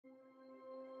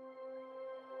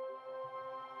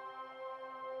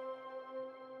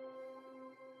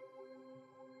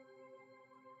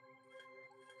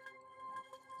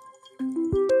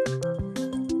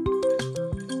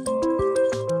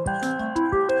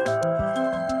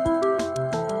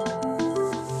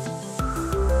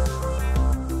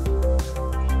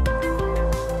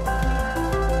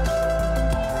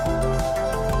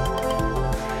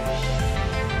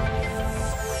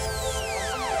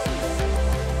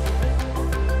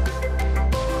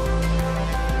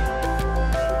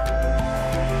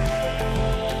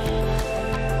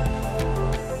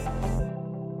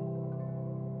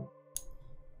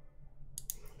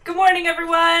morning,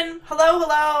 everyone. Hello,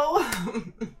 hello.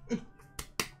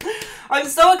 I'm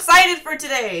so excited for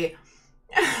today.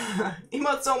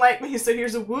 Emotes don't like me, so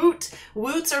here's a woot.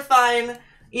 Woots are fine.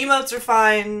 Emotes are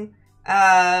fine.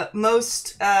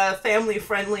 Most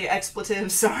family-friendly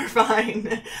expletives are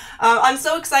fine. I'm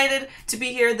so excited to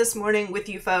be here this morning with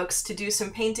you folks to do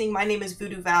some painting. My name is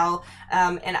VooDoo Val,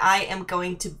 and I am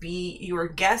going to be your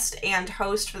guest and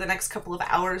host for the next couple of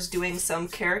hours doing some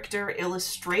character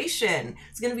illustration.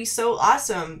 It's going to be so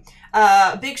awesome.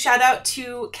 Big shout out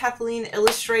to Kathleen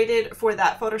Illustrated for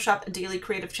that Photoshop Daily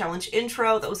Creative Challenge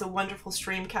intro. That was a wonderful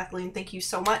stream. Kathleen, thank you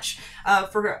so much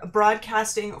for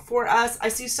broadcasting for us. I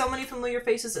see so many familiar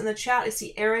faces in the chat. I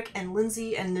see Eric and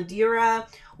Lindsay and Nadira.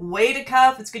 Way to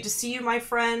Cuff. It's good to see you, my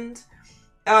friend.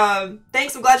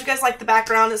 Thanks. I'm glad you guys like the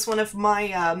background. It's one of my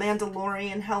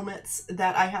Mandalorian helmets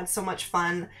that I had so much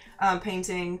fun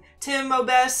painting. Tim,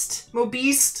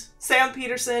 Mobeast, Sam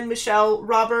Peterson, Michelle,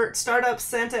 Robert, Startup,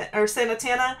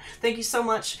 Sanatana. Thank you so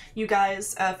much, you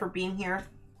guys, for being here.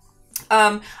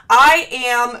 I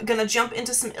am gonna jump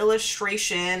into some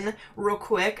illustration real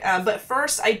quick, but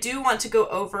first I do want to go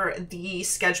over the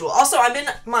schedule. Also, I'm in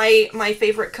my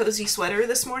favorite cozy sweater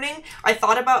this morning. I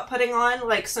thought about putting on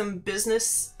like some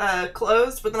business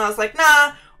clothes, but then I was like,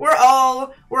 nah, we're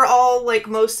all like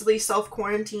mostly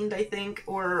self-quarantined, I think,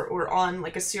 or on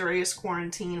like a serious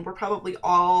quarantine. We're probably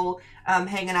all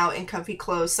hanging out in comfy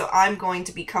clothes, so I'm going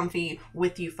to be comfy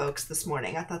with you folks this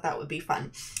morning. I thought that would be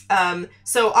fun.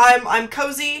 So I'm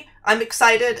cozy, I'm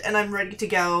excited, and I'm ready to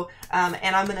go,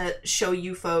 and I'm gonna show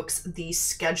you folks the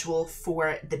schedule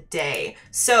for the day.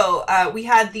 So we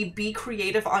had the Be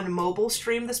Creative on Mobile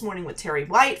stream this morning with Terry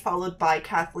White, followed by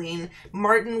Kathleen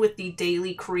Martin with the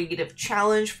Daily Creative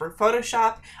Challenge for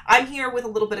Photoshop. I'm here with a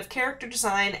little bit of character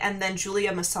design, and then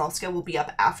Julia Masalska will be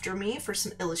up after me for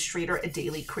some Illustrator a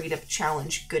Daily Creative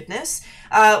Challenge goodness.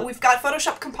 We've got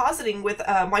Photoshop compositing with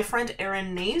my friend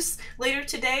Erin Nace later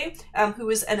today, who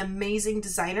is an amazing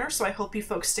designer, so I hope you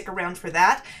folks stick around for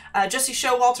that. Jesse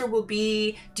Showalter will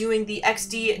be doing the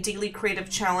XD Daily Creative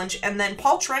Challenge, and then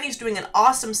Paul Trenny's doing an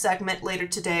awesome segment later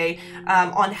today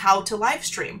on how to live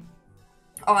stream,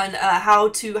 on how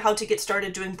to get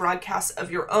started doing broadcasts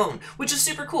of your own, which is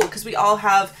super cool because we all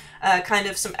have kind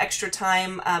of some extra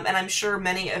time, and I'm sure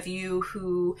many of you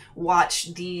who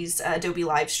watch these Adobe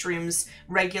live streams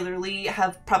regularly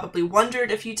have probably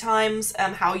wondered a few times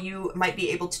how you might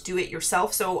be able to do it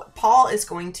yourself. So Paul is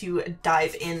going to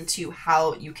dive into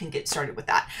how you can get started with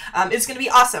that. It's going to be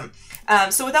awesome.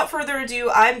 So without further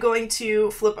ado, I'm going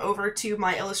to flip over to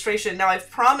my illustration. Now, I've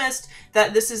promised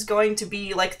that this is going to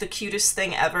be like the cutest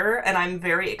thing ever, and I'm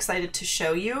very excited to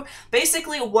show you.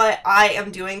 Basically, what I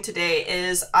am doing today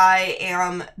is I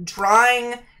am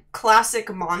drawing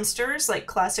classic monsters, like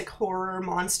classic horror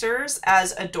monsters,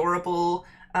 as adorable,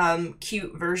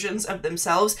 cute versions of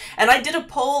themselves. And I did a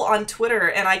poll on Twitter,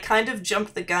 and I kind of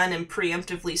jumped the gun and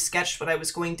preemptively sketched what I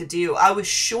was going to do. I was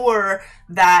sure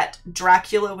that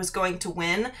Dracula was going to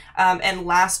win, and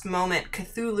last moment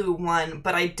Cthulhu won,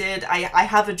 but I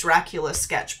have a Dracula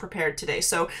sketch prepared today,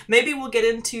 so maybe we'll get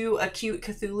into a cute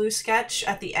Cthulhu sketch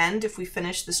at the end if we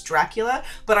finish this Dracula,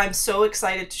 but I'm so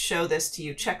excited to show this to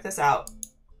you. Check this out.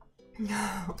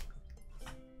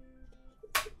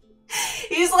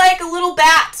 He's like a little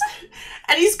bat,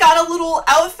 and he's got a little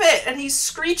outfit, and he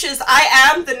screeches,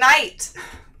 "I am the night."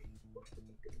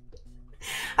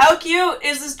 How cute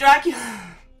is this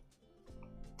Dracula?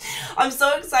 I'm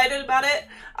so excited about it.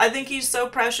 I think he's so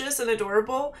precious and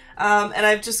adorable, and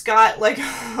I've just got like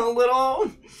a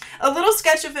little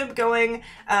sketch of him going,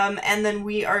 and then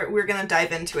we're gonna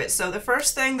dive into it. So the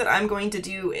first thing that I'm going to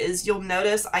do is, you'll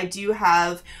notice I do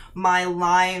have my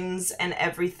lines and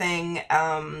everything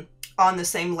on the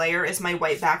same layer as my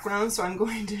white background, so I'm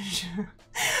going to show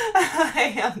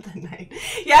I am the night.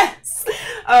 Yes.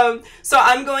 So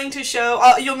I'm going to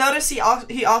show. You'll notice he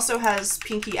also has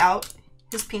pinky out.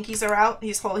 His pinkies are out.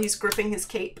 He's gripping his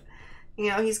cape. You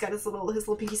know, he's got his little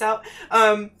pinkies out.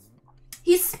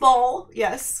 He's small.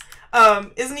 Yes.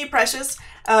 Isn't he precious?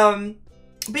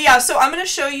 But yeah, so I'm going to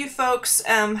show you folks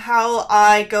how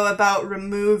I go about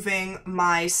removing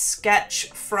my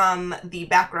sketch from the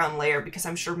background layer, because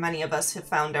I'm sure many of us have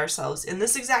found ourselves in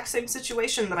this exact same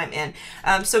situation that I'm in.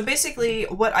 So basically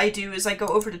what I do is I go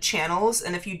over to channels,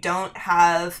 and if you don't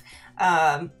have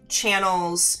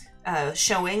channels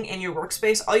showing in your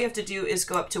workspace, all you have to do is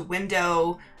go up to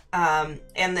Window and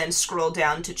then scroll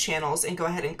down to Channels and go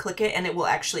ahead and click it, and it will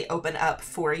actually open up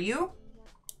for you.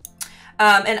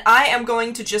 And I am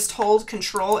going to just hold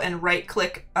Control and right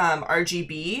click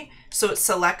RGB, so it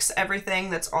selects everything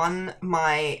that's on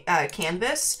my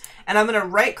canvas. And I'm going to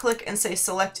right click and say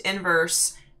Select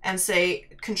Inverse, and say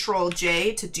Control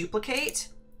J to duplicate.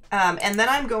 And then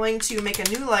I'm going to make a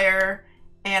new layer,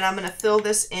 and I'm going to fill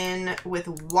this in with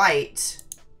white.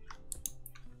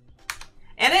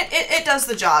 And it does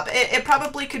the job. It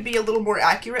probably could be a little more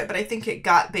accurate, but I think it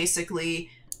got basically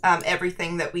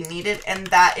everything that we needed, and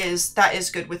that is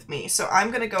good with me. So I'm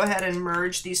going to go ahead and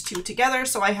merge these two together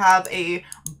so I have a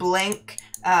blank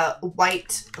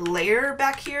white layer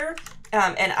back here,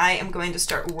 and I am going to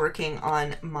start working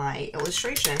on my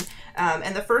illustration.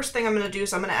 And the first thing I'm going to do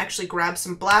is I'm going to actually grab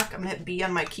some black. I'm going to hit B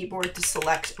on my keyboard to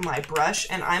select my brush,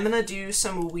 and I'm going to do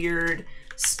some weird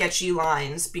sketchy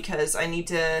lines because I need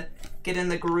to get in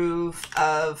the groove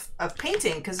of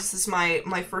painting, because this is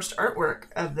my first artwork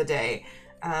of the day.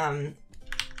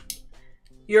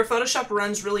 Your Photoshop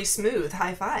runs really smooth.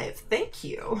 High five. Thank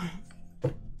you.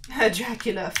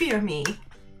 Dracula, fear me.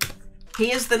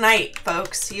 He is the knight,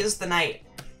 folks. He is the knight.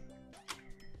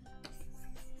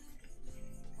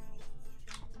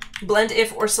 Blend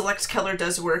if or select color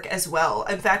does work as well.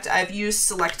 In fact, I've used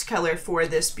select color for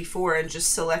this before and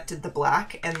just selected the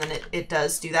black, and then it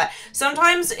does do that.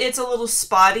 Sometimes it's a little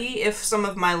spotty if some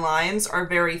of my lines are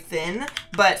very thin,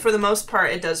 but for the most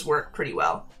part it does work pretty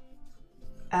well.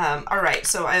 All right,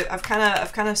 so I've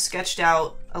kind of sketched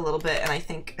out a little bit, and I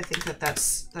think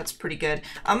that's pretty good.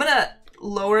 I'm gonna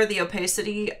lower the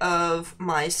opacity of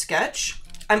my sketch.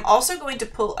 I'm also going to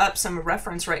pull up some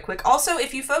reference right quick. Also,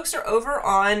 if you folks are over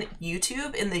on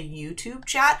YouTube in the YouTube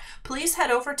chat, please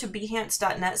head over to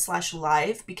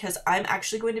behance.net/live, because I'm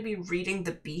actually going to be reading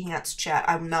the Behance chat.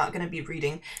 I'm not going to be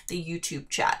reading the YouTube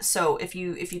chat. So if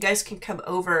you guys can come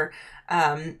over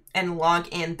and log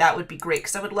in, that would be great,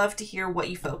 because I would love to hear what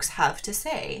you folks have to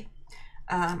say.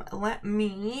 Let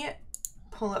me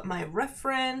pull up my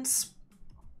reference.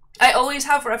 I always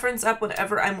have reference up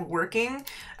whenever I'm working,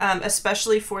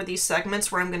 especially for these segments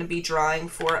where I'm going to be drawing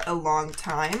for a long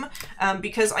time,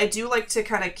 because I do like to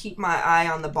kind of keep my eye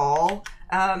on the ball,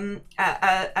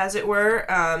 as it were,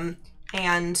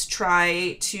 and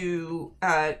try to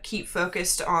keep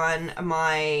focused on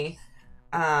my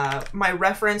my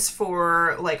reference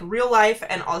for like real life,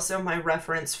 and also my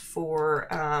reference for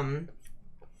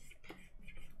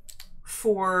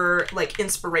like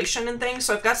inspiration and things.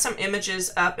 So I've got some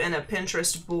images up in a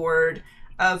Pinterest board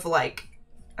of like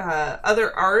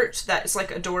other art that's like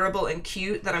adorable and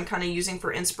cute that I'm kind of using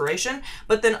for inspiration,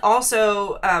 but then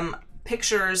also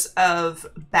pictures of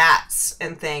bats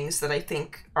and things that I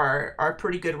think are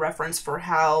pretty good reference for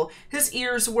how his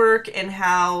ears work and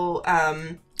how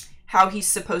he's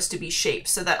supposed to be shaped,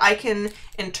 so that I can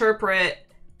interpret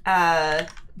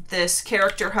this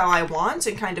character how I want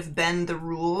and kind of bend the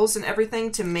rules and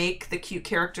everything to make the cute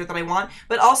character that I want,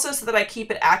 but also so that I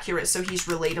keep it accurate so he's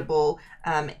relatable,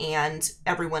 and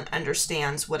everyone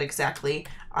understands what exactly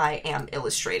I am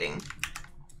illustrating.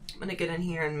 I'm gonna get in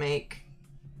here and make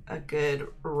a good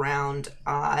round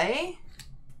eye.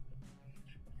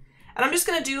 And I'm just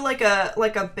gonna do like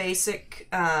a basic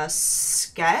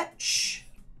sketch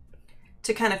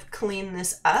to kind of clean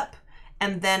this up.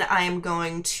 And then I am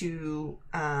going to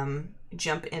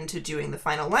jump into doing the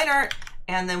final line art,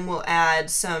 and then we'll add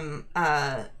some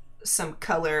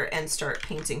color and start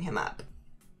painting him up.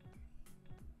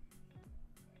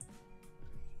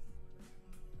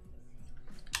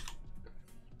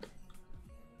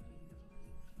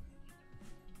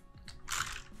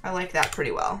 I like that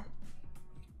pretty well.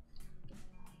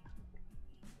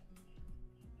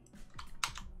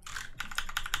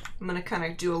 I'm going to kind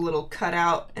of do a little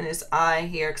cutout in his eye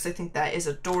here because I think that is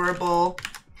adorable.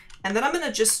 And then I'm going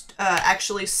to just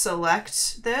actually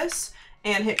select this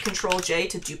and hit Control J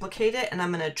to duplicate it. And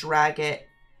I'm going to drag it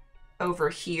over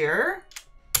here.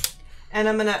 And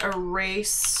I'm going to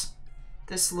erase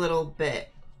this little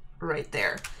bit right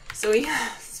there. So he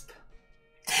has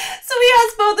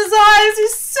both his eyes.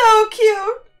 He's so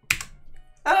cute.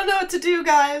 I don't know what to do,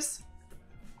 guys.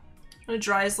 I'm going to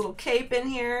draw his little cape in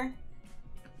here.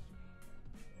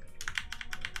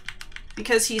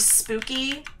 Because he's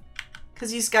spooky, because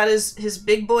he's got his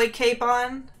big boy cape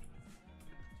on.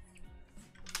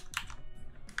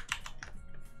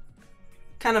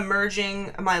 Kind of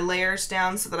merging my layers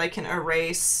down so that I can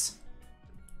erase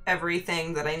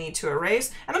everything that I need to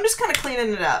erase. And I'm just kind of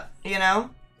cleaning it up, you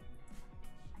know?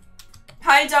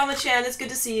 Hi, Dama-chan, it's good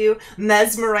to see you.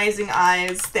 Mesmerizing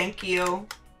eyes, thank you.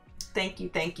 Thank you,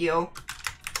 thank you.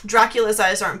 Dracula's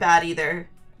eyes aren't bad either.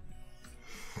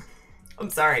 I'm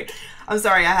sorry. I'm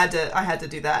sorry, I had to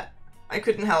do that. I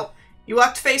couldn't help. You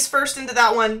walked face first into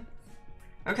that one.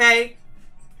 Okay?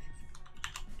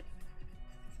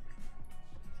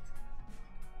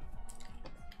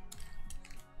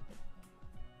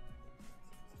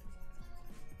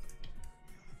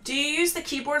 Do you use the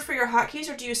keyboard for your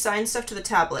hotkeys or do you assign stuff to the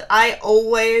tablet? I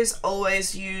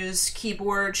always use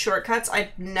keyboard shortcuts.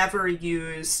 I've never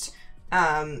used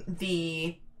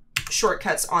the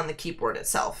shortcuts on the keyboard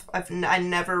itself. I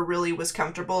never really was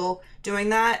comfortable doing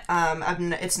that.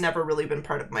 It's never really been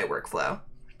part of my workflow.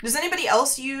 Does anybody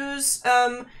else use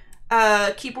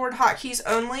keyboard hotkeys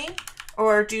only?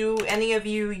 Or do any of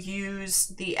you use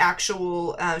the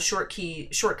actual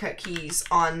shortcut keys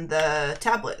on the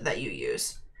tablet that you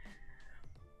use?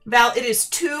 Val, it is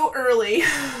too early.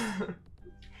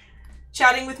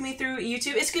 Chatting with me through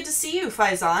YouTube. It's good to see you,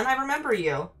 Faizan. I remember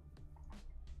you.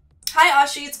 Hi,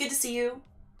 Ashi. It's good to see you.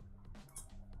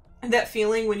 And that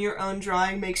feeling when your own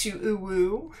drawing makes you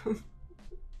ooh-woo.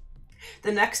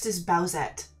 The next is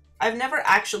Bowsette. I've never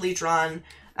actually drawn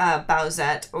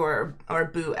Bowsette or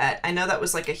Boo-ette. I know that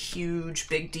was like a huge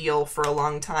big deal for a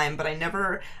long time, but I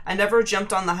never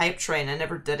jumped on the hype train. I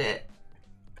never did it.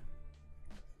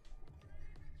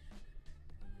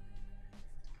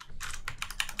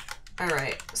 All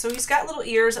right, so he's got little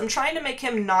ears. I'm trying to make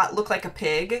him not look like a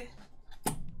pig.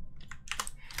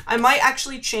 I might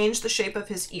actually change the shape of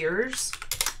his ears.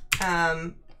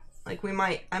 Like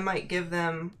I might give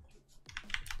them,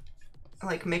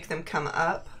 like make them come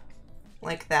up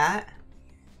like that.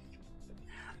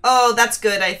 Oh, that's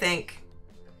good, I think.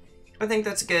 I think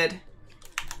that's good.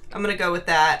 I'm gonna go with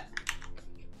that.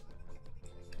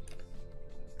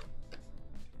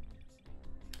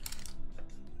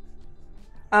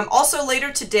 Also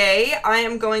later today, I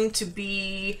am going to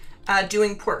be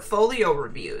doing portfolio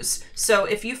reviews. So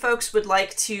if you folks would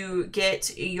like to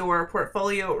get your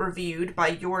portfolio reviewed by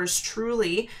yours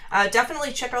truly,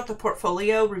 definitely check out the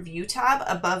portfolio review tab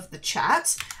above the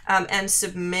chat and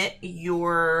submit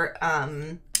your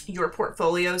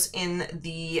portfolios in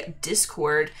the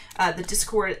Discord. The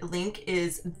Discord link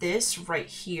is this right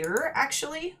here,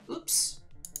 actually. Oops.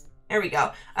 There we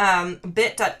go.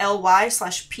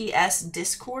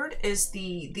 bit.ly/ps-discord is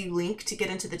the link to get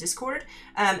into the Discord.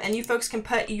 And you folks can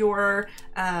put your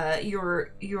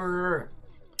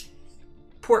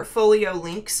portfolio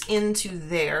links into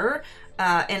there,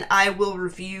 and I will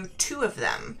review 2 of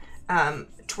them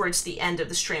towards the end of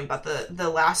the stream. But the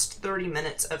last 30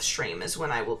 minutes of stream is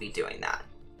when I will be doing that.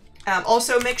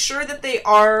 Also, make sure that they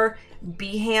are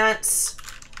Behance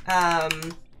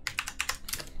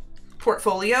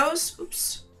portfolios.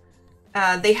 Oops.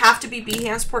 They have to be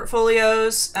Behance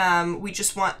portfolios. We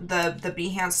just want the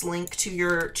Behance link to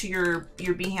your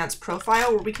Behance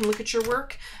profile where we can look at your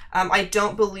work. I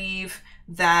don't believe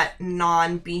that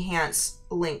non-Behance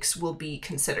links will be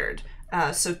considered.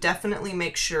 So definitely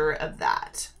make sure of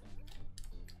that.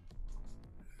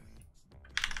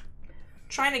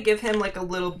 Trying to give him like a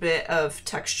little bit of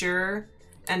texture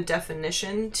and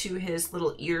definition to his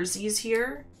little earsies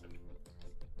here.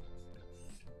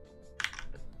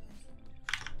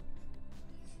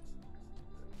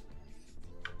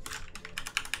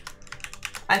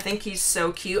 I think he's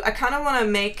so cute. I kind of want to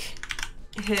make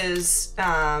his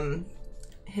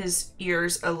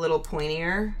ears a little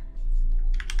pointier.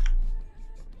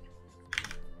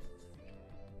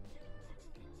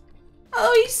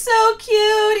 Oh, he's so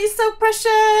cute. He's so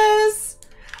precious.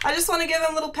 I just want to give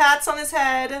him little pats on his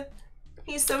head.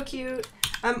 He's so cute.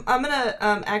 I'm gonna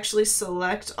actually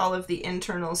select all of the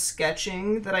internal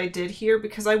sketching that I did here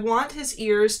because I want his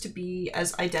ears to be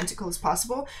as identical as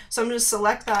possible. So I'm gonna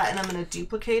select that and I'm gonna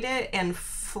duplicate it and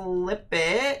flip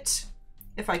it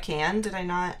if I can. Did I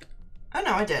not? Oh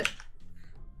no, I did.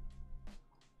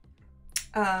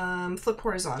 Flip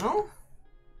horizontal.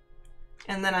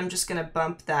 And then I'm just gonna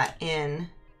bump that in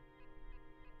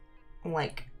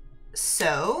like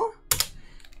so.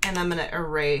 And I'm gonna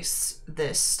erase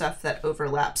this stuff that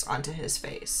overlaps onto his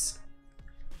face.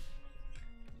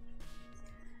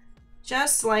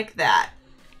 Just like that.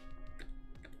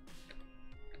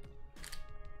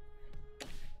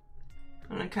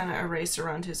 I'm gonna kind of erase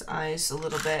around his eyes a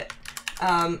little bit.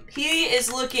 He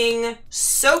is looking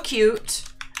so cute.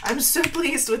 I'm so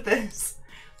pleased with this.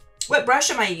 What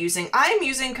brush am I using? I'm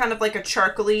using kind of like a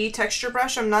charcoaly texture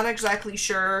brush. I'm not exactly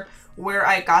sure where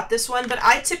I got this one, but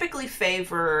I typically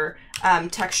favor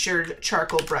textured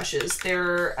charcoal brushes.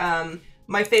 They're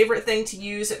my favorite thing to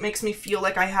use. It makes me feel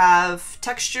like I have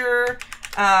texture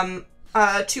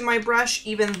to my brush,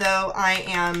 even though I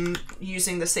am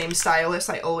using the same stylus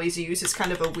I always use. It's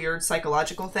kind of a weird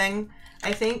psychological thing,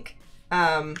 I think.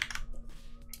 I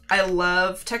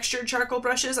love textured charcoal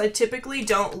brushes. I typically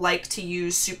don't like to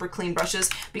use super clean brushes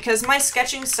because my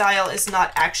sketching style is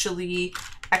not actually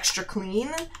extra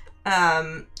clean.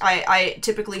 I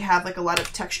typically have like a lot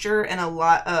of texture and a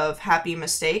lot of happy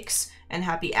mistakes, and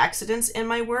happy accidents in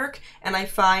my work, and I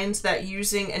find that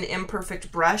using an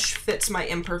imperfect brush fits my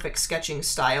imperfect sketching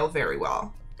style very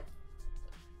well.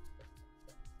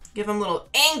 Give him little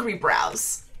angry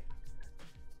brows.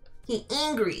 He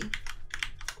angry.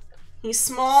 He's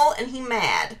small and he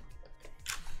mad.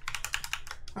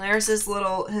 There's his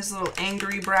little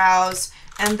angry brows.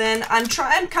 And then I'm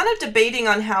kind of debating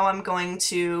on how I'm going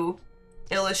to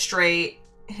illustrate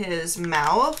his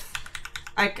mouth.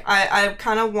 I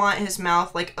kind of want his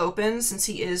mouth like open since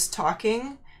he is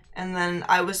talking. And then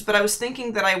I was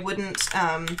thinking that I wouldn't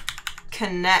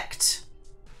connect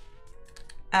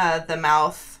the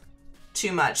mouth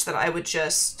too much, that I would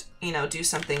just, you know, do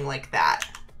something like that.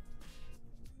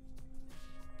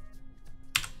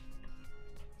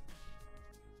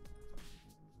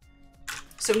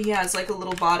 So he has like a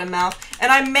little bottom mouth,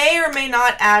 and I may or may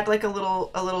not add like a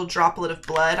little droplet of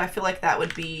blood. I feel like that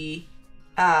would be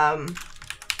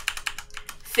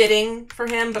fitting for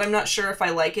him, but I'm not sure if I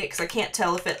like it because I can't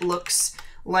tell if it looks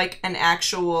like an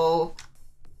actual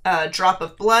drop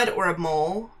of blood or a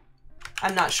mole.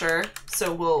 I'm not sure,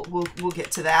 so we'll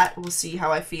get to that. We'll see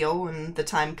how I feel when the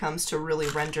time comes to really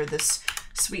render this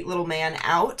sweet little man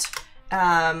out.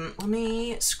 Let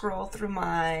me scroll through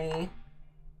my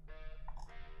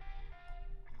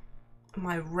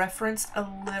reference a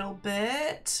little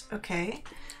bit. Okay,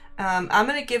 I'm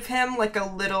gonna give him like a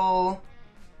little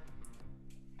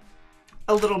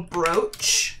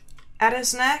brooch at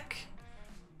his neck.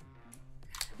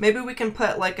 Maybe we can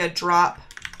put like a drop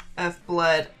of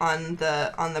blood on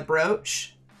the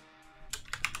brooch.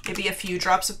 Maybe a few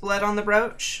drops of blood on the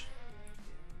brooch.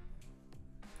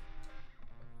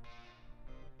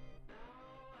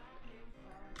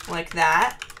 Like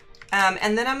that.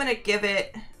 And then I'm gonna give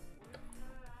it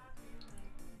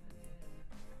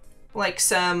like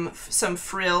some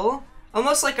frill,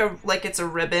 almost like it's a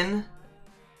ribbon.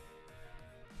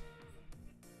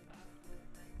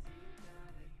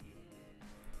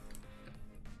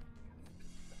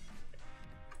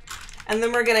 And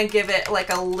then we're gonna give it like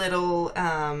a little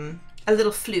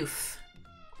floof.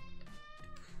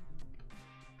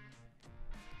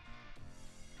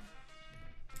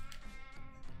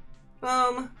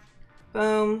 Boom,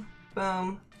 boom,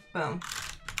 boom, boom.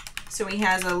 So he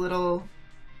has a little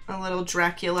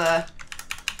Dracula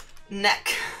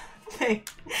neck thing.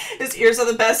 His ears are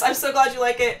the best. I'm so glad you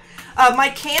like it. My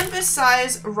canvas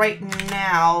size right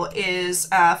now is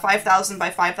 5,000 by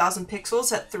 5,000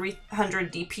 pixels at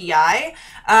 300 DPI.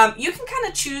 You can kind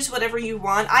of choose whatever you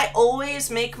want. I always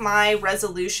make my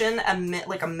resolution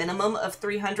like a minimum of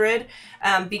 300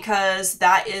 because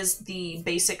that is the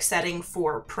basic setting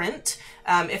for print.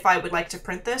 If I would like to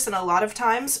print this, and a lot of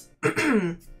times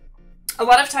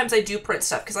I do print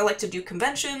stuff because I like to do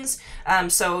conventions,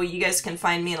 so you guys can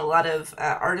find me in a lot of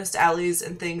artist alleys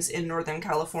and things in Northern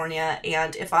California,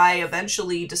 and if I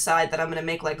eventually decide that I'm going to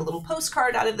make like a little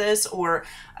postcard out of this, or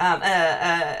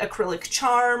a acrylic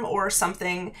charm or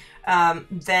something,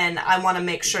 then I want to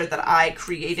make sure that I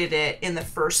created it in the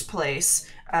first place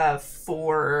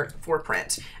for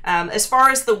print. As far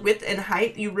as the width and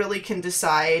height, you really can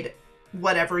decide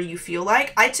whatever you feel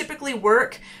like. I typically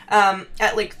work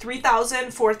at like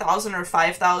 3,000, 4,000, or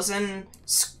 5,000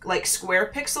 like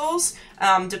square pixels,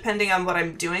 depending on what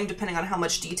I'm doing, depending on how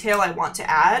much detail I want to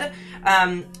add.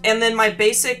 And then my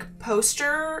basic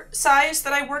poster size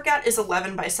that I work at is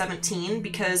 11 by 17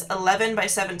 because 11 by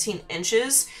 17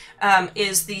 inches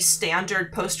is the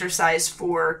standard poster size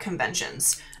for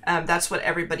conventions. That's what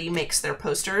everybody makes their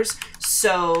posters.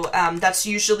 So that's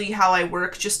usually how I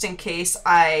work, just in case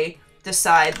I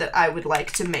decide that I would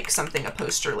like to make something a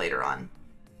poster later on.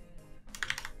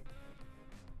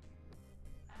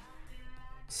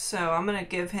 So I'm gonna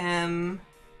give him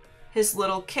his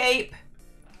little cape,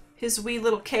 his wee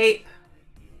little cape,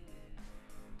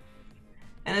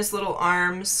 and his little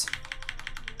arms.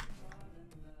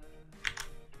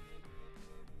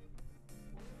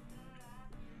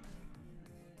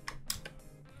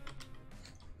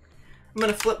 I'm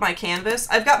gonna flip my canvas.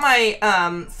 I've got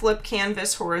my flip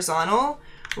canvas horizontal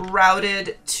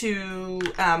routed to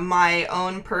my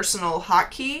own personal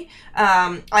hotkey.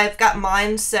 I've got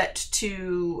mine set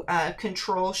to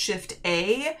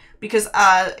Control-Shift-A because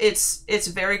it's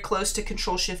very close to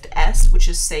Control-Shift-S, which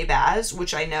is Save As,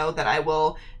 which I know that I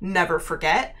will never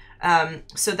forget.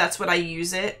 So that's what I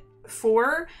use it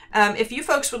for. If you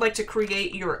folks would like to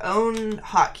create your own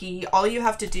hotkey, all you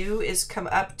have to do is come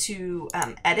up to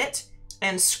Edit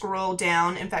and scroll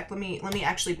down. In fact, let me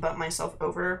actually bump myself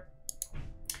over.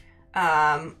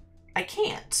 I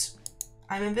can't.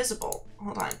 I'm invisible.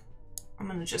 Hold on. I'm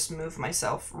gonna just move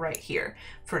myself right here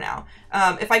for now.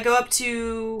 If I go up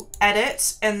to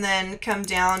edit and then come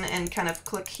down and kind of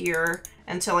click here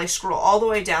until I scroll all the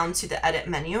way down to the edit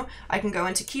menu, I can go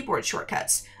into keyboard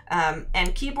shortcuts.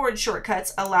 And keyboard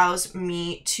shortcuts allows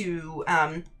me to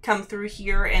come through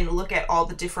here and look at all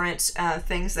the different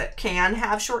things that can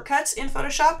have shortcuts in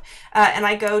Photoshop. And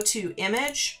I go to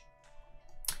image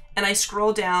and I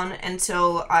scroll down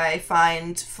until I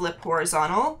find flip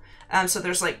horizontal. So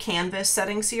there's like canvas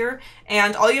settings here,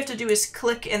 and all you have to do is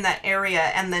click in that area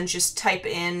and then just type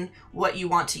in what you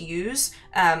want to use,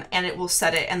 and it will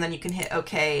set it, and then you can hit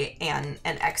OK and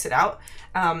exit out.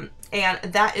 And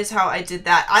that is how I did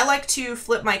that. I like to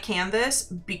flip my canvas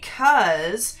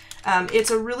because it's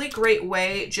a really great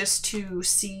way just to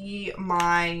see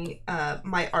my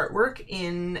my artwork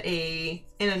in a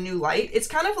new light. It's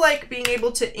kind of like being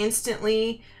able to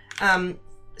instantly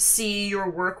see your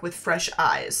work with fresh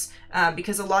eyes,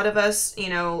 because a lot of us, you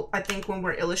know, I think when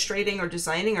we're illustrating or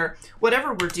designing or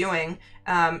whatever we're doing,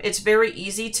 it's very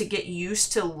easy to get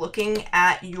used to looking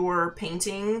at your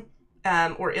painting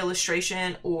or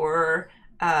illustration or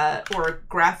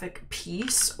graphic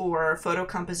piece or photo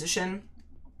composition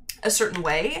a certain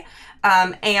way.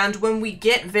 And when we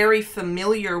get very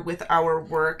familiar with our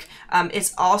work,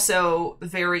 it's also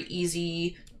very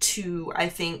easy to, I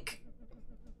think,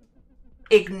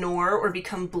 ignore or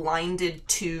become blinded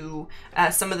to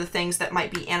some of the things that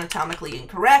might be anatomically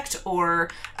incorrect or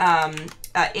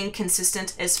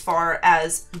inconsistent as far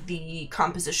as the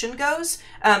composition goes.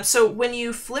 So when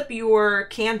you flip your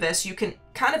canvas, you can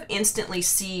kind of instantly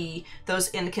see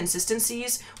those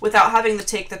inconsistencies without having to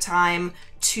take the time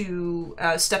to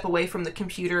step away from the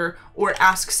computer or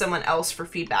ask someone else for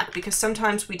feedback, because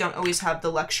sometimes we don't always have the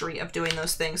luxury of doing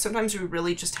those things. Sometimes we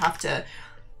really just have to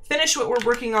finish what we're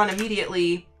working on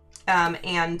immediately,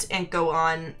 and go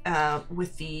on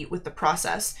with the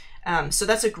process. So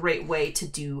that's a great way to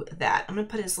do that. I'm gonna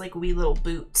put his like wee little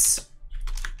boots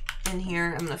in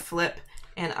here. I'm gonna flip,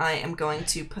 and I am going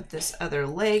to put this other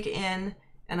leg in,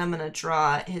 and I'm gonna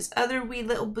draw his other wee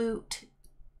little boot.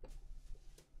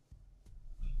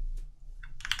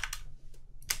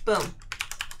 Boom.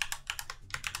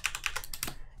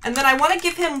 And then I want to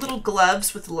give him little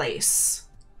gloves with lace.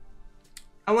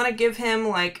 I want to give him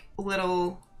like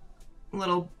little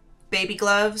baby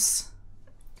gloves,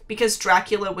 because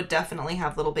Dracula would definitely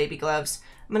have little baby gloves.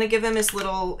 I'm gonna give him his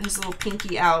little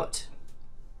pinky out.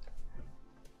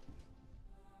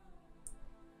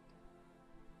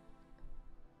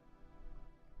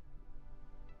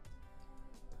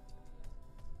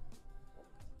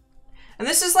 And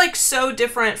this is like so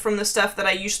different from the stuff that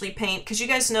I usually paint, because you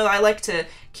guys know I like to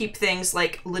keep things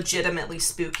like legitimately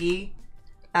spooky.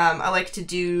 I like to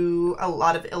do a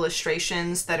lot of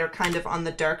illustrations that are kind of on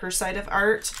the darker side of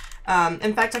art.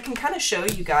 In fact, I can kind of show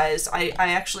you guys. I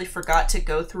actually forgot to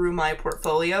go through my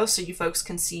portfolio so you folks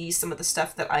can see some of the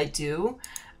stuff that I do.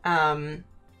 Let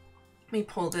me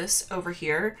pull this over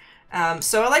here.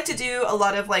 So I like to do a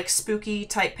lot of like spooky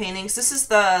type paintings. This is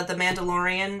the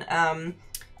Mandalorian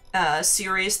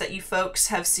series that you folks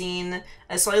have seen.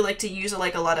 So I like to use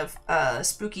like a lot of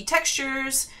spooky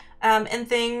textures and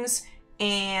things.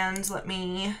 And let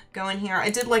me go in here. I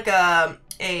did like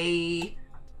a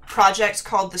project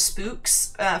called The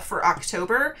Spooks for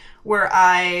October, where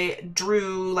I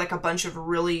drew like a bunch of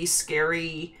really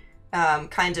scary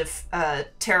kind of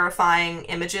terrifying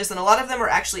images, and a lot of them are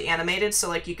actually animated. So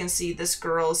like you can see this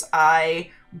girl's eye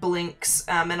blinks,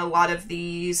 and a lot of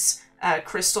these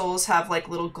crystals have like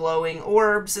little glowing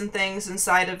orbs and things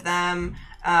inside of them.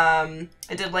 I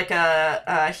did like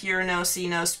a hear no, see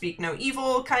no, speak no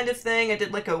evil kind of thing. I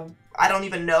did like I don't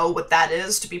even know what that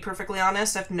is, to be perfectly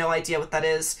honest. I have no idea what that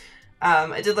is.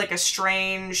 I did like a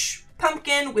strange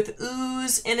pumpkin with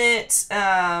ooze in it,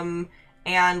 and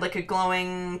like a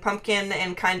glowing pumpkin,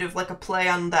 and kind of like a play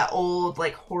on that old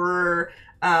like horror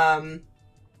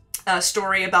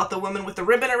story about the woman with the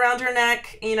ribbon around her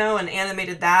neck, you know, and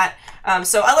animated that.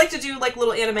 So I like to do like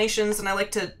little animations, and I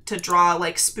like to draw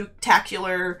like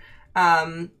spooktacular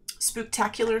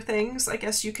things, I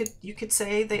guess you could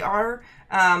say they are.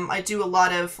 I do a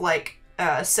lot of like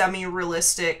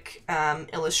semi-realistic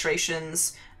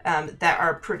illustrations that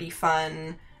are pretty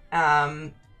fun,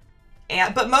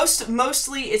 but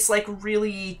mostly it's like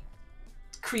really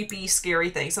creepy, scary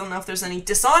things. I don't know if there's any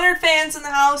Dishonored fans in the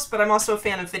house, but I'm also a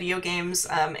fan of video games,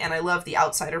 and I love the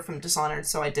Outsider from Dishonored,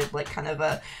 so I did like kind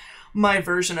of my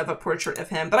version of a portrait of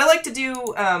him. But I like to do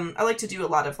a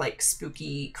lot of like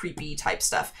spooky, creepy type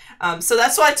stuff. So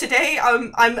that's why today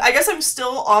I guess I'm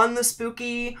still on the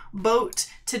spooky boat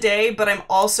today, but I'm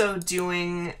also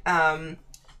doing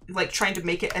like trying to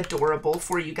make it adorable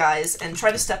for you guys and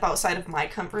try to step outside of my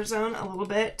comfort zone a little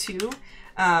bit too,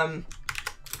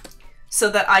 so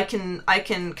that I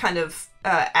can kind of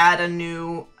add a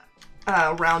new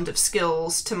round of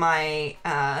skills to my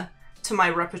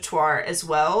repertoire as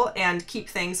well, and keep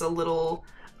things a little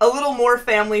more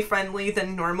family friendly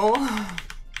than normal.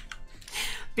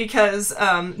 Because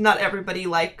not everybody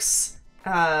likes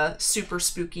super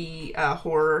spooky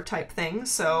horror type things,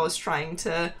 so I was trying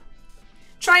to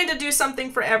do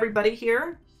something for everybody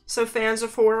here, so fans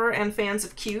of horror and fans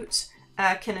of cute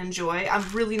can enjoy. I'm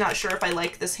really not sure if I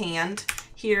like this hand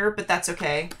here, but that's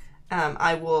okay.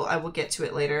 I will get to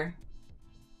it later.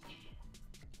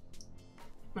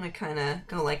 I'm gonna kind of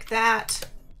go like that,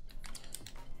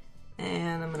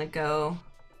 and I'm gonna go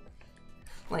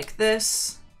like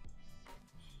this,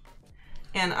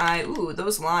 and ooh,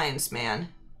 those lines, man.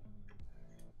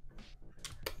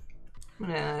 I'm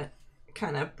gonna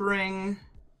kind of bring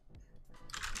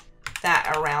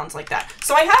that around like that.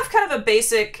 So I have kind of a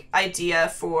basic idea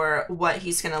for what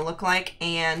he's gonna look like,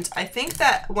 and I think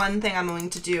that one thing I'm going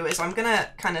to do is I'm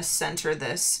gonna kind of center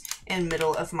this in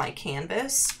middle of my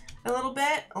canvas a little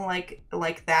bit,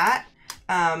 like that.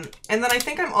 And then I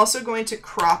think I'm also going to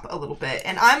crop a little bit,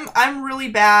 and I'm really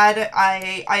bad.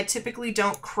 I typically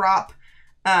don't crop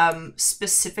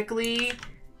specifically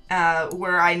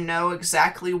where I know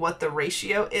exactly what the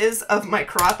ratio is of my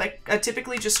crop. I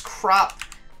typically just crop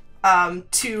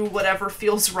to whatever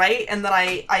feels right, and then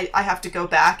I have to go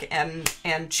back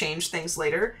and change things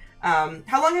later.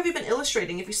 How long have you been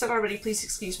illustrating? If you said already, please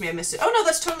excuse me, I missed it. Oh no,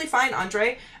 that's totally fine,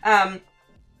 Andre.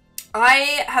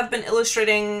 I have been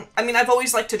illustrating, I mean, I've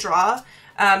always liked to draw,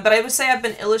 but I would say I've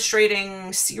been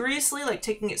illustrating seriously, like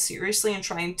taking it seriously and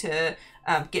trying to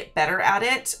get better at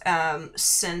it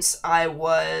since I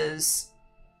was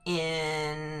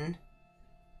in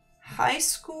high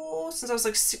school, since I was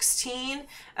like 16,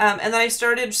 and then I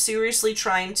started seriously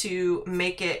trying to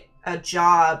make it a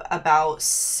job about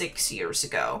 6 years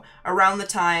ago, around the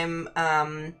time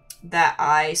that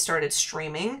I started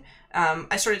streaming.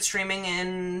 I started streaming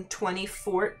in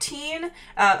 2014, and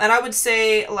I would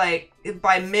say like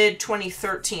by mid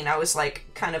 2013 I was like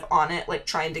kind of on it, like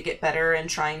trying to get better and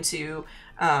trying to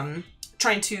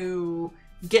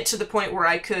get to the point where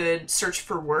I could search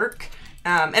for work.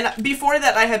 And before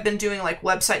that I had been doing like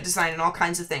website design and all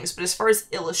kinds of things, but as far as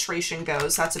illustration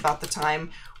goes, that's about the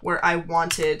time where I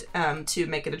wanted to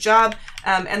make it a job.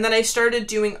 And then I started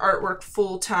doing artwork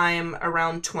full time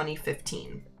around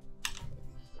 2015.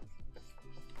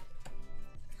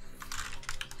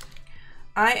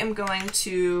 I am going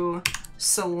to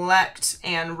select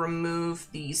and remove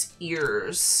these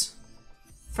ears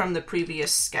from the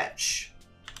previous sketch.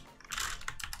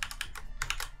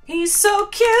 He's so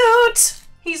cute!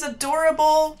 He's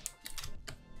adorable!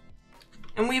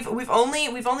 And we've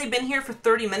only been here for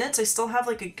 30 minutes. I still have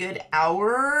like a good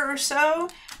hour or so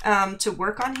to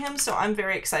work on him, so I'm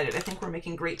very excited. I think we're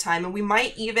making great time, and we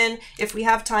might even, if we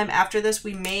have time after this,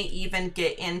 we may even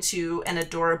get into an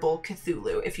adorable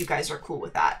Cthulhu, if you guys are cool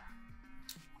with that.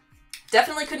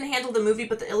 Definitely couldn't handle the movie,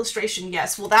 but the illustration,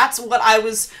 yes. Well, that's what I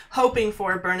was hoping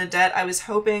for, Bernadette. I was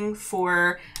hoping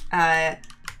for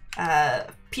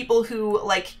people who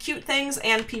like cute things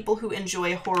and people who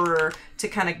enjoy horror to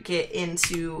kind of get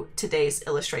into today's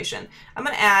illustration. I'm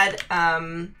gonna add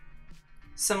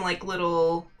some like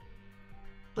little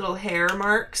hair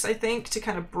marks, I think, to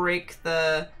kind of break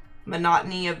the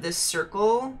monotony of this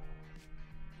circle.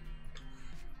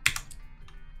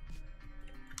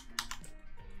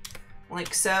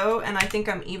 Like so, and I think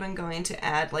I'm even going to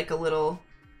add like a little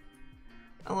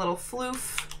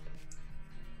floof.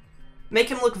 Make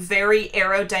him look very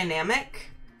aerodynamic.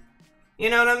 You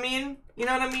know what I mean? You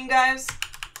know what I mean, guys?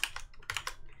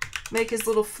 Make his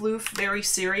little floof very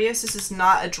serious. This is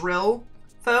not a drill,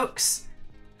 folks.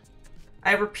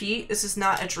 I repeat, this is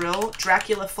not a drill.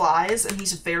 Dracula flies, and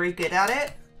he's very good at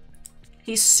it.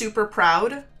 He's super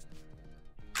proud.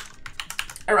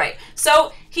 All right,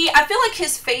 so I feel like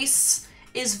his face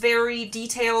is very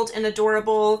detailed and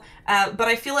adorable, but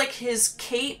I feel like his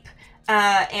cape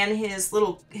and his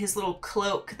little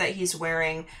cloak that he's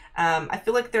wearing, I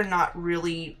feel like they're not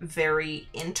really very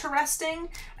interesting,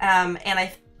 and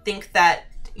I think that,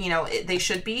 you know, they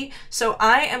should be. So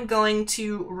I am going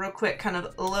to real quick kind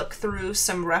of look through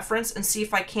some reference and see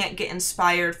if I can't get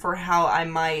inspired for how I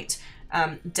might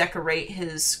decorate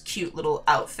his cute little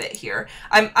outfit here.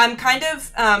 I'm kind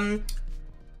of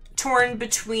torn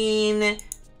between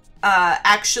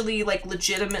actually like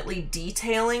legitimately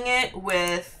detailing it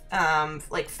with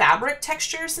like fabric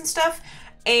textures and stuff,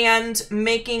 and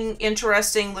making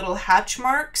interesting little hatch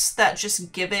marks that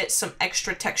just give it some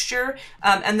extra texture,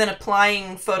 and then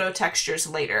applying photo textures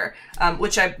later,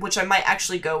 which I might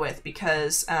actually go with,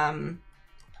 because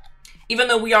even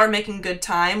though we are making good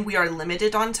time, we are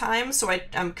limited on time, so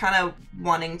I'm kind of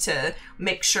wanting to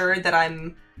make sure that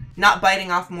I'm not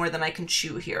biting off more than I can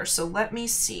chew here. So let me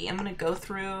see. I'm going to go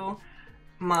through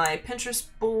my Pinterest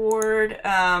board.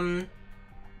 I'm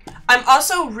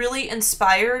also really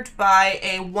inspired by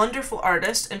a wonderful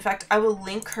artist. In fact, I will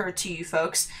link her to you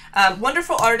folks.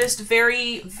 Wonderful artist,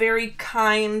 very, very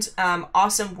kind,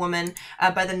 awesome woman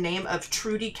by the name of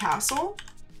Trudy Castle.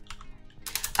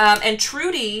 And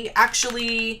Trudy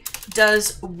actually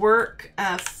does work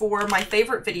for my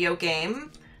favorite video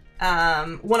game,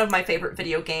 one of my favorite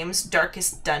video games,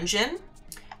 Darkest Dungeon.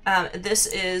 This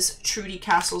is Trudy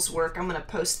Castle's work. I'm going to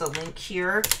post the link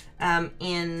here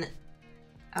in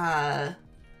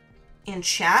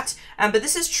chat. But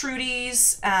this is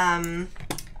Trudy's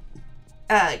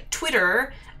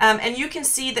Twitter, and you can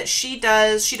see that she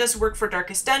does work for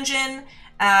Darkest Dungeon,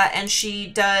 and she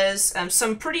does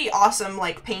some pretty awesome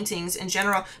like paintings in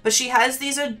general, but she has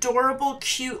these adorable,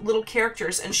 cute little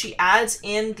characters, and she adds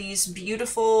in these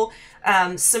beautiful,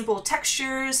 simple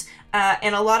textures,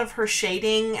 and a lot of her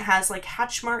shading has like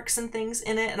hatch marks and things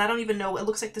in it, and I don't even know, it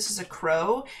looks like this is a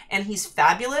crow, and he's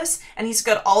fabulous, and he's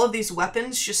got all of these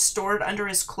weapons just stored under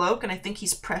his cloak, and I think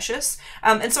he's precious,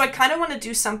 and so I kind of want to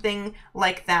do something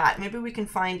like that. Maybe we can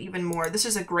find even more. This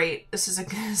is a great, what is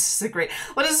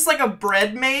this, like a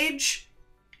bread mage?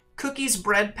 Cookie's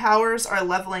bread powers are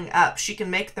leveling up. She can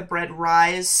make the bread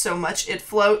rise so much it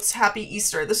floats. Happy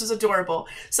Easter. This is adorable.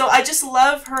 So I just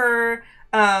love her,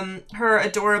 her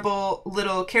adorable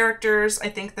little characters. I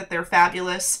think that they're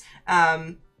fabulous.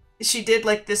 She did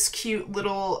like this cute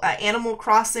little Animal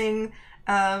Crossing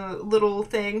little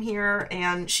thing here,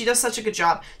 and she does such a good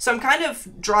job. So I'm kind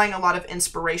of drawing a lot of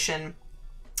inspiration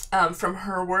from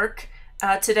her work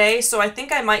today. So I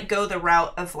think I might go the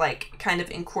route of like kind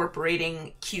of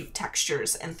incorporating cute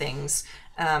textures and things,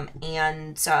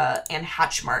 and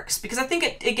hatch marks, because I think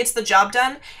it gets the job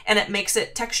done, and it makes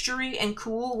it textury and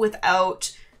cool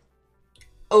without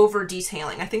over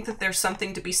detailing. I think that there's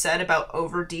something to be said about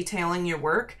over detailing your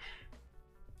work.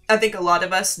 I think a lot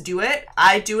of us do it.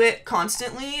 I do it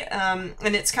constantly, and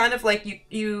it's kind of like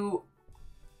you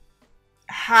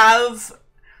have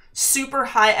super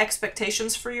high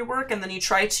expectations for your work, and then you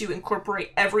try to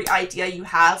incorporate every idea you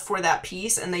have for that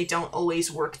piece, and they don't always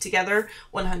work together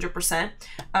 100%.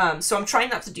 So I'm trying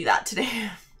not to do that today.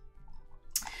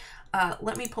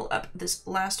 Let me pull up this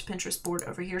last Pinterest board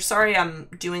over here. Sorry, I'm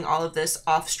doing all of this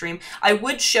off stream. I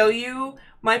would show you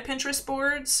my Pinterest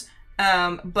boards,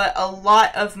 but a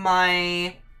lot of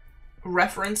my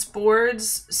reference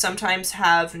boards sometimes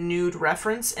have nude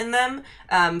reference in them,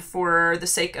 for the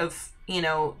sake of, you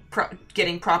know,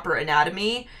 getting proper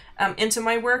anatomy into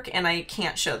my work, and I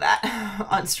can't show that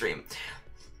on stream.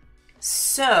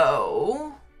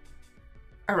 So,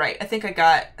 all right, I think I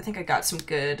got some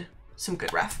good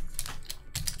ref.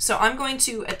 So I'm going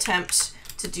to attempt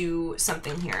to do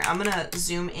something here. I'm gonna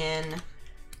zoom in.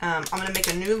 I'm gonna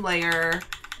make a new layer,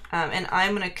 and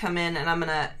I'm gonna come in and I'm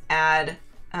gonna add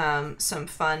some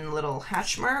fun little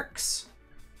hatch marks.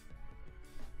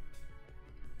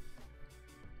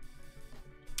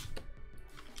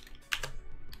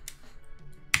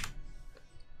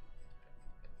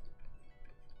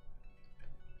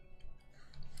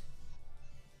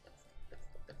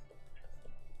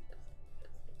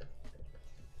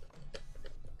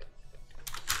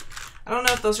 I don't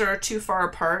know if those are too far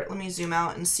apart. Let me zoom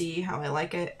out and see how I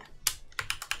like it.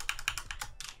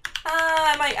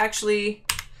 I might actually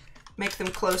make them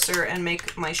closer and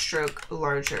make my stroke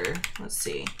larger. Let's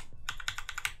see.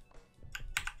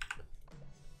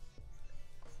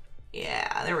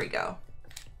 Yeah, there we go.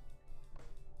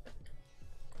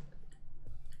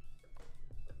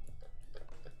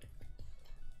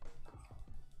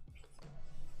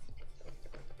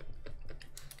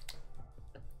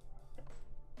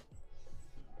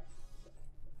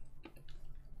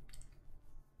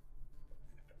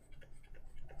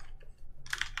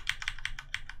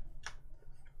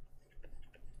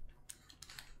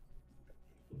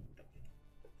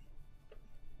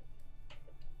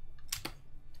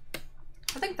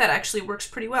 I think that actually works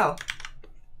pretty well.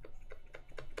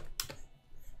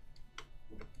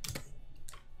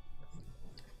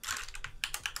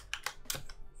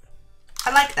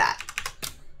 I like that.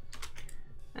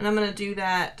 And I'm gonna do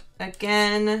that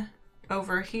again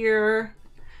over here,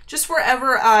 just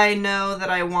wherever I know that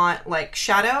I want like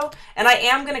shadow. And I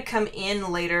am gonna come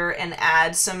in later and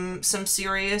add some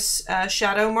serious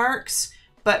shadow marks,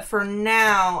 but for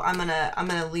now, I'm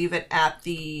gonna leave it at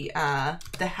the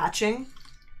hatching,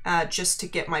 just to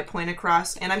get my point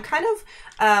across. And I'm kind of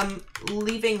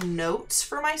leaving notes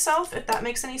for myself, if that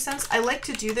makes any sense. I like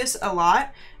to do this a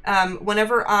lot.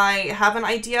 Whenever I have an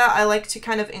idea, I like to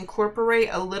kind of incorporate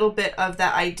a little bit of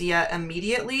that idea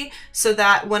immediately, so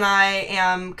that when I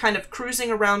am kind of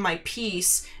cruising around my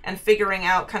piece and figuring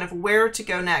out kind of where to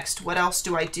go next, what else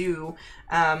do I do,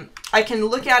 I can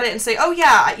look at it and say, oh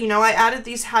yeah, you know, I added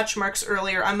these hatch marks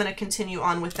earlier. I'm going to continue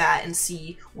on with that and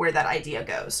see where that idea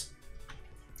goes.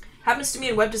 Happens to me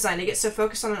in web design. I get so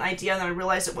focused on an idea and then I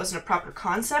realize it wasn't a proper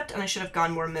concept and I should have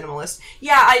gone more minimalist.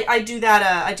 Yeah, I do that.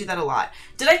 I do that a lot.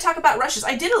 Did I talk about rushes?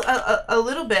 I did a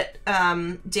little bit,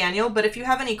 Daniel, but if you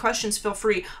have any questions, feel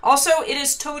free. Also, it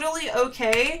is totally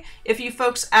okay if you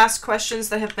folks ask questions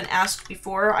that have been asked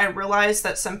before. I realize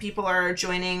that some people are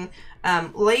joining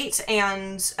late,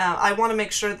 and I want to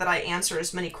make sure that I answer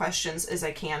as many questions as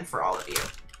I can for all of you.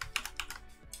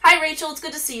 Hi, Rachel. It's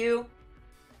good to see you.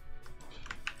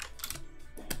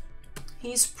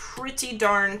 He's pretty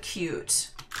darn cute.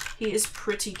 He is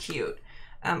pretty cute.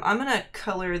 I'm gonna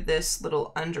color this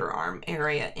little underarm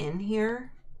area in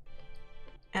here.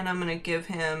 And I'm gonna give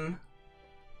him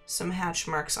some hatch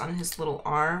marks on his little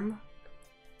arm.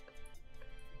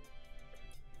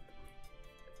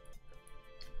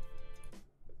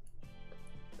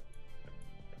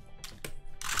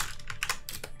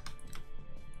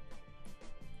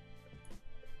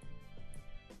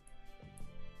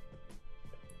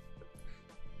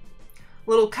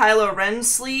 Little Kylo Ren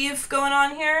sleeve going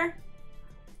on here.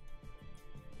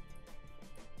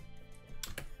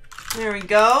 There we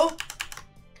go.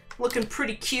 Looking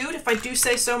pretty cute, if I do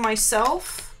say so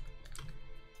myself.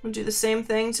 We'll do the same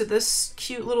thing to this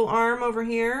cute little arm over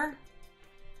here.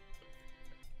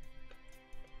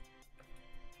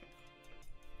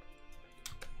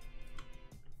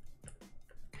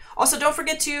 Also, don't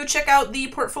forget to check out the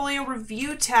portfolio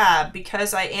review tab,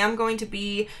 because I am going to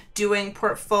be doing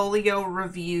portfolio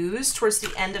reviews towards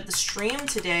the end of the stream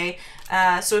today.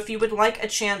 So if you would like a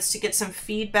chance to get some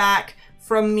feedback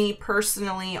from me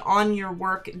personally on your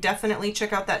work, definitely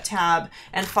check out that tab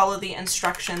and follow the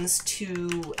instructions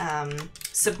to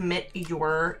submit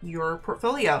your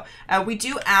portfolio. We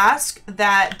do ask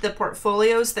that the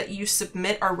portfolios that you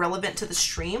submit are relevant to the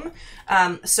stream.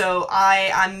 So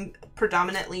I'm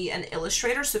predominantly an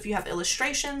illustrator, so if you have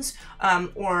illustrations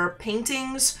or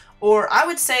paintings, or I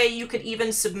would say you could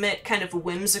even submit kind of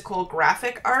whimsical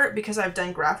graphic art, because I've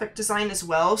done graphic design as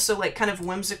well. So like kind of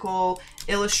whimsical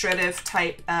illustrative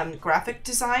type graphic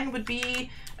design would be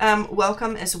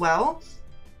welcome as well.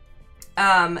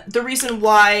 The reason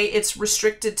why it's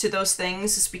restricted to those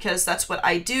things is because that's what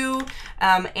I do,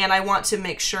 and I want to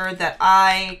make sure that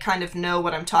I kind of know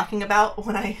what I'm talking about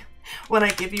when I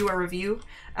give you a review.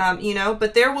 You know,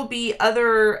 but there will be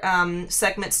other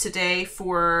segments today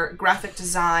for graphic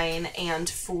design and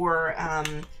for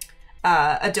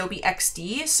Adobe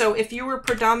XD. So if you were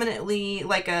predominantly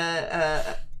like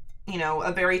you know,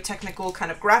 a very technical kind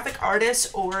of graphic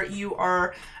artist, or you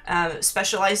are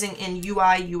specializing in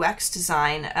UI UX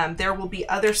design, there will be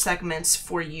other segments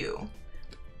for you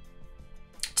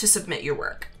to submit your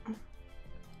work.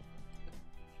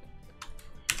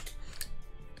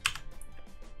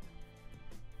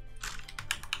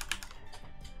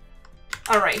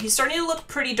 All right, he's starting to look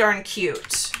pretty darn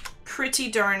cute. Pretty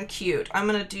darn cute. I'm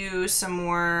gonna do some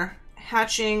more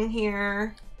hatching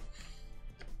here.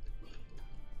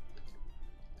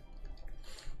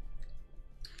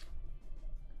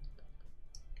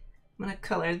 I'm gonna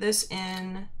color this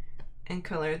in and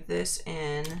color this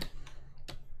in.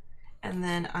 And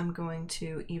then I'm going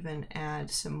to even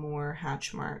add some more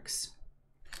hatch marks,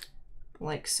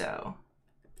 like so.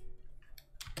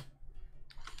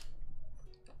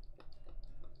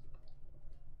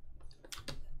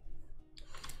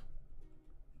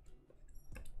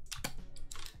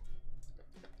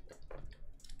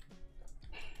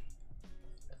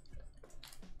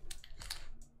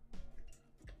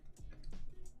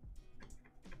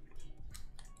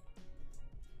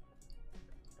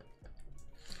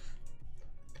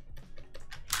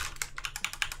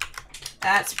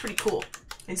 That's pretty cool.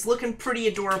 It's looking pretty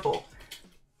adorable.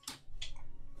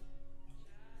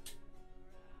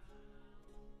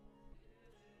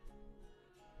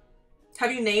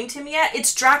 Have you named him yet?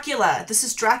 It's Dracula. This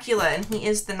is Dracula, and he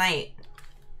is the knight.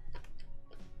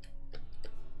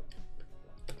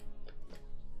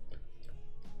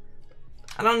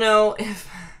 I don't know if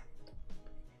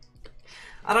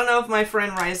my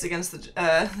friend Rise Against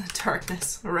the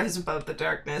Darkness, or Rise Above the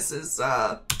Darkness, is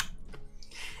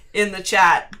in the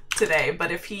chat today,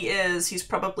 but if he is, he's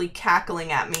probably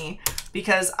cackling at me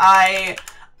because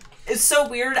it's so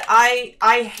weird.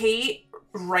 I hate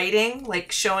writing, like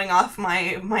showing off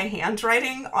my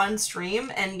handwriting on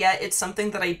stream, and yet it's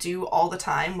something that I do all the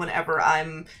time whenever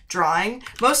I'm drawing,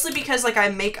 mostly because like I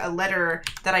make a letter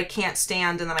that I can't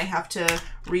stand and then I have to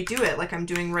redo it like I'm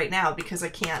doing right now, because I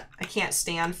can't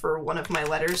stand for one of my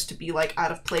letters to be like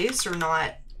out of place or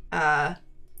not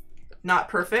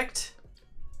perfect,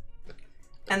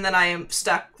 and then I am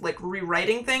stuck like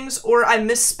rewriting things, or I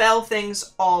misspell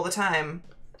things all the time.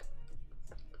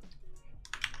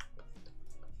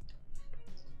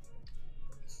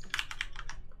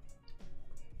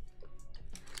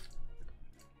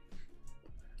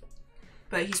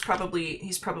 But he's probably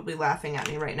laughing at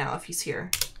me right now if he's here.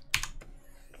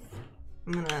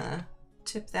 I'm gonna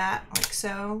tip that like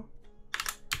so.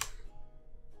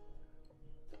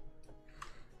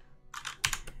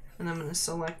 And I'm gonna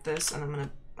select this and I'm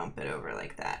gonna bump it over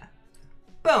like that.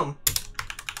 Boom!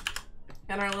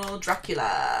 Got our little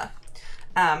Dracula.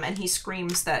 And he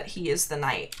screams that he is the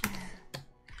knight.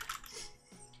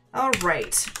 All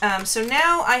right, so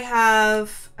now I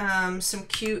have some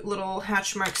cute little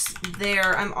hatch marks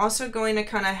there. I'm also going to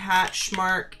kind of hatch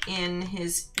mark in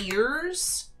his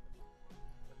ears,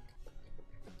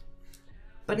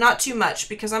 but not too much,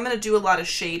 because I'm going to do a lot of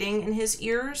shading in his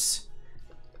ears,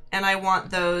 and I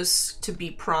want those to be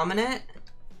prominent.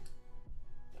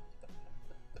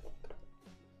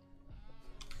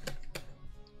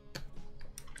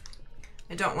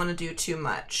 I don't want to do too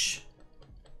much.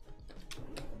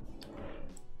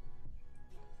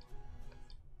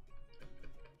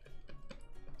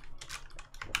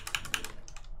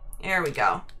 There we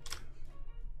go.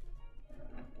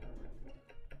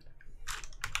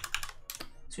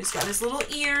 So he's got his little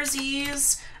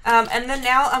earsies. And then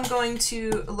now I'm going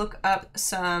to look up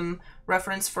some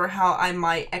reference for how I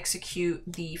might execute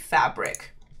the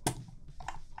fabric.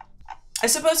 I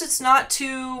suppose it's not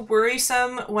too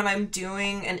worrisome when I'm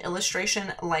doing an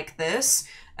illustration like this,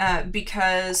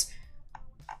 because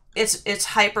it's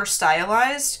hyper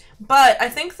stylized. But I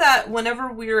think that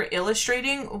whenever we're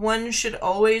illustrating, one should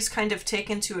always kind of take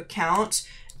into account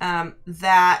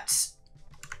that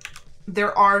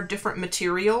there are different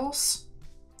materials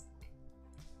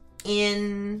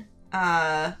in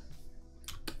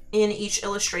each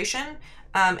illustration,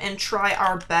 and try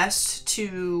our best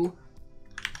to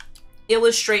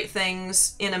illustrate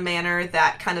things in a manner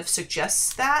that kind of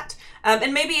suggests that.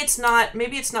 And maybe it's not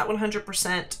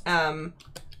 100%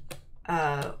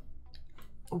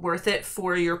 worth it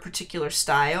for your particular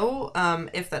style.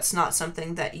 If that's not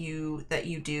something that you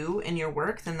do in your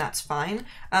work, then that's fine.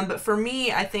 But for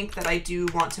me, I think that I do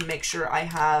want to make sure I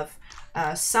have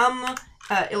some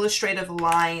illustrative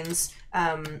lines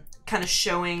kind of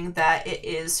showing that it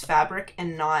is fabric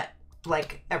and not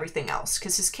like everything else,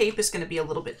 because his cape is going to be a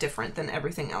little bit different than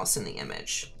everything else in the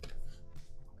image.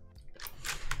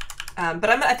 But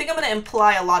I think I'm going to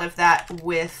imply a lot of that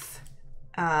with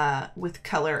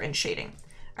color and shading.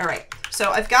 All right,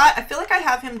 so I feel like I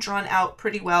have him drawn out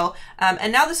pretty well.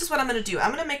 And now this is what I'm going to do.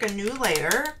 I'm going to make a new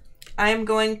layer. I'm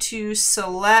going to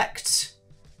select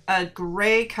a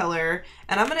gray color,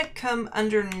 and I'm going to come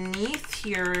underneath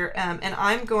here, and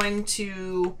I'm going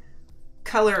to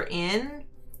color in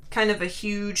kind of a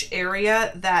huge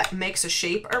area that makes a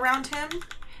shape around him.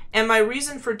 And my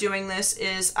reason for doing this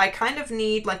is I kind of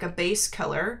need like a base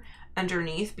color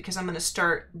underneath, because I'm going to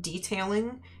start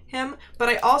detailing him. But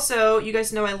I also, you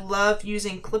guys know I love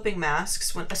using clipping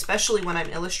masks, especially when I'm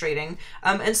illustrating.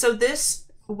 And so this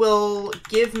will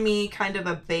give me kind of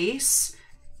a base,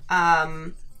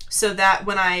 so that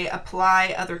when I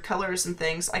apply other colors and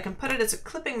things, I can put it as a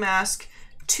clipping mask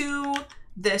to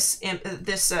this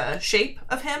shape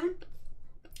of him.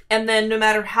 And then no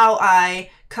matter how I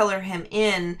color him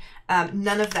in,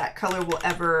 none of that color will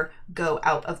ever go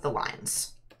out of the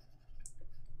lines.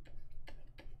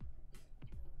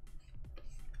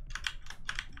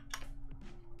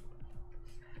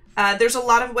 There's a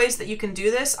lot of ways that you can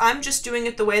do this. I'm just doing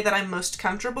it the way that I'm most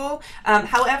comfortable.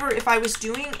 However, if I was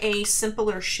doing a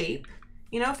simpler shape,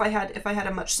 you know, if I had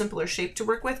a much simpler shape to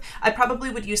work with, I probably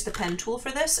would use the pen tool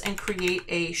for this and create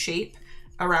a shape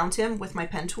around him with my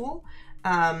pen tool.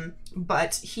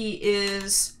 But he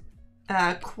is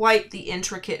quite the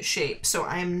intricate shape, so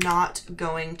I'm not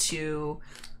going to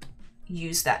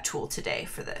use that tool today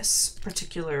for this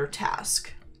particular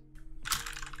task.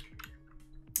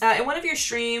 In one of your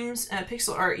streams,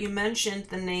 Pixel Art, you mentioned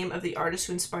the name of the artist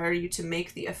who inspired you to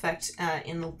make the effect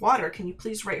in the water. Can you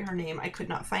please write her name? I could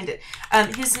not find it.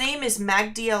 His name is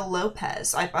Magdiel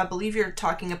Lopez. I believe you're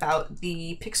talking about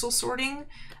the pixel sorting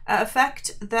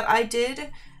effect that I did.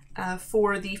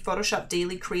 for the Photoshop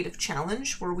Daily Creative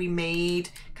Challenge, where we made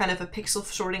kind of a pixel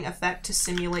sorting effect to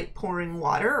simulate pouring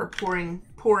water or pouring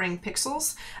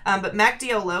pixels. But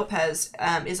Magdio Lopez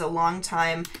is a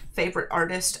longtime favorite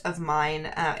artist of mine,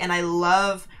 and I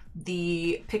love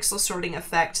the pixel sorting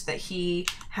effect that he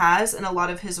has in a lot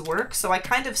of his work. So I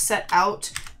kind of set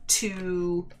out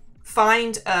to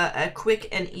find a quick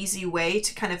and easy way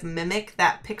to kind of mimic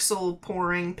that pixel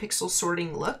pouring, pixel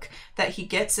sorting look that he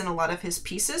gets in a lot of his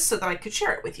pieces so that I could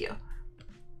share it with you.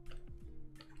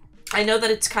 I know that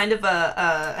it's kind of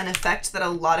an effect that a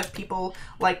lot of people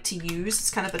like to use. It's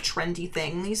kind of a trendy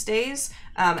thing these days.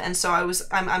 And so I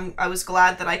was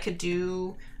glad that I could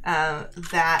do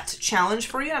that challenge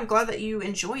for you. I'm glad that you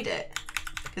enjoyed it,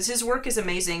 because his work is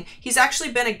amazing. He's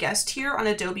actually been a guest here on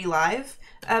Adobe Live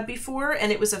before,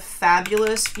 and it was a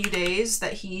fabulous few days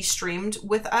that he streamed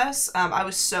with us. I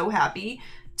was so happy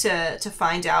to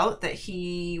find out that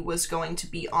he was going to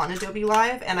be on Adobe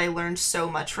Live, and I learned so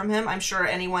much from him. I'm sure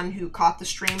anyone who caught the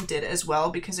stream did as well,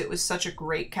 because it was such a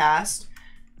great cast.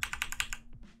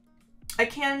 I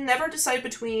can never decide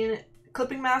between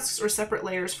clipping masks or separate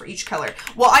layers for each color.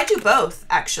 Well, I do both,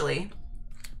 actually.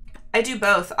 I do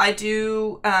both. I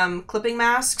do clipping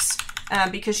masks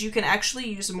because you can actually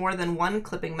use more than one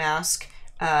clipping mask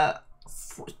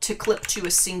to clip to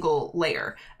a single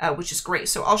layer, which is great.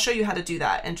 So I'll show you how to do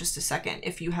that in just a second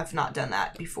if you have not done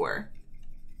that before.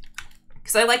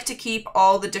 Because I like to keep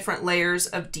all the different layers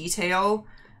of detail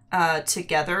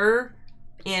together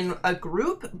in a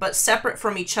group, but separate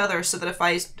from each other, so that if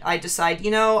I decide,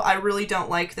 you know, I really don't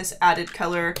like this added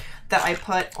color that I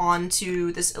put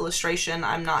onto this illustration,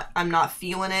 I'm not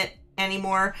feeling it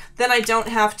anymore, then I don't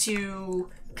have to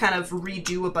kind of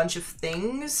redo a bunch of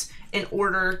things in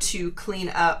order to clean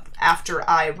up after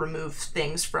I remove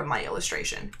things from my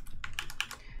illustration.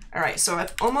 All right, so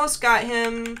I've almost got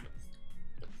him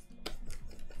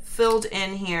filled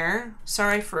in here.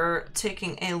 Sorry for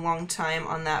taking a long time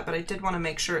on that, but I did want to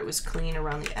make sure it was clean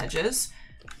around the edges.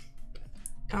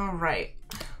 All right,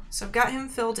 so I've got him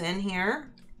filled in here.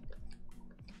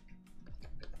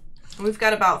 We've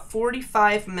got about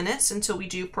 45 minutes until we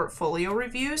do portfolio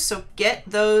reviews, so get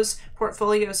those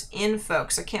portfolios in,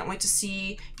 folks. I can't wait to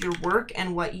see your work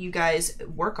and what you guys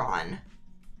work on.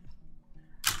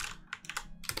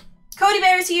 Cody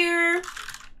Bear's here.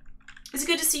 It's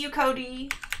good to see you,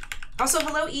 Cody. Also,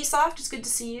 hello, Esoft. It's good to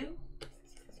see you.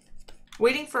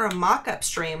 Waiting for a mock-up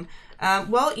stream.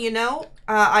 Well, you know,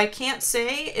 I can't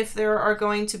say if there are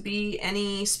going to be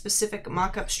any specific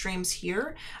mock-up streams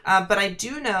here, but I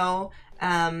do know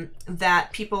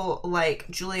that people like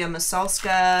Julia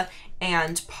Masalska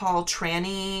and Paul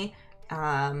Tranny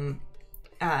and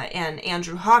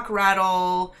Andrew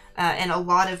Hockrattle and a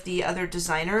lot of the other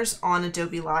designers on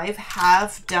Adobe Live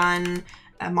have done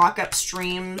mock-up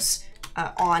streams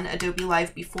on Adobe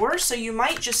Live before. So you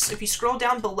might just, if you scroll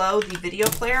down below the video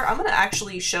player, I'm going to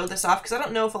actually show this off because I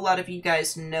don't know if a lot of you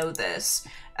guys know this,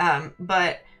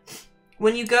 but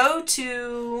when you go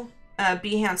to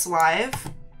Behance Live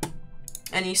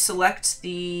and you select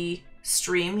the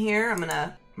stream here, I'm going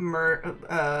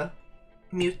to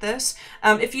mute this.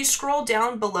 If you scroll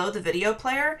down below the video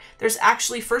player, there's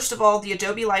actually, first of all, the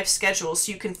Adobe Live schedule,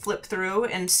 so you can flip through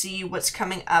and see what's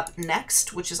coming up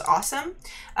next, which is awesome.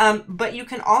 But you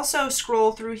can also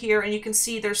scroll through here and you can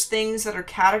see there's things that are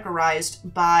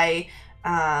categorized by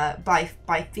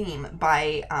theme,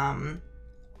 by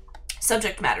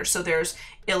subject matter. So there's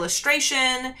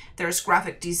illustration, there's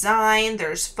graphic design,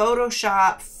 there's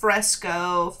Photoshop,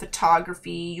 fresco,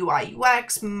 photography, UI,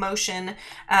 UX, motion,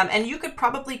 and you could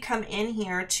probably come in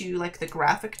here to like the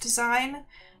graphic design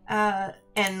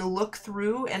and look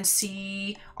through and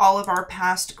see all of our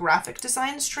past graphic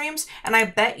design streams, and I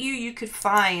bet you could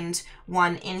find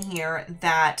one in here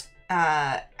that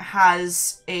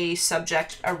has a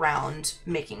subject around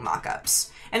making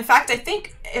mock-ups. In fact, I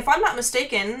think, if I'm not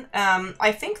mistaken,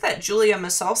 I think that Julia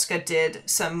Masalska did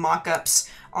some mock-ups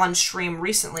on stream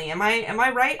recently. Am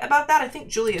I right about that? I think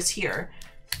Julia's here.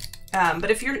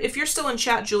 But if you're still in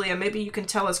chat, Julia, maybe you can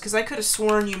tell us, because I could have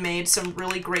sworn you made some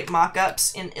really great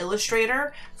mock-ups in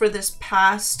Illustrator for this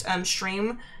past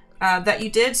stream that you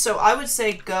did. So I would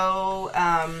say go,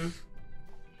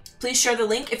 please share the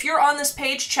link. If you're on this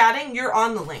page chatting, you're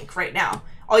on the link right now.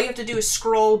 All you have to do is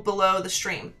scroll below the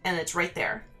stream, and it's right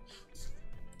there.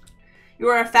 You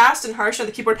are fast and harsh on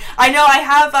the keyboard. I know, I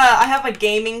have a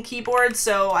gaming keyboard,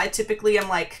 so I typically am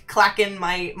like clacking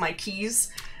my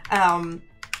keys.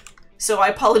 So I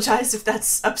apologize if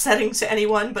that's upsetting to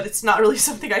anyone, but it's not really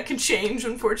something I can change,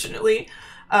 unfortunately.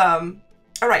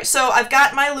 All right, so I've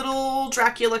got my little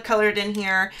Dracula colored in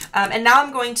here, and now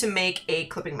I'm going to make a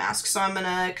clipping mask. So I'm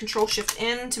gonna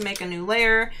Control-Shift-N to make a new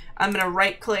layer. I'm gonna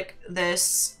right-click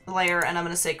this layer, and I'm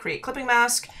gonna say Create Clipping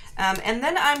Mask. And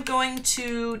then I'm going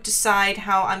to decide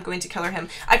how I'm going to color him.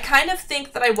 I kind of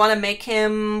think that I want to make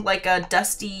him like a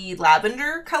dusty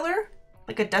lavender color,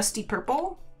 like a dusty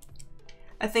purple,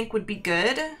 I think would be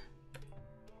good.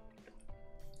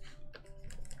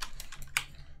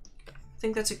 I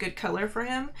think that's a good color for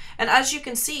him. And as you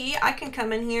can see, I can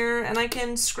come in here and I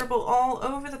can scribble all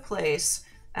over the place.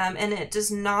 And it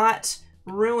does not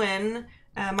ruin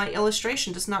my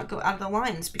illustration, does not go out of the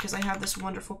lines because I have this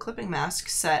wonderful clipping mask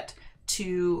set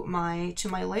to my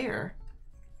layer,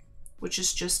 which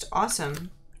is just awesome.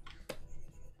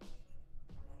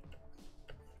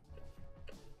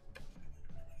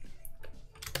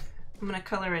 I'm gonna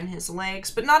color in his legs,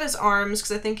 but not his arms,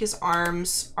 because I think his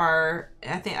arms are,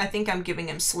 I think I'm giving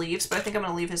him sleeves, but I think I'm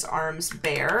gonna leave his arms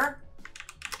bare,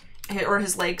 or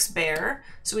his legs bare.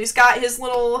 So he's got his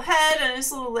little head and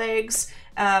his little legs,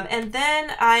 and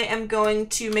then I am going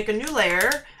to make a new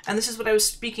layer, and this is what I was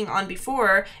speaking on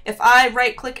before. If I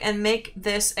right click and make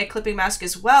this a clipping mask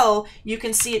as well, you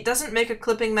can see it doesn't make a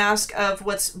clipping mask of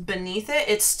what's beneath it.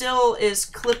 It still is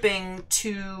clipping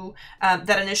to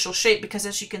that initial shape, because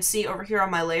as you can see over here on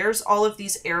my layers, all of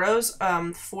these arrows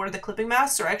for the clipping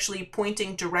masks are actually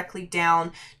pointing directly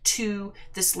down to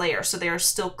this layer. So they are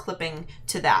still clipping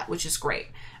to that, which is great.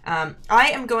 I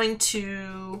am going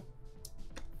to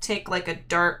take like a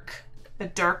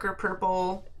darker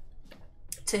purple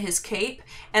to his cape,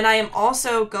 and I am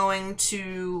also going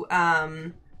to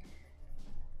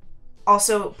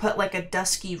also put like a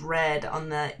dusky red on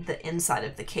the inside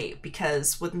of the cape,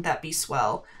 because wouldn't that be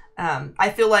swell? I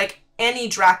feel like any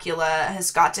Dracula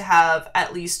has got to have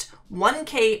at least one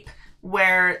cape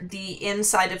where the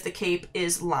inside of the cape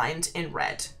is lined in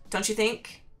red, don't you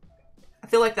think? I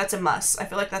feel like that's a must. I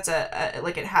feel like that's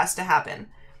like it has to happen.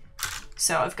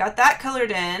 So I've got that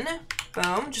colored in.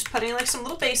 Boom, just putting like some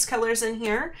little base colors in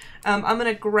here. I'm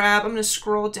gonna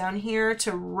scroll down here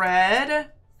to red.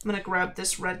 I'm gonna grab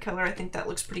this red color. I think that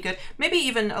looks pretty good. Maybe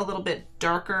even a little bit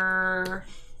darker.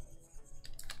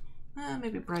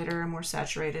 Maybe brighter, more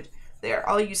saturated. There,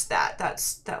 I'll use that.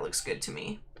 That looks good to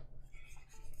me.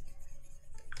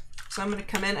 So I'm gonna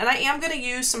come in, and I am gonna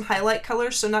use some highlight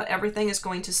colors, so not everything is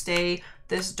going to stay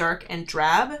this dark and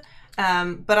drab.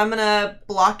 But I'm gonna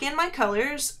block in my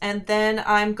colors, and then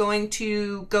I'm going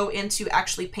to go into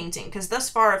actually painting, because thus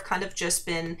far I've kind of just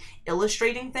been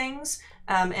illustrating things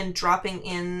and dropping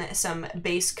in some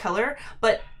base color.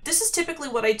 But this is typically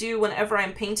what I do whenever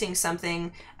I'm painting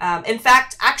something. In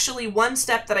fact, actually one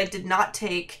step that I did not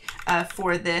take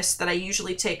for this, that I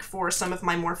usually take for some of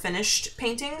my more finished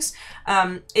paintings,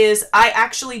 is I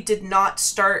actually did not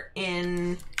start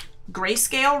in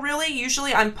grayscale, really.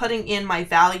 Usually I'm putting in my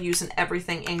values and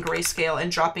everything in grayscale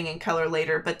and dropping in color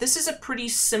later, but this is a pretty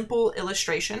simple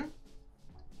illustration.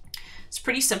 It's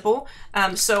pretty simple,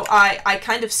 so I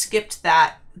kind of skipped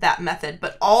that method,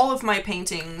 but all of my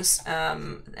paintings,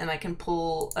 and I can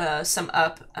pull some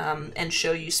up and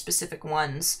show you specific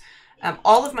ones,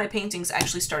 all of my paintings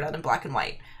actually start out in black and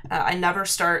white. I never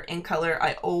start in color.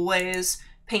 I always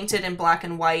paint it in black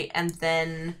and white and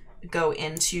then go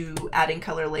into adding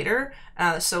color later.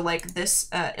 So like this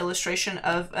illustration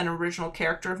of an original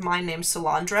character of mine named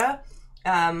Salandra,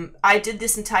 I did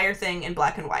this entire thing in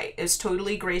black and white. It's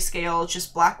totally grayscale,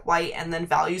 just black, white, and then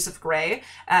values of gray.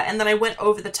 And then I went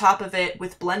over the top of it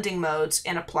with blending modes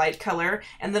and applied color.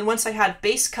 And then once I had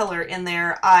base color in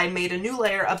there, I made a new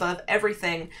layer above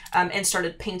everything and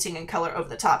started painting in color over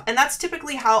the top. And that's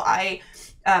typically how I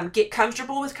get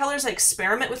comfortable with colors. I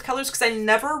experiment with colors because I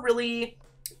never really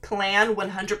plan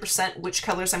 100% which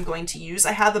colors I'm going to use.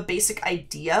 I have a basic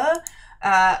idea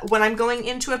when I'm going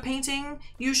into a painting,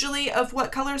 usually, of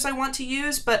what colors I want to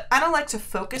use, but I don't like to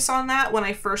focus on that when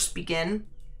I first begin.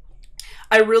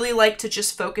 I really like to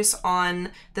just focus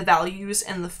on the values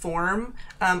and the form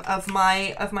of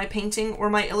my painting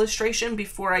or my illustration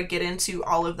before I get into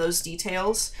all of those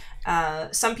details.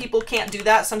 Some people can't do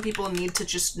that. Some people need to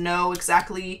just know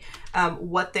exactly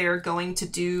what they're going to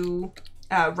do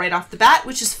right off the bat,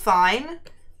 which is fine.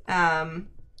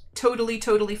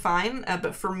 Totally fine.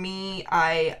 But for me,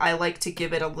 I like to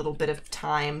give it a little bit of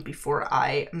time before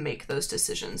I make those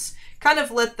decisions. Kind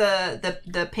of let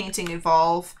the painting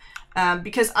evolve.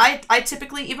 Because I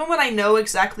typically, even when I know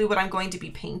exactly what I'm going to be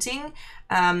painting,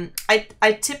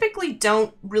 I typically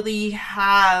don't really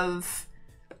have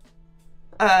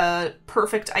a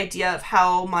perfect idea of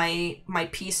how my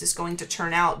piece is going to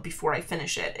turn out before I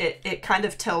finish it. It kind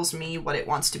of tells me what it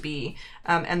wants to be,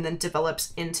 and then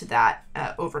develops into that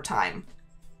over time.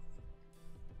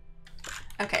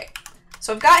 Okay,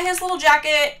 so I've got his little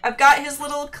jacket, I've got his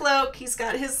little cloak, he's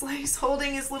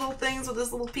holding his little things with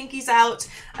his little pinkies out.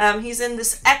 He's in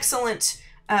this excellent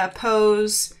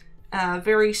pose,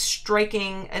 very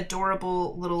striking,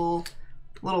 adorable little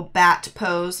bat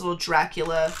pose, little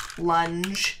Dracula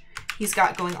lunge he's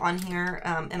got going on here,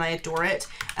 and I adore it.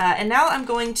 And now I'm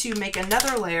going to make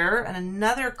another layer and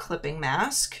another clipping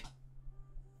mask.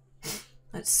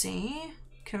 Let's see.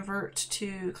 Convert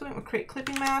to create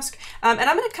clipping mask. And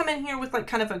I'm going to come in here with like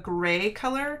kind of a gray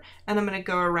color, and I'm going to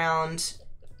go around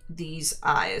these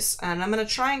eyes. And I'm going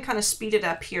to try and kind of speed it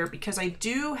up here because I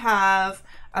do have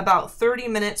about 30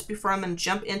 minutes before I'm going to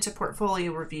jump into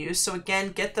portfolio reviews. So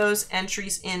again, get those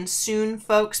entries in soon,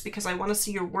 folks, because I want to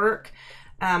see your work.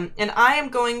 And I am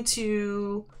going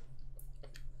to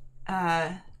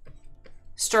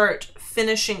start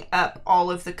finishing up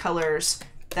all of the colors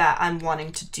that I'm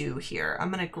wanting to do here. I'm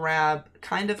going to grab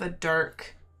kind of a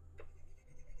dark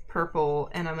purple,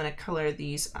 and I'm going to color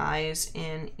these eyes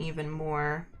in even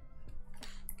more.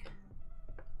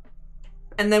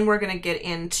 And then we're going to get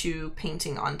into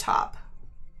painting on top.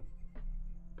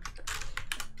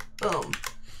 Boom.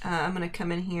 I'm going to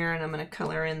come in here and I'm going to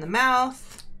color in the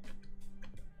mouth.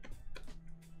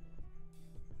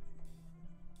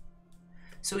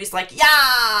 So he's like,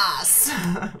 yes!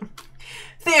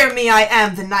 Fear me, I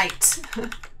am the knight.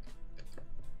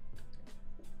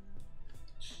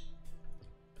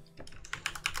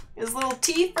 His little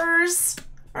teethers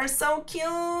are so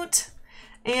cute.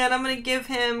 And I'm going to give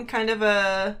him kind of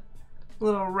a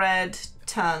little red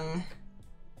tongue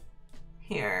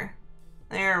here.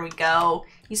 There we go.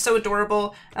 He's so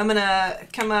adorable. I'm going to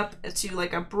come up to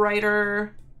like a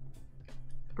brighter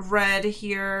red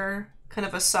here, kind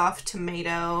of a soft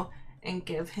tomato, and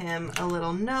give him a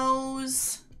little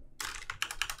nose.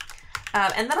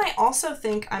 And then I also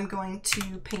think I'm going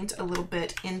to paint a little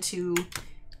bit into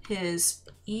his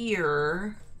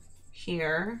ear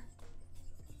here.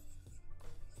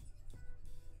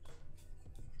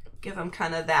 Give him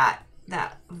kind of that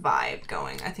vibe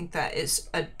going. I think that is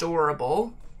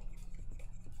adorable.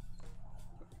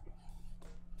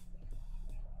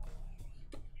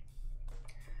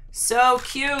 So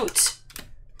cute.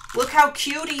 Look how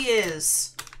cute he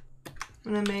is.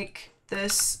 I'm gonna make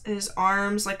this, his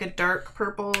arms like a dark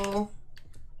purple.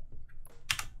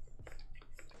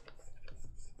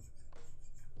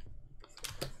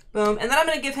 Boom. And then I'm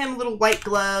gonna give him little white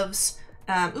gloves.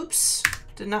 Oops,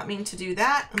 did not mean to do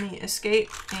that. Let me escape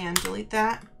and delete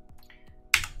that.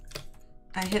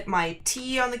 I hit my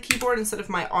T on the keyboard instead of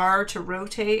my R to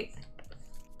rotate.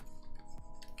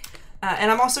 And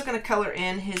I'm also gonna color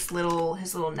in his little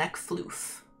neck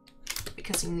floof,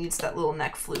 because he needs that little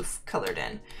neck floof colored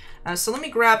in. So let me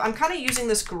grab, I'm kind of using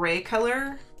this gray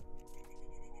color,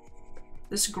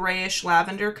 this grayish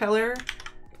lavender color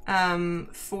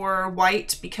for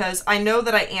white, because I know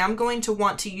that I am going to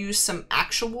want to use some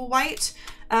actual white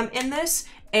in this.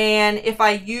 And if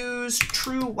I use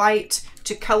true white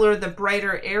to color the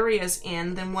brighter areas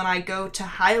in, then when I go to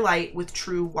highlight with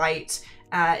true white,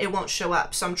 it won't show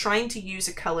up. So I'm trying to use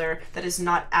a color that is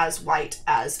not as white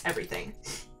as everything.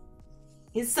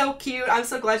 He's so cute. I'm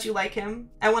so glad you like him.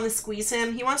 I want to squeeze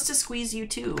him. He wants to squeeze you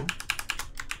too.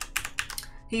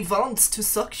 He wants to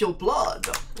suck your blood.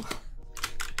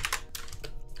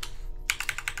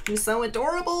 He's so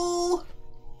adorable.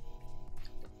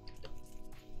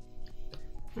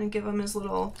 I'm gonna give him his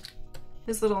little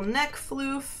neck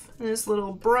floof and his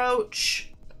little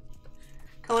brooch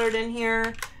colored in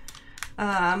here.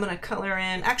 I'm gonna color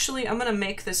in, actually I'm gonna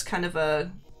make this kind of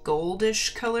a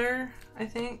goldish color, I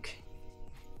think.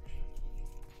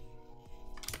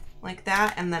 Like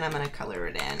that, and then I'm gonna color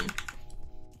it in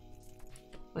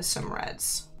with some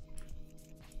reds.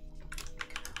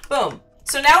 Boom.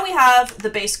 So now we have the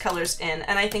base colors in,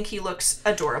 and I think he looks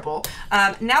adorable.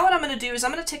 Now what I'm going to do is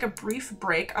I'm going to take a brief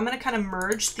break. I'm going to kind of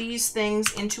merge these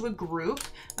things into a group.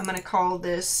 I'm going to call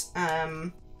this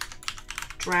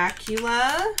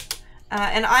Dracula,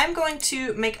 and I'm going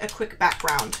to make a quick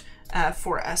background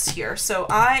for us here. So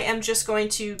I am just going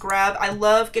to grab, I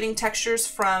love getting textures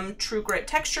from True Grit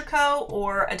Texture Co.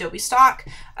 or Adobe Stock.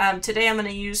 Today I'm going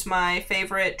to use my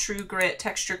favorite True Grit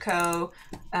Texture Co.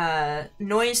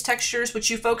 Noise textures, which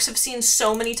you folks have seen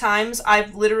so many times.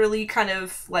 I've literally kind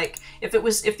of like,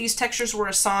 if these textures were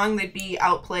a song, they'd be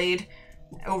outplayed,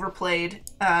 overplayed,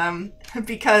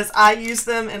 because I use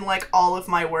them in like all of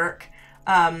my work.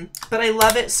 But I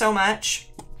love it so much.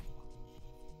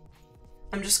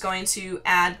 I'm just going to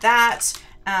add that.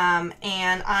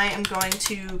 And I am going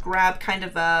to grab kind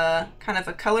of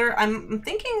a color. I'm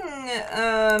thinking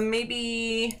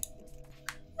maybe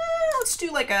let's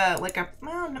do like a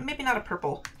well, maybe not a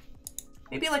purple.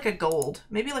 Maybe like a gold.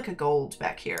 Maybe like a gold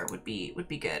back here would be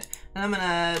good. And I'm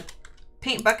gonna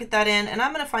paint bucket that in, and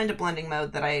I'm gonna find a blending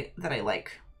mode that I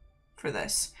like for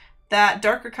this. That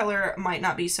darker color might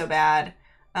not be so bad.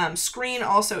 Screen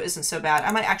also isn't so bad.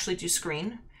 I might actually do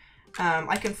screen.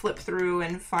 I can flip through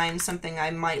and find something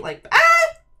I might like.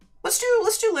 Let's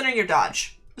do linear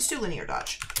dodge. Let's do linear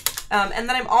dodge. And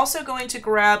then I'm also going to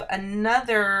grab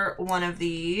another one of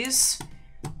these,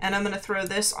 and I'm going to throw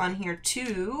this on here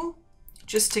too,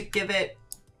 just to give it,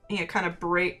 you know, kind of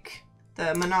break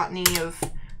the monotony of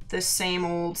this same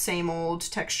old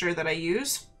texture that I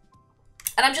use.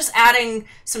 And I'm just adding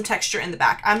some texture in the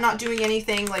back. I'm not doing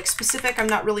anything like specific. I'm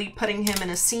not really putting him in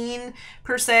a scene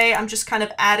per se. I'm just kind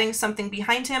of adding something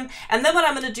behind him. And then what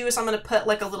I'm going to do is I'm going to put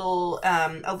like a little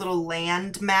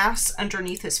land mass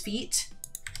underneath his feet.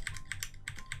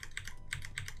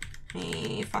 Let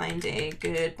me find a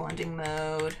good blending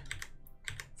mode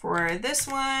for this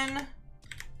one.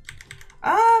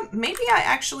 Maybe I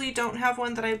actually don't have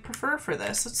one that I prefer for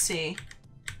this. Let's see.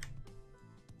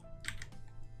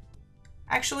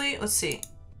 Actually, let's see.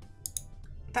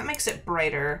 That makes it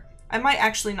brighter. I might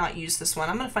actually not use this one.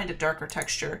 I'm going to find a darker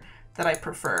texture that I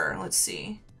prefer. Let's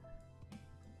see.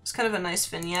 It's kind of a nice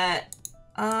vignette.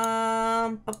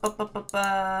 I've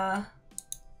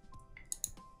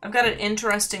got an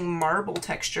interesting marble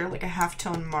texture, like a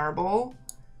halftone marble.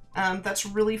 That's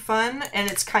really fun, and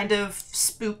it's kind of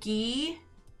spooky.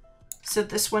 So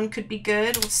this one could be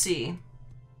good. Let's see.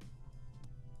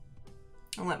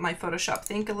 I'll let my Photoshop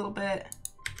think a little bit.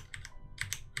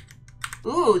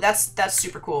 Ooh, that's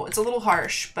super cool. It's a little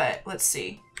harsh, but let's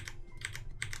see.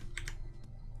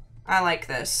 I like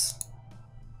this.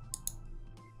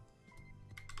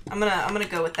 I'm gonna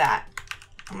go with that.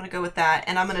 I'm gonna go with that,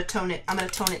 and I'm gonna tone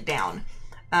it down.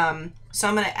 So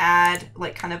I'm gonna add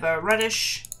like kind of a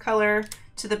reddish color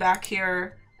to the back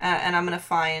here, and I'm gonna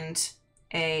find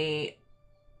a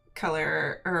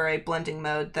color or a blending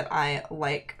mode that I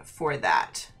like for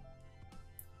that.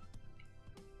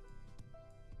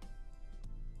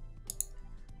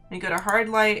 I'm gonna go to hard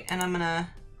light, and I'm gonna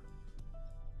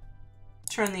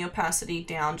turn the opacity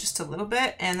down just a little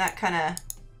bit, and that kind of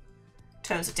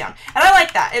tones it down. And I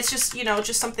like that. It's just, you know,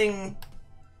 just something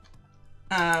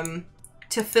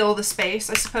to fill the space,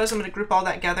 I suppose. I'm gonna group all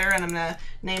that together, and I'm gonna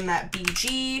name that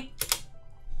BG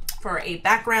for a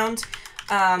background.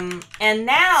 And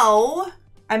now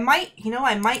I might, you know,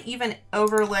 I might even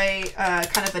overlay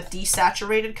kind of a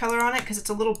desaturated color on it because it's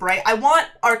a little bright. I want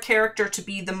our character to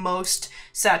be the most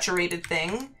saturated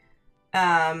thing.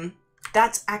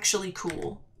 That's actually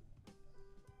cool.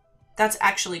 That's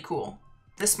actually cool.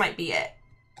 This might be it.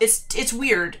 It's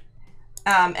weird.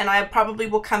 And I probably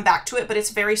will come back to it, but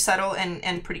it's very subtle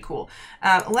and pretty cool.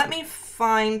 Let me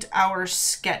find our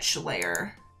sketch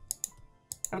layer.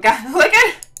 I've got, look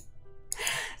at it.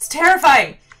 It's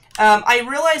terrifying. I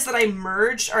realized that I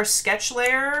merged our sketch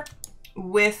layer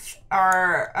with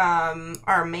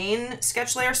our main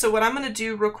sketch layer. So what I'm going to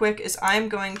do real quick is I'm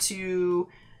going to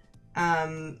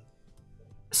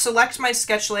select my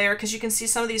sketch layer, because you can see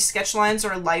some of these sketch lines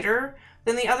are lighter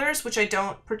than the others, which I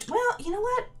don't, well, you know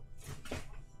what?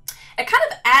 It kind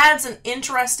of adds an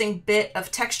interesting bit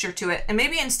of texture to it. And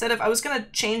maybe instead of, I was going to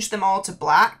change them all to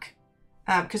black.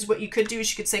 Because what you could do is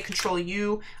you could say Control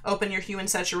U, open your hue and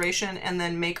saturation, and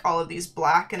then make all of these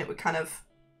black, and it would kind of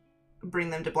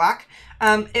bring them to black.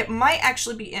 It might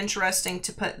actually be interesting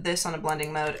to put this on a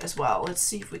blending mode as well. Let's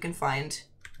see if we can find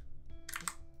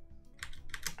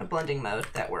a blending mode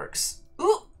that works.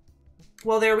 Ooh!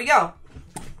 Well, there we go.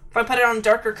 If I put it on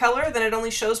darker color, then it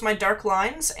only shows my dark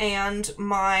lines, and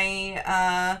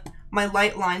my my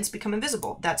light lines become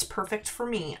invisible. That's perfect for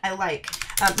me. I like.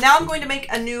 Now I'm going to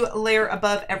make a new layer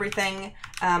above everything,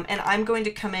 and I'm going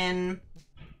to come in.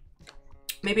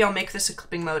 Maybe I'll make this a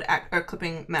clipping mode, or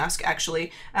clipping mask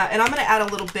actually, and I'm going to add a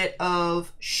little bit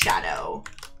of shadow.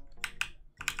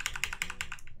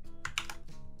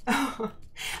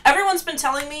 Everyone's been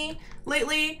telling me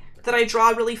lately that I draw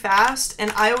really fast,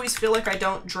 and I always feel like I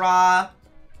don't draw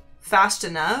fast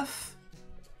enough.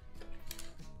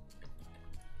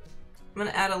 I'm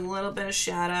gonna add a little bit of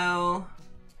shadow.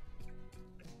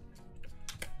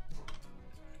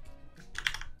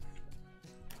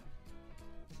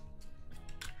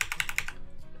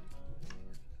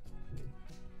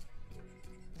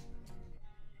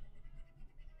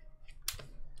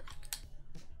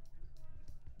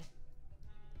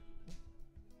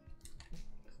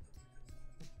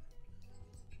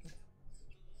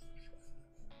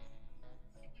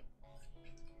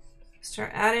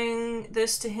 Start adding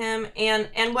this to him. And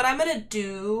what I'm going to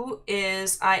do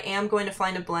is I am going to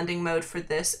find a blending mode for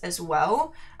this as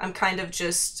well. I'm kind of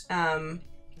just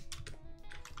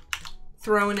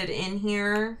throwing it in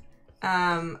here.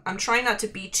 I'm trying not to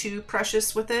be too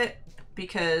precious with it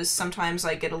because sometimes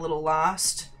I get a little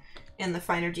lost in the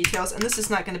finer details. And this is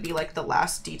not going to be like the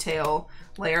last detail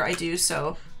layer I do,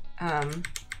 so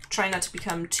try not to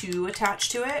become too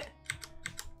attached to it.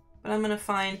 But I'm going to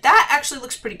find... That actually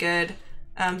looks pretty good,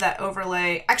 that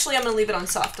overlay. Actually, I'm going to leave it on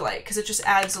soft light because it just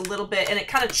adds a little bit, and it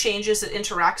kind of changes, it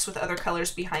interacts with other colors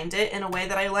behind it in a way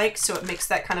that I like, so it makes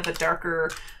that kind of a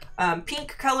darker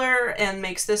pink color and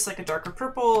makes this like a darker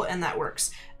purple, and that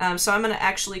works. So I'm going to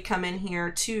actually come in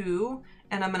here too,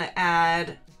 and I'm going to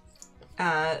add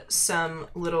some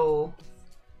little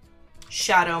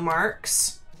shadow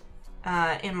marks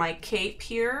in my cape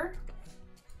here.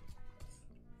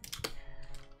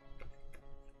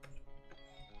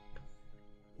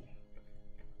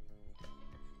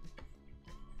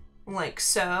 Like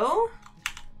so.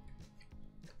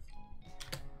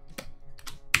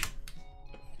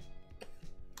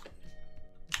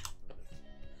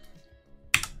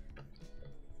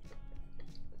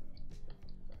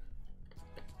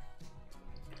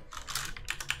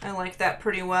 I like that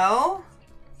pretty well.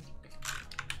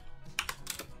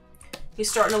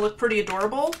 He's starting to look pretty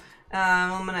adorable.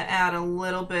 I'm gonna add a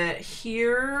little bit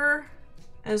here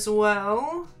as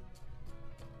well.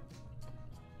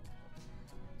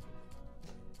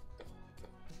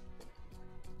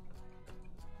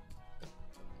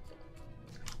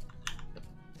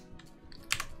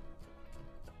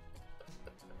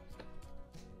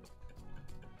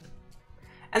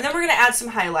 And then we're going to add some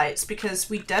highlights because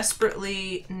we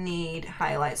desperately need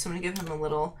highlights. So I'm going to give him a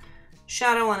little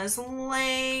shadow on his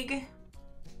leg.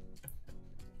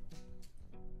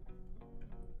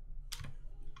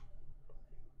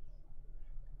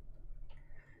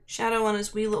 Shadow on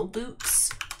his wee little boots.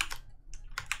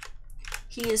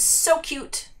 He is so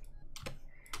cute.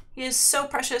 He is so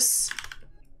precious.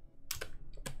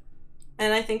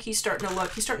 And I think he's starting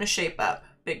to shape up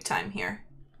big time here.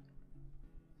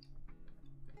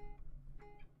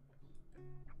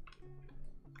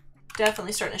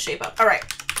 Definitely starting to shape up. All right,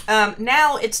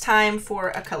 now it's time for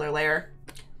a color layer.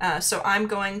 So I'm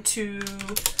going to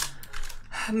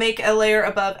make a layer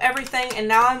above everything, and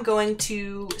now I'm going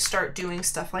to start doing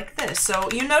stuff like this. So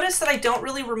you notice that I don't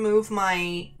really remove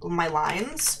my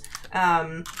lines,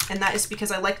 and that is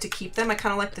because I like to keep them. I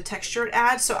kind of like the texture it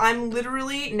adds. So I'm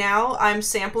literally now I'm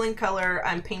sampling color.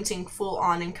 I'm painting full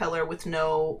on in color with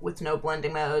no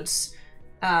blending modes.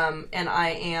 And I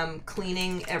am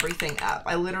cleaning everything up.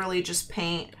 I literally just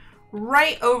paint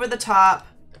right over the top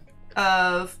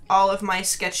of all of my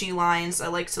sketchy lines. I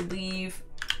like to leave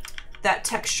that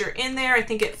texture in there. I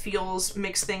think it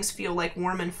makes things feel like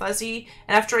warm and fuzzy.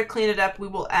 And after I clean it up, we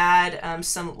will add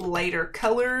some lighter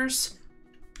colors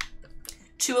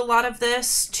to a lot of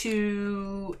this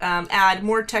to add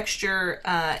more texture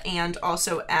and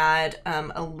also add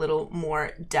a little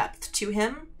more depth to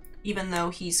him, even though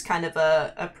he's kind of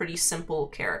a pretty simple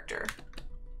character.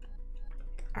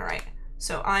 All right,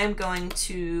 so I'm going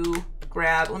to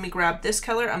let me grab this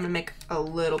color. I'm gonna make a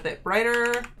little bit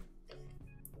brighter.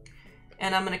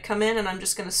 And I'm gonna come in and I'm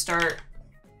just gonna start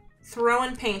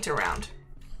throwing paint around.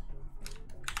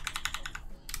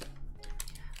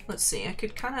 Let's see, I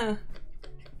could kind of,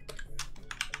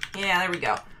 yeah, there we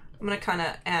go. I'm gonna kind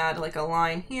of add like a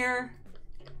line here.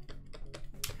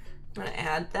 I'm gonna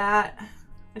add that.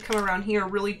 I come around here,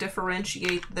 really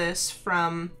differentiate this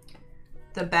from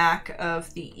the back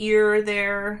of the ear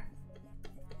there.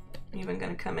 I'm even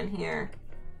gonna come in here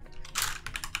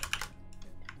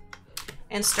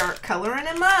and start coloring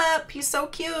him up. He's so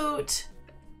cute.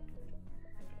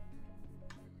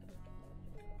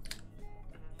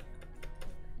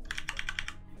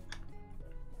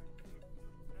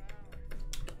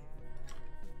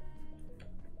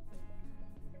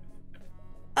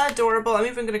 Adorable. I'm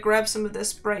even going to grab some of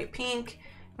this bright pink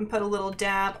and put a little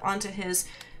dab onto his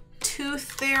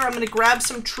tooth there. I'm going to grab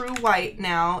some true white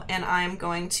now, and I'm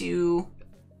going to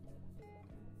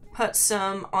put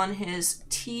some on his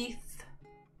teeth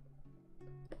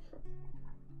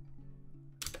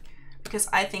because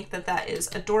I think that that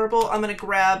is adorable. I'm going to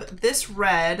grab this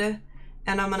red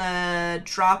and I'm going to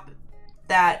drop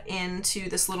that into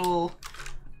this little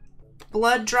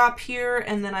blood drop here,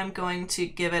 and then I'm going to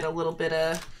give it a little bit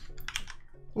of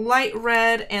light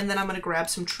red, and then I'm going to grab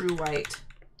some true white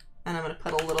and I'm going to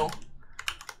put a little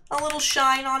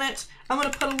shine on it. I'm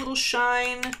going to put a little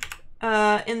shine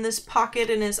in this pocket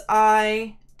in his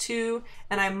eye too,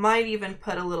 and I might even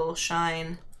put a little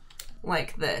shine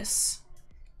like this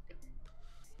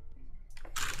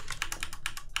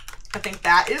I think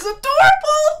that is adorable.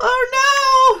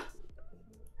 Oh no!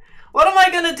 What am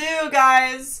I gonna do,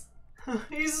 guys?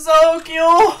 He's so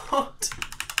cute.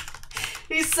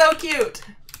 He's so cute.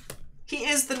 He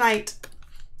is the knight.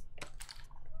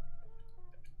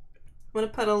 I'm gonna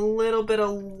put a little bit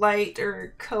of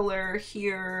lighter color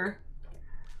here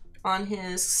on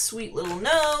his sweet little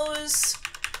nose.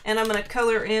 And I'm gonna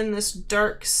color in this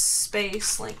dark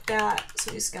space like that.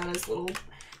 So he's got his little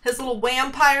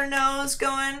vampire nose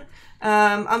going.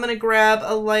 I'm gonna grab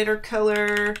a lighter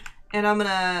color and I'm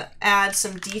gonna add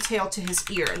some detail to his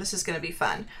ear. This is gonna be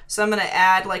fun. So I'm gonna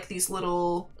add like these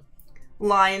little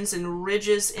lines and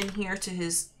ridges in here to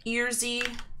his earsy.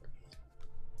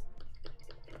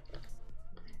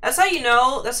 That's how you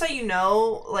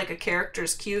know like a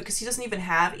character's cute, because he doesn't even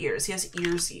have ears. He has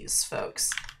earsies, folks.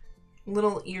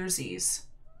 Little earsies.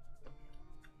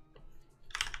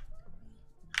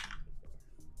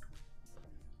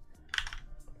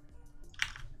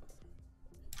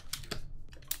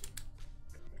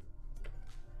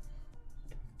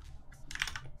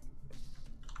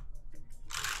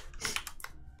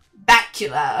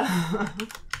 Dracula.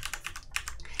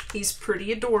 He's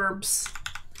pretty adorbs.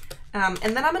 And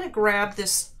then I'm going to grab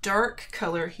this dark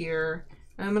color here,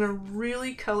 and I'm going to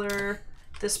really color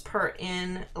this part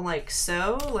in like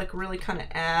so, like really kind of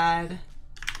add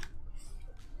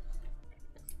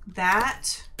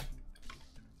that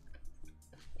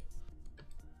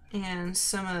and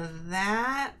some of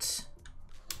that.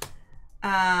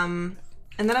 And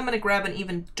then I'm going to grab an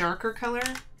even darker color,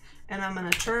 and I'm going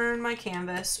to turn my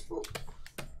canvas,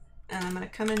 and I'm going to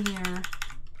come in here,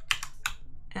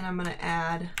 and I'm going to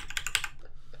add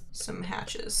some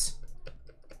hatches.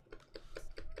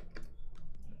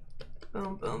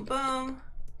 Boom, boom, boom.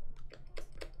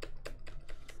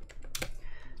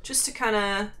 Just to kind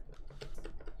of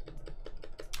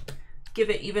give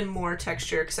it even more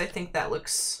texture, because I think that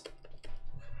looks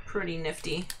pretty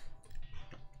nifty.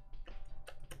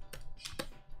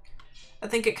 I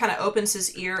think it kind of opens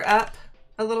his ear up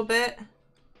a little bit.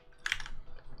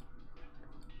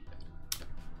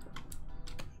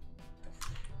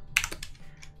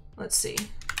 Let's see.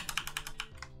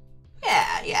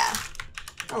 Yeah.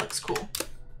 That looks cool.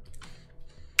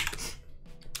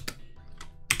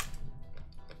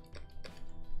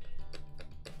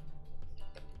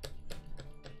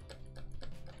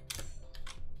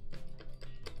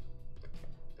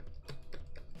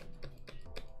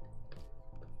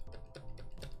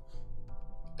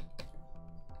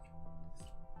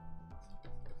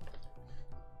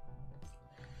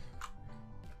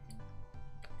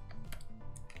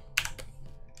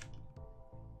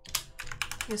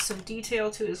 There's some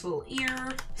detail to his little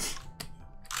ear.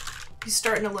 He's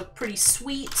starting to look pretty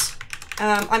sweet.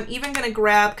 I'm even going to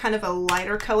grab kind of a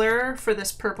lighter color for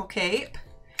this purple cape.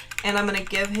 And I'm going to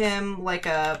give him like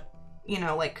a, you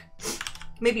know, like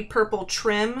maybe purple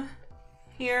trim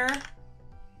here.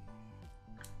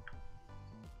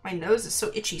 My nose is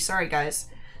so itchy. Sorry, guys.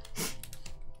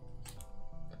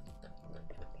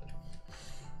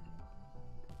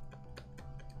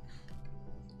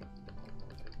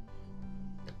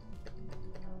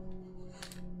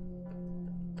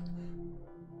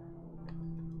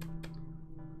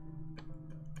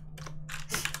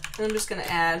 And I'm just going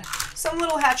to add some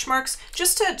little hatch marks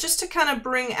just to kind of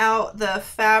bring out the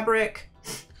fabric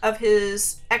of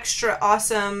his extra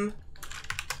awesome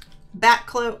back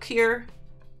cloak here.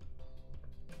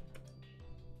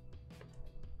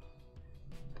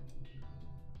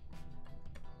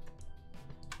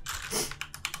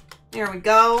 There we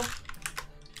go.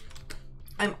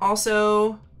 I'm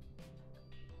also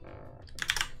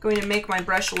going to make my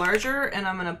brush larger, and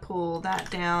I'm going to pull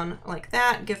that down like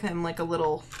that, give him like a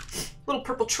little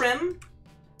purple trim.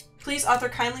 Please, author,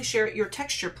 kindly share your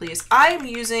texture, please. I am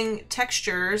using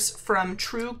textures from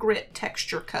True Grit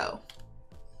Texture Co.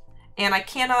 And I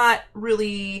cannot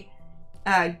really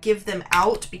give them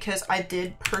out because I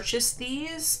did purchase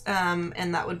these,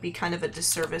 and that would be kind of a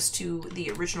disservice to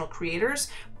the original creators.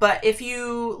 But if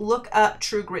you look up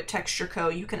True Grit Texture Co.,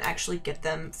 you can actually get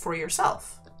them for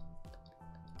yourself.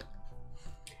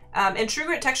 And True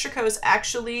Grit Texture Co. is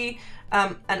actually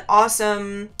an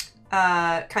awesome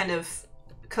kind of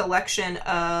collection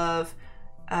of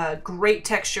great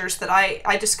textures that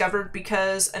I discovered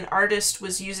because an artist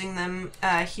was using them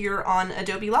here on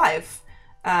Adobe Live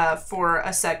for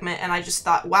a segment, and I just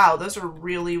thought, wow, those are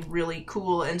really, really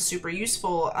cool and super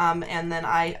useful, and then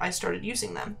I started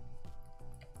using them.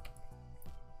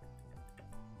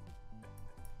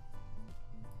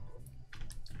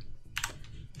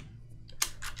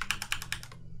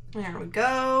 There we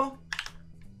go.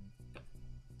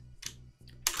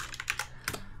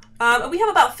 We have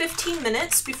about 15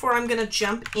 minutes before I'm gonna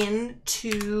jump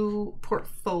into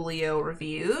portfolio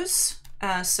reviews.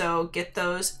 So get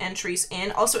those entries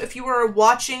in. Also, if you are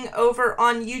watching over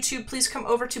on YouTube, please come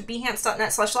over to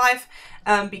behance.net/live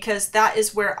because that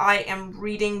is where I am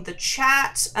reading the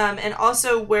chat and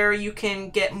also where you can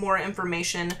get more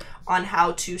information on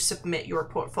how to submit your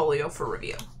portfolio for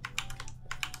review.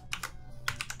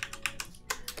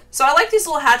 So I like these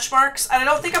little hatch marks, and I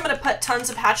don't think I'm going to put tons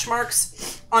of hatch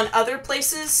marks on other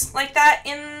places like that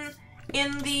in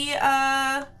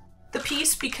the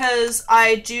piece, because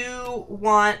I do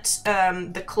want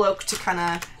the cloak to kind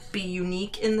of be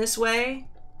unique in this way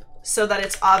so that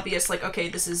it's obvious, like, okay,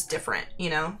 this is different, you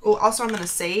know? Oh, also I'm going to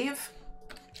save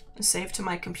to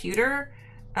my computer.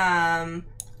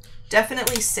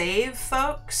 Definitely save,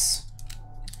 folks.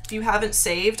 If you haven't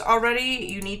saved already,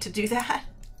 you need to do that.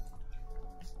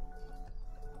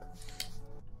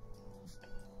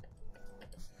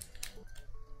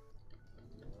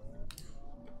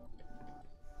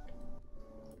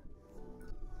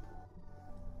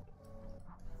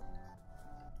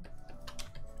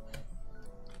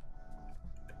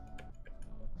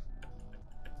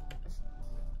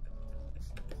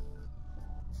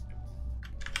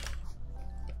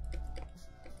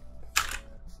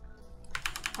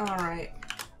 All right,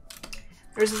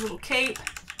 there's his little cape,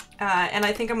 and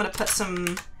I think I'm gonna put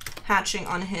some hatching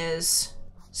on his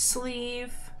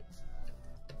sleeve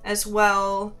as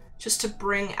well, just to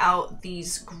bring out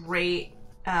these great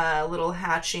little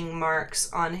hatching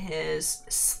marks on his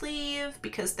sleeve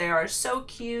because they are so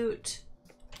cute.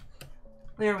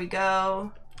 There we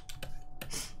go.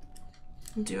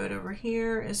 Do it over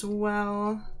here as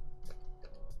well.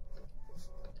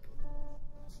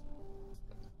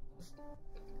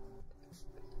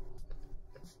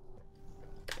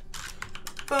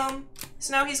 Boom.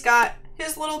 So now he's got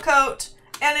his little coat,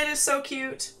 and it is so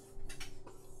cute.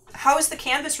 How is the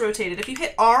canvas rotated? If you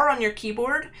hit R on your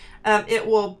keyboard, it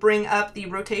will bring up the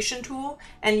rotation tool,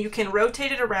 and you can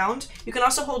rotate it around. You can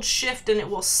also hold Shift, and it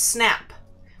will snap.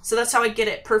 So that's how I get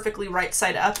it perfectly right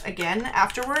side up again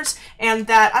afterwards. And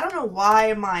that, I don't know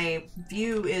why my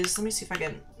view is, let me see if I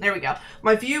can, there we go.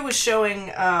 My view was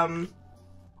showing kind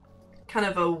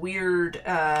of a weird,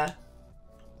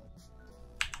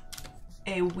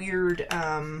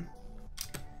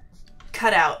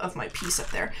 cutout of my piece up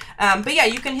there. But yeah,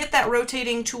 you can hit that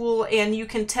rotating tool and you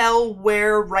can tell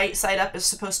where right side up is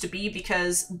supposed to be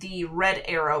because the red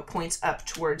arrow points up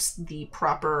towards the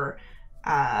proper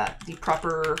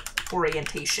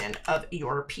orientation of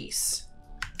your piece.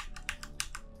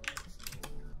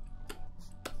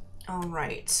 All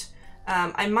right.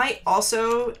 I might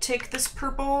also take this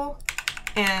purple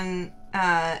and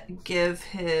give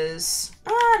his,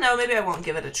 no, maybe I won't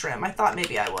give it a trim. I thought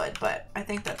maybe I would, but I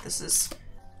think that this is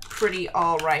pretty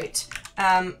all right.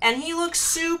 And he looks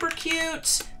super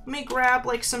cute. Let me grab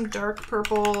like some dark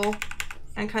purple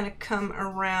and kind of come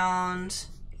around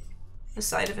the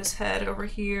side of his head over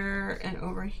here and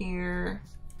over here,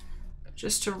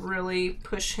 just to really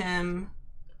push him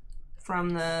from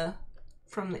the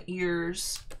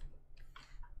ears.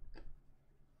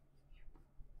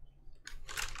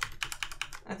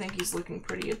 I think he's looking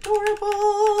pretty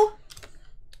adorable.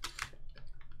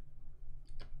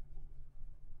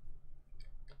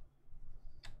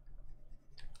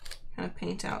 Kind of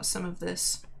paint out some of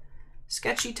this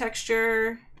sketchy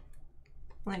texture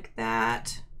like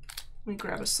that. Let me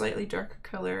grab a slightly darker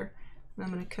color, and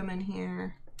I'm going to come in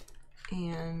here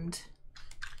and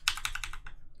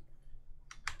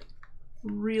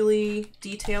really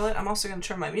detail it. I'm also going to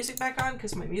turn my music back on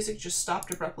because my music just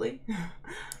stopped abruptly.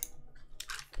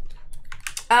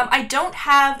 I don't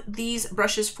have these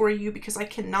brushes for you because I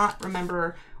cannot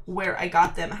remember where I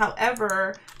got them.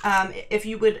 However, if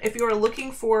you are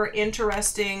looking for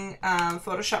interesting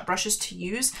Photoshop brushes to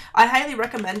use, I highly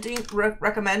recommend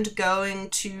going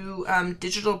to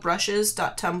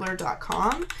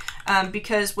digitalbrushes.tumblr.com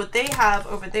because what they have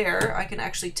over there, I can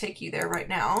actually take you there right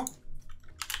now.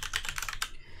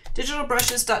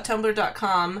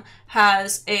 Digitalbrushes.tumblr.com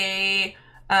has a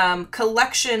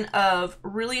collection of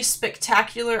really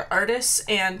spectacular artists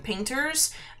and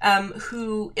painters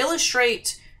who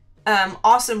illustrate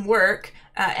awesome work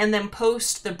and then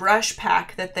post the brush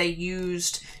pack that they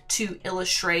used to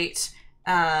illustrate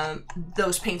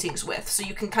those paintings with. So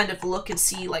you can kind of look and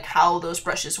see like how those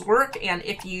brushes work and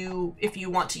if you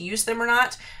want to use them or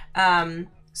not.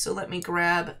 So let me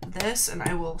grab this and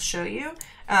I will show you.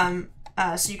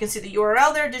 So you can see the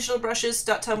URL there,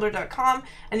 digitalbrushes.tumblr.com,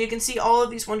 and you can see all of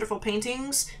these wonderful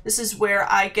paintings. This is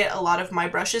where I get a lot of my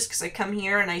brushes, because I come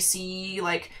here and I see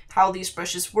like how these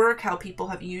brushes work, how people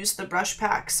have used the brush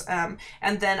packs,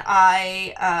 and then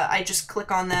I just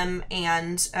click on them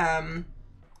and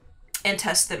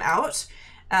test them out.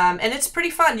 And it's pretty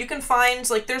fun. You can find,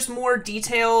 like, there's more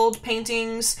detailed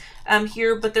paintings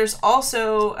here, but there's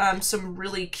also some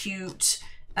really cute,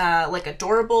 like,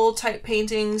 adorable type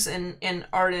paintings and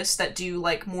artists that do,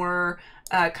 like, more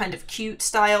kind of cute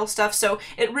style stuff. So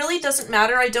it really doesn't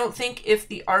matter, I don't think, if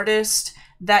the artist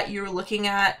that you're looking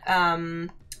at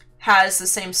has the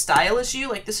same style as you.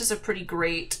 Like, this is a pretty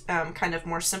great kind of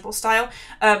more simple style.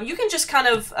 You can just kind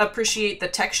of appreciate the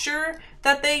texture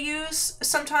that they use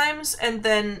sometimes, and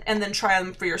then try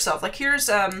them for yourself. Like, here's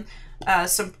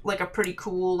some like a pretty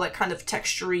cool, like, kind of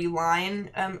textury line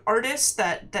artist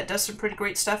that does some pretty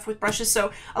great stuff with brushes.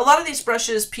 So a lot of these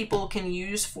brushes people can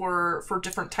use for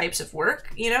different types of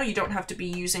work. You know, you don't have to be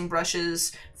using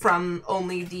brushes from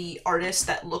only the artists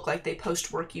that look like they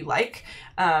post work you like.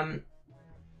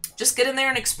 Just get in there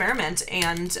and experiment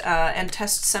and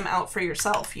test some out for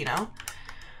yourself, you know?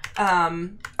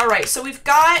 All right, so we've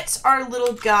got our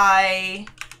little guy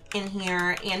in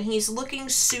here, and he's looking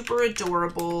super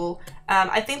adorable.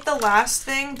 I think the last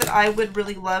thing that I would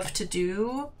really love to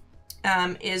do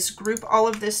is group all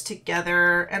of this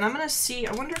together, and I'm gonna see,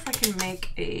 I wonder if I can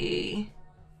make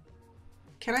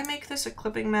can I make this a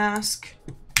clipping mask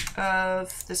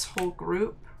of this whole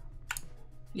group?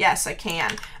 Yes, I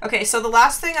can. Okay, so the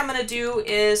last thing I'm going to do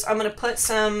is I'm going to put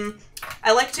some,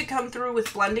 I like to come through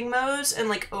with blending modes and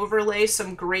like overlay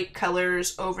some great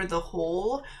colors over the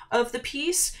whole of the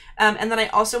piece. And then I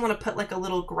also want to put like a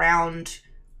little ground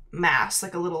mass,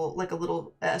 like a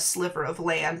little sliver of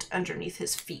land underneath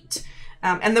his feet.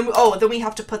 And then, then we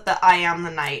have to put the I am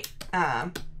the night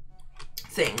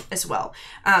thing as well.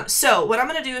 So what I'm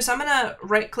going to do is I'm going to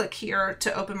right click here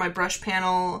to open my brush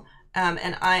panel.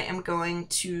 And I am going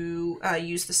to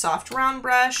use the soft round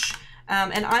brush,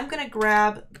 and I'm going to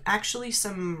grab actually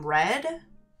some red,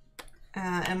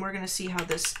 and we're going to see how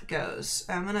this goes.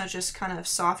 I'm going to just kind of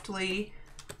softly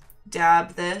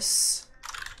dab this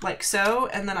like so,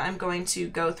 and then I'm going to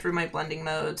go through my blending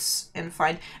modes and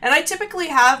find, and I typically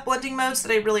have blending modes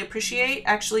that I really appreciate.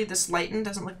 Actually, this lighten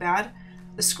doesn't look bad.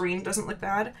 The screen doesn't look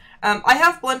bad. I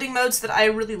have blending modes that I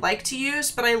really like to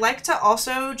use, but I like to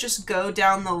also just go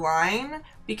down the line,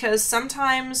 because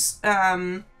sometimes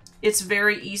it's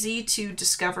very easy to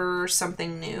discover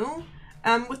something new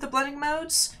with the blending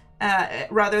modes,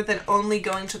 rather than only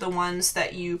going to the ones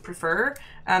that you prefer.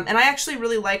 And I actually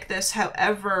really like this.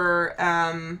 However,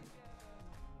 I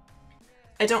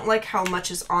don't like how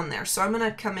much is on there. So I'm going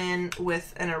to come in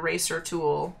with an eraser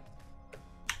tool,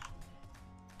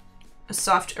 a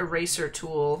soft eraser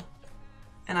tool,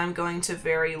 and I'm going to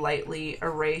very lightly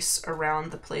erase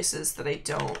around the places that I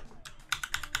don't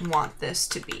want this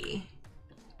to be.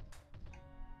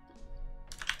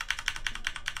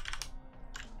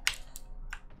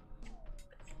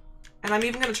 And I'm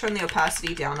even going to turn the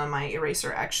opacity down on my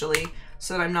eraser, actually,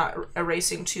 so that I'm not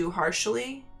erasing too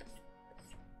harshly.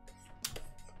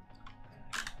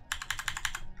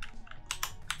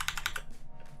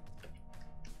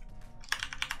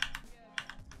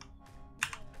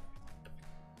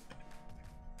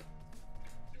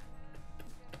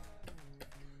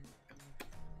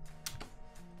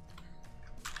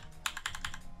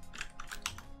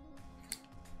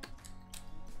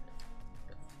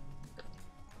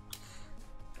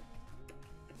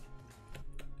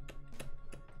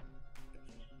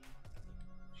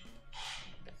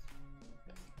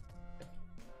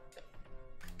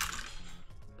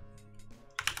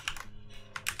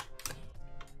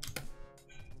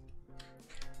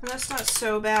 That's not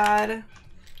so bad.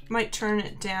 Might turn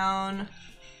it down,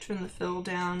 turn the fill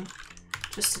down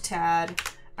just a tad.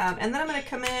 And then I'm going to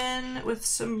come in with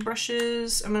some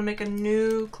brushes. I'm going to make a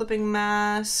new clipping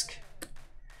mask.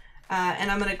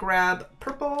 And I'm going to grab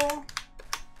purple.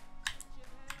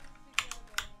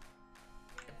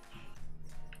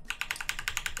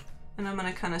 And I'm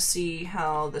going to kind of see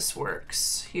how this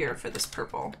works here for this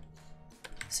purple.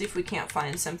 See if we can't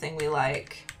find something we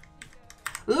like.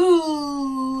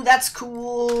 Ooh, that's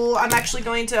cool. I'm actually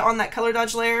going to, on that color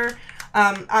dodge layer,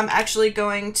 I'm actually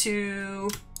going to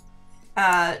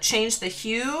change the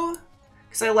hue,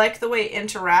 because I like the way it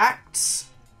interacts.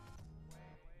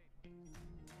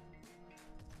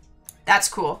 That's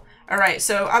cool. All right,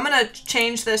 so I'm gonna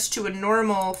change this to a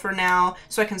normal for now,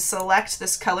 so I can select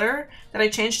this color that I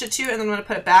changed it to, and then I'm gonna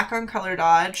put it back on color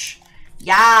dodge.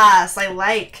 Yes, I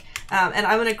like. And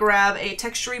I'm gonna grab a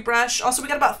textury brush. Also, we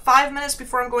got about 5 minutes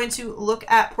before I'm going to look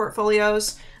at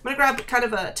portfolios. I'm gonna grab kind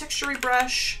of a textury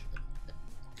brush,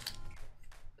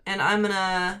 and I'm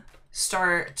gonna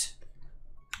start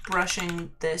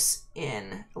brushing this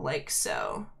in like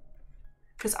so,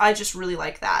 because I just really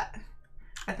like that.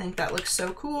 I think that looks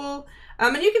so cool.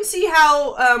 And you can see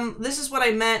how this is what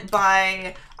I meant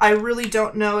by I really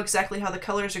don't know exactly how the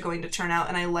colors are going to turn out,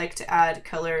 and I like to add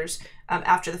colors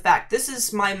after the fact. This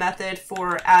is my method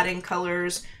for adding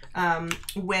colors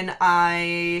when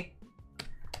I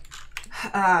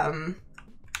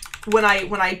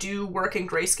do work in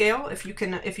grayscale. If you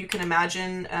can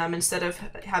imagine, instead of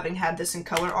having had this in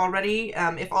color already,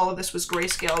 if all of this was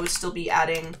grayscale, I would still be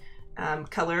adding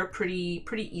color pretty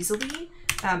easily.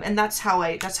 And that's how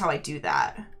I do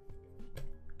that.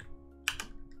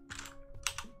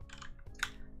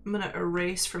 I'm gonna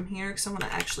erase from here because I want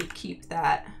to actually keep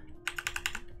that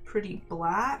pretty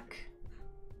black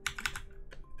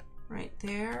right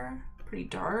there, pretty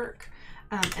dark.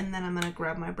 And then I'm gonna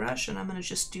grab my brush and I'm gonna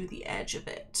just do the edge of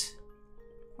it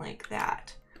like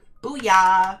that.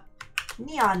 Booyah!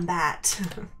 Neon bat.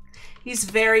 He's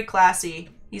very classy.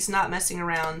 He's not messing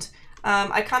around.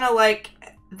 I kind of like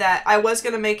that. I was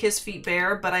gonna make his feet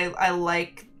bare, but I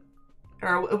like,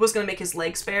 or it was gonna make his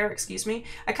legs bare, excuse me.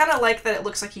 I kind of like that it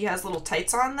looks like he has little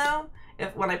tights on though,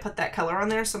 when I put that color on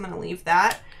there, so I'm gonna leave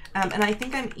that. And I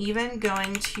think I'm even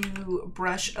going to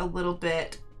brush a little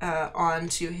bit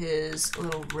onto his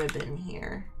little ribbon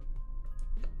here.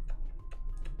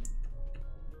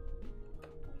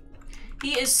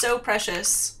 He is so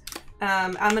precious.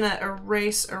 I'm gonna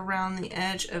erase around the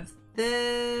edge of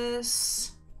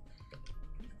this.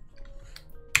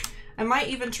 I might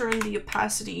even turn the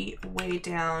opacity way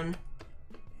down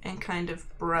and kind of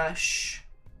brush.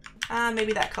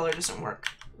 Maybe that color doesn't work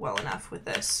well enough with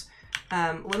this.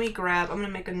 Let me grab, I'm gonna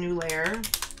make a new layer.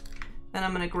 Then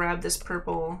I'm gonna grab this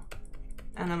purple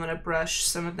and I'm gonna brush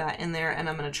some of that in there, and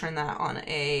I'm gonna turn that on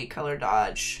a color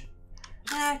dodge.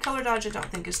 Color dodge I don't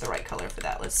think is the right color for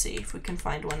that. Let's see if we can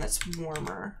find one that's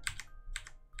warmer.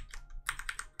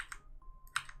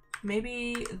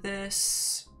 Maybe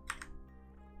this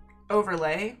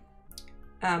overlay,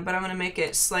 but I'm gonna make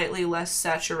it slightly less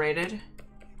saturated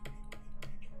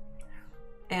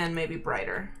and maybe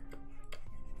brighter.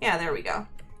 Yeah, there we go.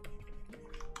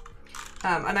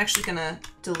 I'm actually gonna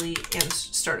delete and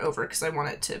start over because I want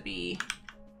it to be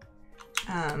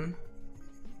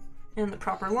in the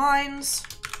proper lines.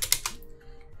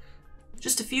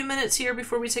 Just a few minutes here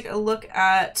before we take a look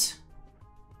at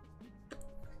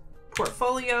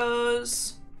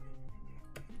portfolios.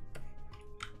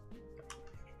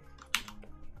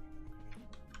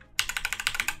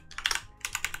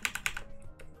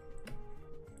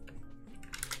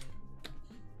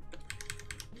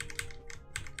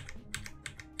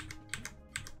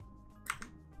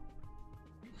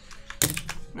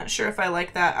 Not sure if I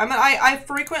like that. I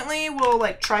frequently will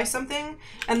like try something,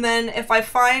 and then if I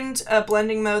find a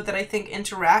blending mode that I think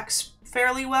interacts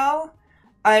fairly well,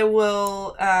 I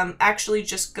will actually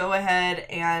just go ahead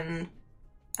and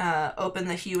open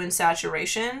the hue and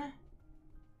saturation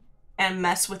and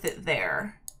mess with it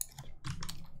there.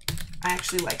 I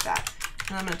actually like that.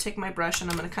 And I'm going to take my brush and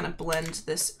I'm going to kind of blend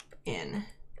this in.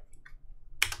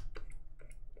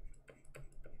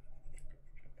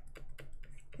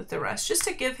 With the rest, just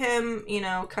to give him, you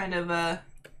know, kind of a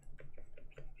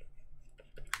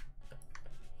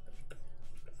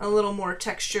little more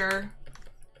texture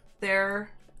there.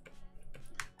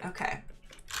 Okay.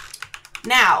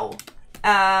 Now,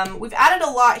 we've added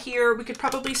a lot here. We could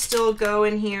probably still go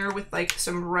in here with like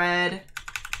some red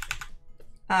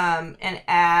and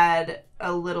add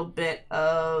a little bit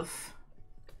of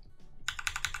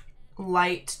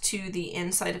light to the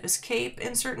inside of his cape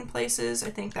in certain places. I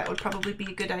think that would probably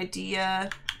be a good idea.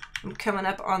 I'm coming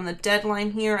up on the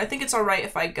deadline here. I think it's all right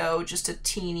if I go just a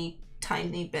teeny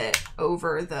tiny bit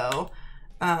over though.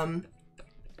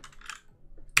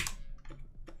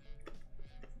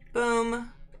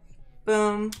 Boom,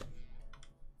 boom,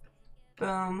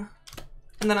 boom.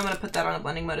 And then I'm going to put that on a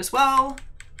blending mode as well.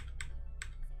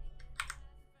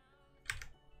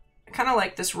 I kind of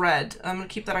like this red. I'm going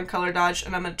to keep that on color dodge,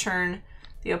 and I'm going to turn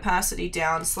the opacity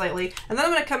down slightly. And then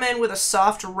I'm going to come in with a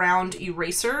soft round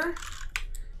eraser.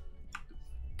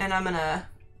 And I'm going to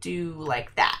do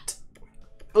like that.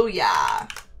 Oh yeah.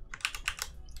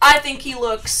 I think he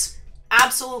looks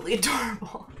absolutely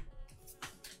adorable.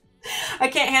 I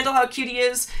can't handle how cute he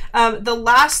is. The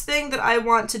last thing that I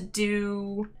want to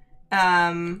do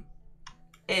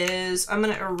is I'm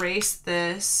gonna erase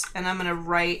this and I'm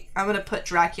gonna put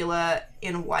Dracula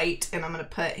in white, and I'm gonna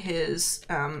put his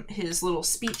little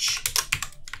speech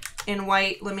in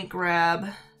white. Let me grab,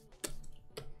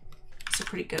 it's a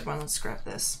pretty good one. Let's grab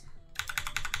this.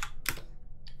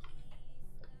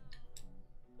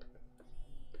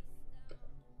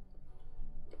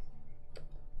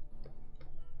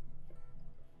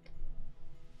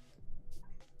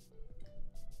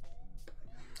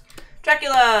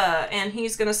 Dracula, and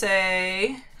he's gonna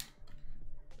say,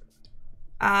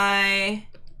 I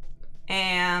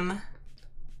am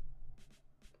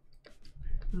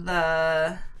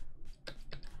the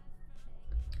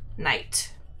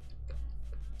night.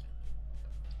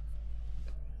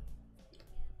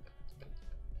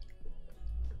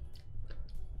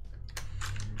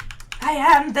 I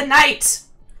am the night.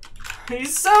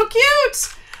 He's so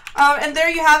cute. And there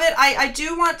you have it. I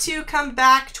do want to come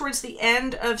back towards the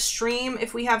end of stream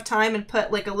if we have time and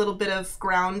put like a little bit of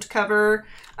ground cover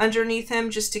underneath him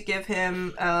just to give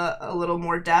him a little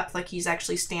more depth, like he's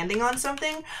actually standing on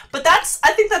something. But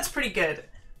I think that's pretty good.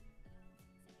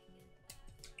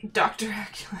 Dr.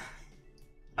 Dracula.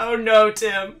 Oh no,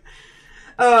 Tim.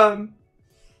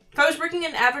 If I was working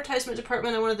in an advertisement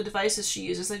department and one of the devices she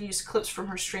uses, I'd use clips from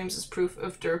her streams as proof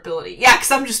of durability. Yeah,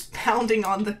 because I'm just pounding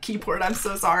on the keyboard. I'm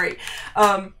so sorry.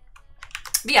 But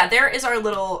yeah, there is our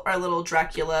little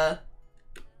Dracula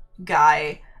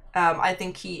guy. I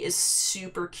think he is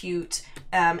super cute.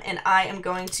 And I am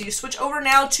going to switch over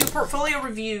now to portfolio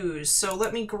reviews. So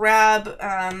let me grab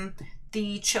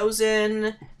the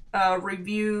chosen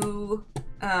review,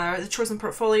 the chosen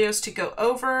portfolios to go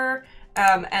over.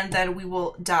 And then we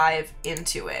will dive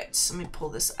into it. So let me pull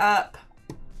this up.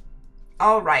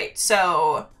 All right,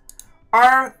 so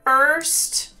our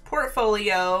first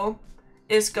portfolio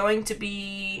is going to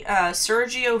be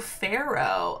Sergio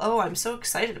Ferro. Oh, I'm so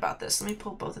excited about this. Let me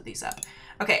pull both of these up.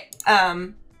 Okay,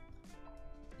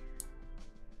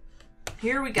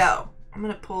 here we go. I'm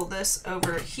gonna pull this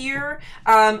over here.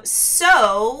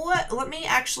 So let me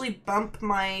actually bump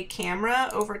my camera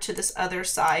over to this other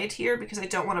side here because I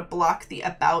don't want to block the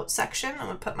about section. I'm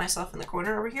gonna put myself in the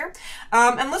corner over here.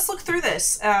 And let's look through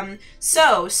this.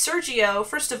 So Sergio,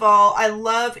 first of all, I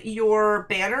love your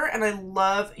banner and I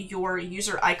love your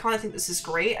user icon. I think this is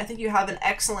great. I think you have an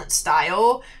excellent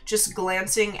style. Just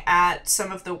glancing at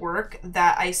some of the work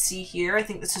that I see here, I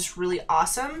think this is really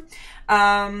awesome.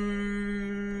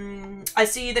 I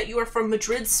see that you are from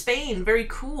Madrid, Spain. Very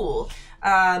cool.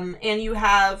 And you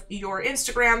have your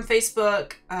Instagram,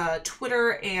 Facebook,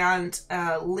 Twitter, and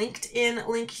LinkedIn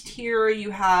linked here.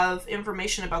 You have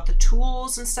information about the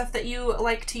tools and stuff that you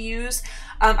like to use.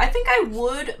 I think I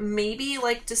would maybe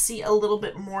like to see a little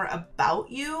bit more about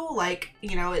you. Like,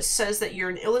 you know, it says that you're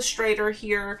an illustrator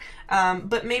here,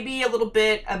 but maybe a little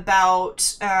bit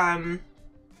about...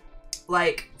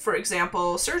 like, for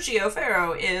example, Sergio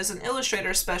Ferro is an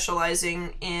illustrator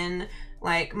specializing in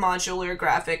like modular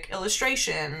graphic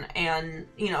illustration, and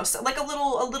you know, so like a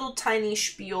little tiny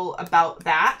spiel about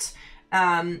that.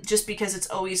 Just because it's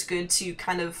always good to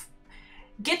kind of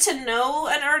get to know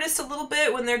an artist a little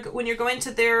bit when you're going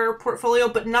to their portfolio,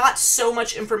 but not so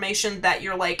much information that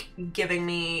you're like giving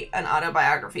me an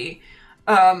autobiography,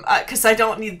 because I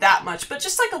don't need that much, but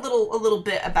just like a little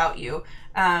bit about you.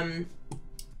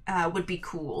 Would be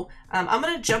cool. I'm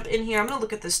gonna jump in here. I'm gonna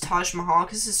look at this Taj Mahal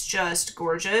because this is just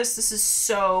gorgeous. This is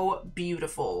so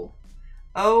beautiful.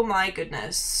 Oh my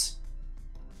goodness.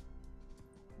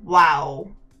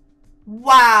 Wow.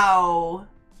 Wow.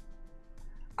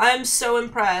 I'm so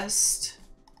impressed.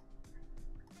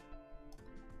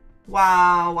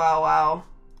 Wow, wow, wow.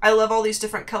 I love all these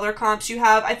different color comps you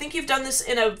have. I think you've done this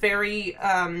in a very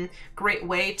great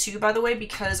way too, by the way,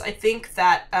 because I think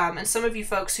that, and some of you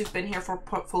folks who've been here for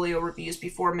portfolio reviews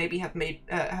before maybe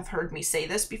have heard me say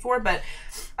this before, but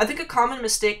I think a common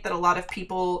mistake that a lot of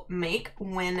people make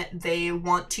when they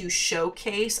want to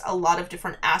showcase a lot of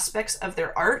different aspects of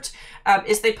their art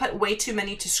is they put way too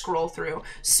many to scroll through.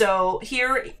 So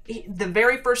here, the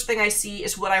very first thing I see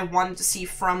is what I wanted to see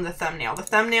from the thumbnail. The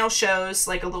thumbnail shows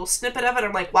like a little snippet of it.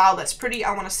 I'm like, wow, that's pretty.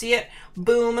 I want to see it.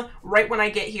 Boom. Right when I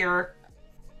get here,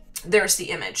 there's the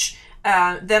image.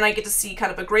 Then I get to see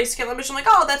kind of a grayscale image. I'm like,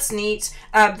 oh, that's neat.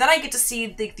 Then I get to see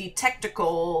the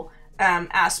technical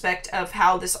aspect of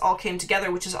how this all came together,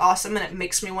 which is awesome, and it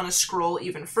makes me want to scroll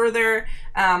even further.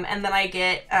 And then I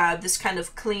get this kind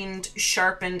of cleaned,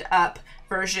 sharpened up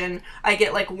version. I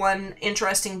get like one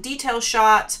interesting detail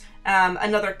shot,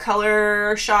 another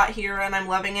color shot here, and I'm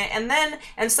loving it. And then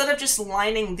instead of just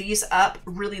lining these up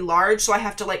really large, so I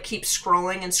have to like keep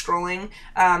scrolling and scrolling,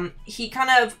 he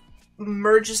kind of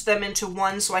merges them into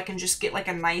one so I can just get like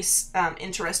a nice,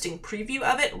 interesting preview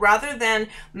of it, rather than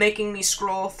making me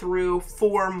scroll through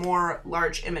 4 more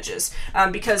large images.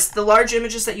 Because the large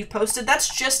images that you've posted,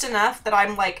 that's just enough that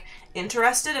I'm like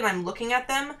interested and I'm looking at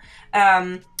them.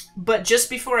 But just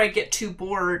before I get too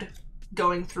bored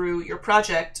going through your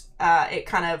project, it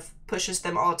kind of pushes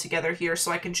them all together here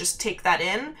so I can just take that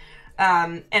in.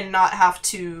 And not have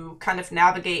to kind of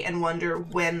navigate and wonder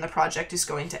when the project is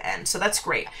going to end. So that's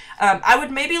great. I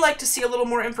would maybe like to see a little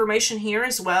more information here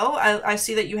as well. I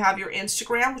see that you have your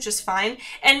Instagram, which is fine.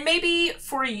 And maybe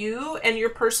for you and your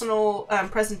personal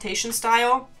presentation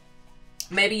style,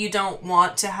 maybe you don't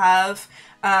want to have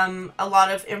a lot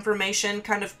of information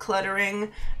kind of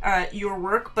cluttering your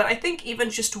work. But I think even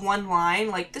just one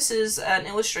line, like this is an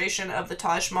illustration of the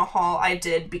Taj Mahal I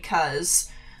did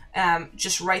because...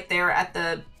 just right there at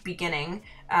the beginning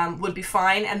would be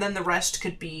fine, and then the rest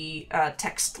could be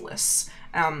textless,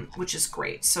 which is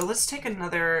great. So let's take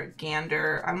another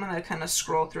gander. I'm gonna kind of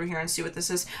scroll through here and see what this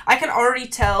is. I can already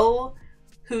tell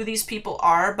who these people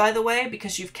are, by the way,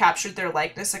 because you've captured their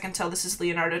likeness. I can tell this is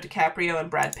Leonardo DiCaprio and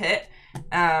Brad Pitt.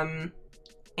 I'm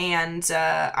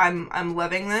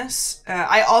loving this.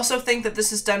 I also think that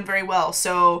this is done very well.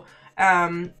 So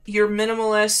your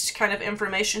minimalist kind of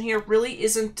information here really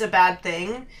isn't a bad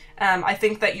thing. I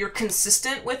think that you're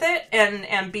consistent with it,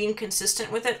 and being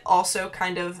consistent with it also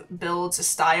kind of builds a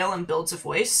style and builds a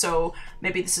voice, so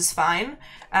maybe this is fine.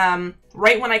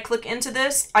 Right when I click into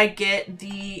this, I get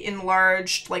the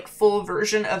enlarged, like, full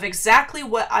version of exactly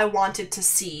what I wanted to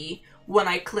see when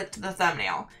I clicked the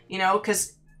thumbnail, you know,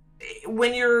 because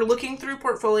when you're looking through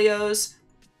portfolios,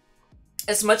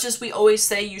 as much as we always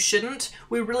say you shouldn't,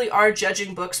 we really are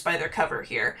judging books by their cover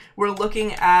here. We're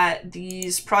looking at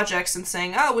these projects and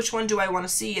saying, oh, which one do I want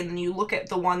to see? And then you look at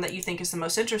the one that you think is the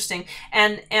most interesting.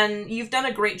 And you've done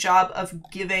a great job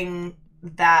of giving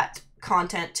that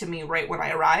content to me right when I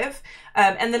arrive.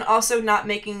 And then also not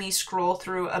making me scroll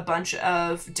through a bunch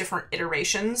of different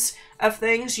iterations of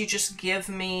things. You just give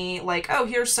me like, oh,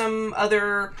 here's some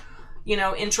other... you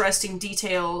know, interesting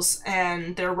details,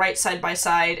 and they're right side by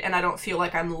side, and I don't feel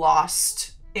like I'm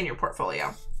lost in your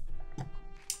portfolio.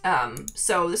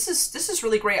 So this is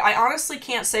really great. I honestly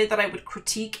can't say that I would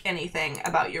critique anything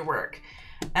about your work.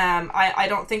 I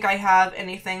don't think I have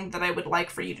anything that I would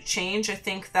like for you to change. I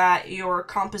think that your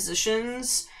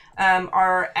compositions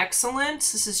are excellent.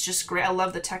 This is just great. I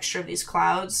love the texture of these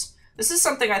clouds. This is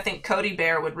something I think Cody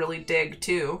Bear would really dig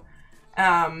too.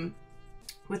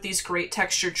 With these great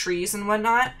textured trees and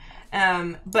whatnot.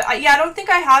 But yeah, I don't think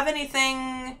I have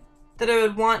anything that I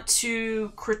would want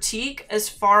to critique as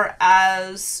far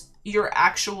as your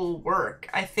actual work.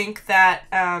 I think that,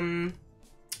 I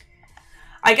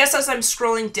guess as I'm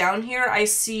scrolling down here, I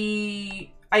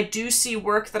do see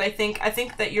work that I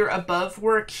think that your above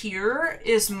work here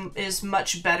is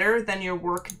much better than your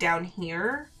work down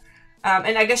here.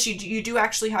 And I guess you do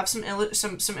actually have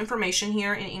some information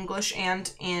here in English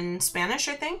and in Spanish,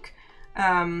 I think.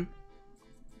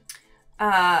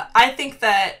 I think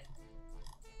that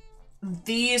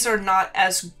these are not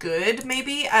as good,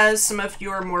 maybe, as some of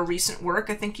your more recent work.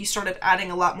 I think you started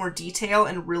adding a lot more detail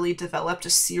and really developed a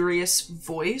serious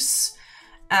voice.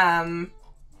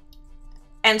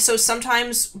 And so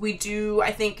sometimes we do,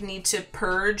 I think, need to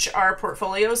purge our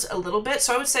portfolios a little bit.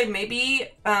 So I would say maybe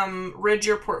rid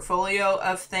your portfolio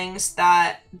of things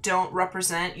that don't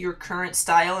represent your current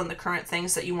style and the current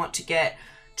things that you want to get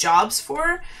jobs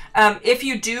for. If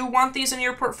you do want these in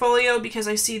your portfolio, because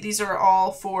I see these are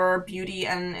all for beauty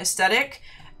and aesthetic,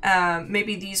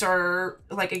 maybe these are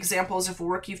like examples of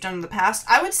work you've done in the past,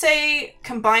 I would say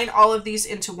combine all of these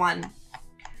into one.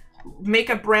 Make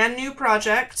a brand new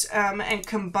project and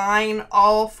combine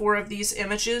all 4 of these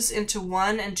images into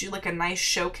one and do like a nice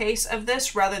showcase of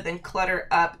this, rather than clutter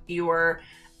up your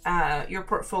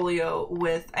portfolio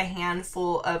with a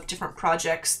handful of different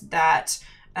projects that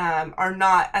are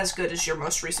not as good as your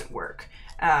most recent work.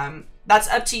 That's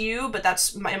up to you, but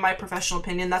that's in my professional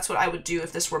opinion, that's what I would do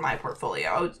if this were my portfolio.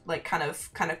 I would like kind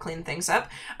of clean things up.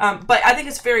 But I think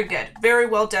it's very good. Very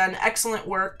well done. Excellent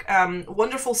work.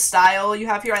 Wonderful style you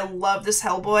have here. I love this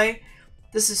Hellboy.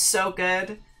 This is so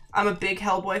good. I'm a big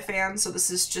Hellboy fan, so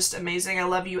this is just amazing. I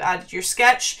love you added your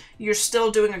sketch. You're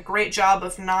still doing a great job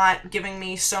of not giving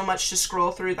me so much to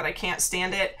scroll through that I can't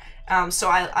stand it. So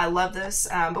I love this,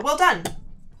 but well done.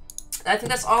 I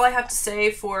think that's all I have to say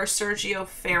for Sergio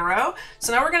Ferro.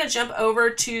 So now we're going to jump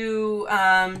over to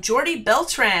Jordi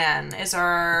Beltran is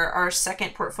our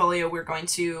second portfolio we're going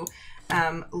to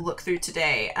look through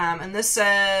today. And this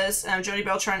says Jordi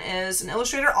Beltran is an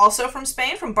illustrator also from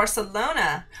Spain, from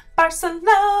Barcelona.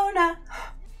 Barcelona!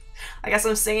 I guess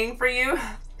I'm singing for you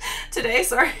today,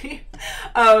 sorry.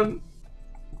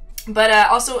 But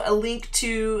also a link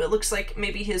to, it looks like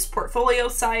maybe his portfolio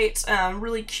site,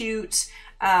 really cute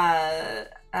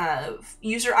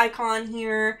user icon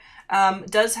here.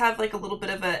 Does have like a little bit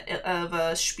of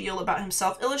a spiel about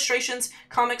himself. Illustrations,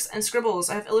 comics, and scribbles.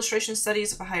 I have illustration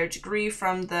studies of a higher degree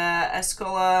from the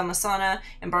Escola Massana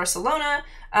in Barcelona.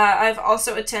 I've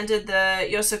also attended the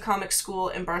Yosa Comic School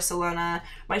in Barcelona.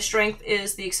 My strength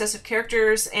is the excessive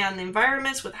characters and the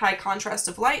environments with high contrast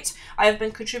of light. I have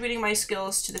been contributing my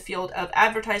skills to the field of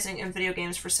advertising and video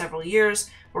games for several years.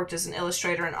 Worked as an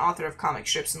illustrator and author of comic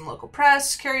strips in local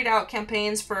press. Carried out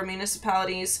campaigns for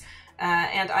municipalities.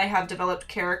 And I have developed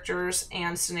characters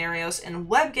and scenarios in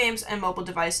web games and mobile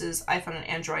devices, iPhone and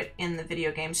Android, in the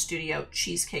video game studio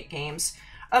Cheesecake Games,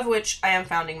 of which I am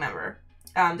founding member.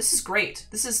 This is great.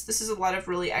 This is a lot of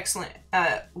really excellent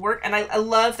work, and I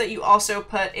love that you also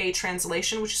put a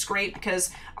translation, which is great because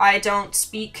I don't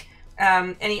speak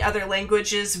any other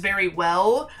languages very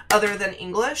well other than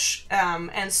English,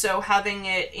 and so having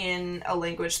it in a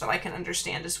language that I can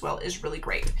understand as well is really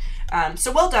great.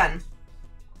 So well done.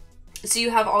 So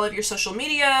you have all of your social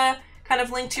media kind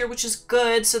of linked here, which is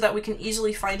good so that we can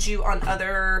easily find you on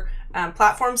other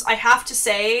platforms. I have to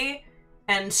say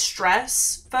and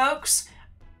stress, folks,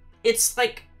 it's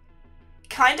like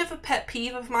kind of a pet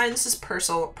peeve of mine. This is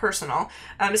personal.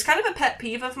 It's kind of a pet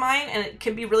peeve of mine, and it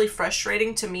can be really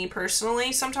frustrating to me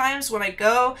personally sometimes when I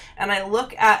go and I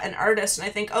look at an artist and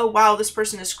I think, oh wow, this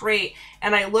person is great,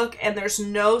 and I look and there's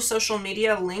no social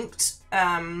media linked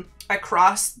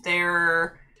across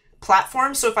their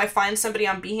platform. So if I find somebody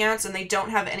on Behance and they don't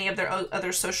have any of their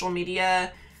other social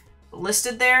media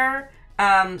listed there,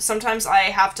 sometimes I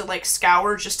have to like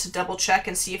scour just to double check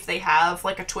and see if they have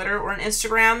like a Twitter or an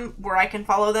Instagram where I can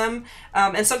follow them.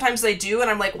 And sometimes they do, and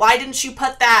I'm like, why didn't you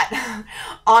put that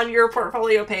on your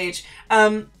portfolio page?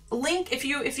 Link, if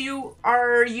you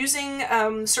are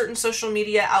using certain social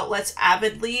media outlets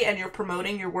avidly and you're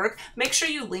promoting your work, make sure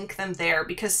you link them there,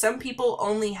 because some people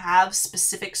only have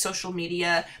specific social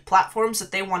media platforms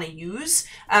that they want to use,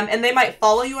 and they might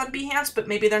follow you on Behance, but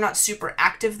maybe they're not super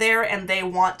active there and they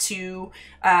want to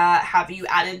have you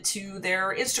added to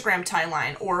their Instagram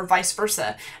timeline or vice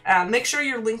versa. Make sure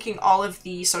you're linking all of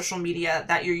the social media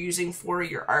that you're using for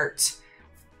your art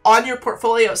on your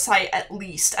portfolio site. At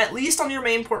least on your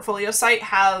main portfolio site,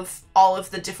 have all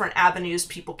of the different avenues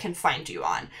people can find you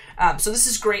on. So this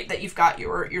is great that you've got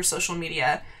your social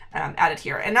media added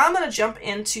here. And now I'm going to jump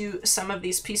into some of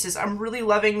these pieces. I'm really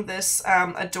loving this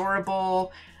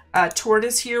adorable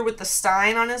tortoise here with the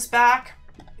Stein on his back.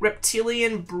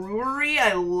 Reptilian Brewery.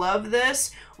 I love this.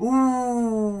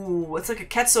 Ooh, it's like a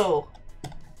Quetzal.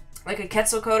 Like a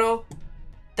Quetzalcoatl.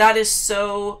 That is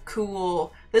so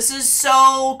cool. This is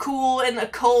so cool and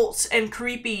occult and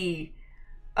creepy.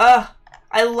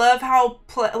 I love how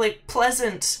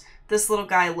pleasant this little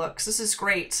guy looks. This is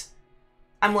great.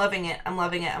 I'm loving it. I'm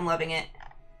loving it. I'm loving it.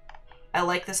 I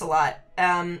like this a lot.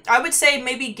 I would say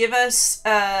maybe give us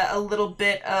a little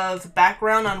bit of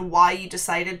background on why you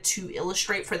decided to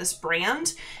illustrate for this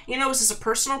brand. You know, was this a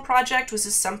personal project? Was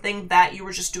this something that you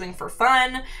were just doing for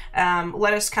fun?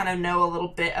 Let us kind of know a little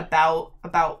bit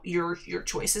about your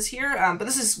choices here. But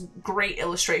this is great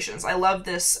illustrations. I love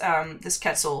this this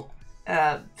Quetzal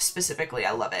specifically.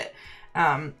 I love it.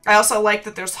 I also like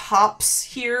that there's hops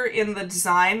here in the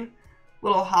design.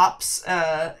 Little hops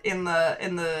in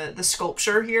the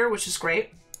sculpture here, which is great.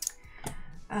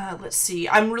 Let's see.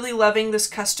 I'm really loving this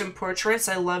custom portraits.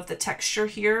 I love the texture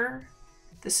here.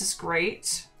 This is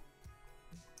great.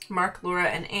 Mark, Laura,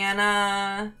 and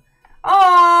Anna.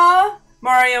 Aww!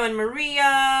 Mario and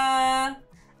Maria.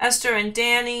 Esther and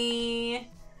Danny.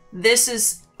 This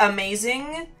is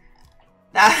amazing.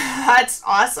 That's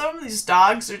awesome. These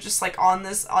dogs are just like on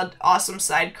this awesome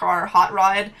sidecar hot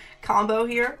rod combo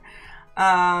here.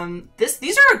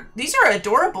 These are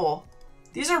adorable.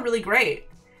 These are really great.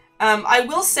 I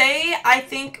will say, I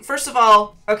think, first of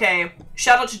all, okay,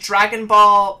 shout out to Dragon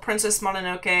Ball, Princess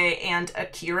Mononoke, and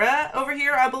Akira over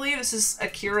here, I believe. This is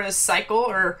Akira's cycle,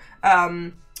 or,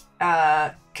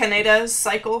 Kaneda's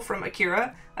cycle from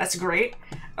Akira. That's great.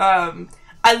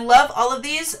 I love all of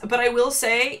these, but I will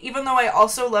say, even though I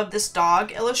also love this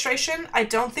dog illustration, I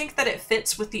don't think that it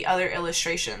fits with the other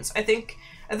illustrations. I think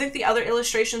the other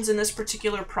illustrations in this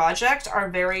particular project are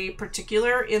very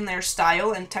particular in their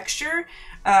style and texture,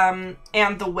 and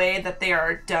the way that they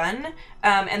are done.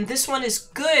 And this one is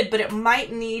good, but it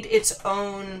might need its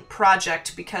own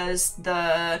project because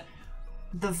the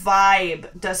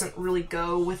vibe doesn't really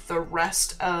go with the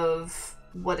rest of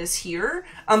what is here,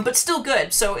 but still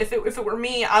good. So if it were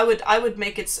me, I would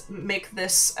make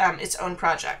this its own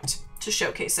project to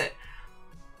showcase it.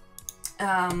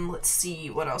 Let's see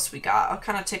what else we got. I'll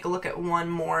kind of take a look at one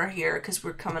more here because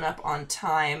we're coming up on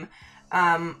time.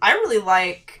 I really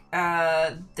like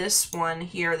this one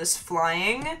here, this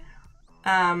flying.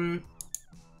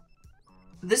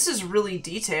 This is really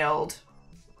detailed.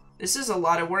 This is a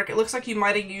lot of work. It looks like you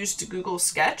might have used Google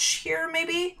Sketch here,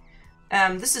 maybe.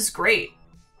 This is great.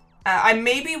 I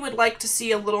maybe would like to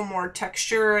see a little more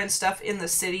texture and stuff in the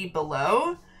city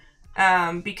below,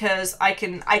 because I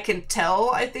can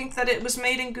tell, I think, that it was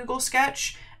made in Google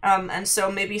Sketch. And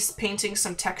so maybe painting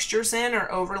some textures in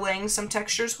or overlaying some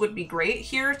textures would be great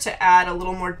here to add a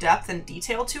little more depth and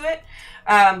detail to it.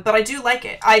 But I do like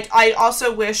it. I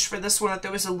also wish for this one that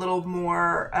there was a little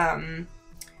more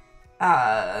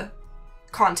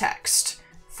context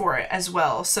for it as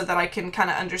well, so that I can kind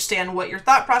of understand what your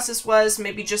thought process was,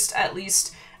 maybe just at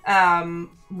least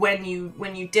when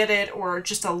you did it, or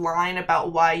just a line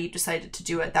about why you decided to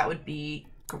do it. That would be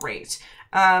great.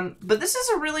 But this is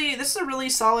a really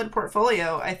solid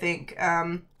portfolio, I think.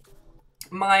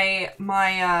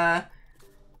 My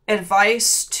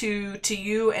advice to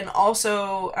you and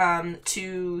also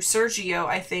to Sergio,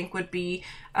 I think, would be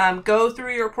go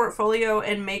through your portfolio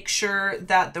and make sure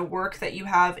that the work that you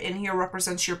have in here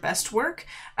represents your best work,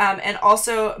 and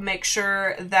also make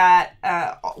sure that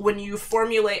when you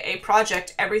formulate a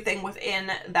project, everything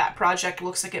within that project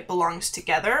looks like it belongs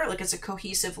together, like it's a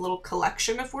cohesive little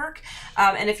collection of work.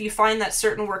 And if you find that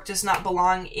certain work does not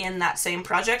belong in that same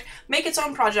project, make its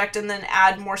own project and then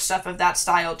add more stuff of that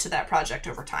style to that project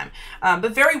over time.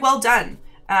 But very well done.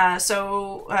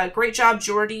 So great job,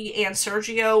 Jordy and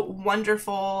Sergio.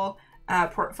 Wonderful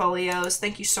portfolios.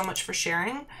 Thank you so much for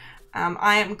sharing.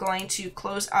 I am going to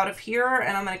close out of here,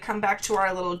 and I'm going to come back to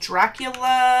our little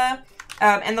Dracula.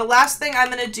 And the last thing I'm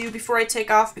going to do before I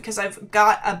take off, because I've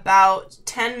got about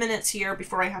 10 minutes here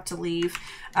before I have to leave,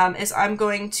 is I'm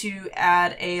going to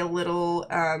add a little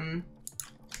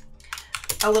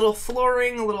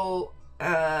flooring, a little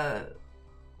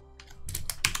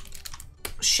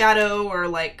shadow or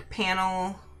like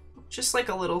panel, just like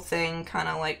a little thing, kind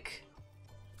of like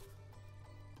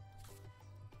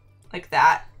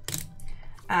that.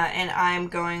 And I'm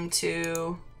going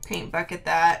to paint bucket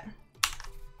that,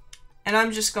 and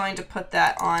I'm just going to put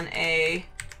that on a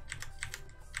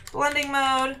blending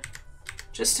mode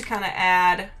just to kind of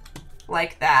add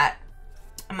like that.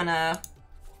 I'm gonna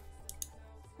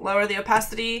lower the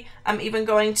opacity. I'm even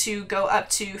going to go up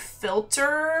to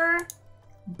filter,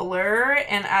 blur,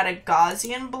 and add a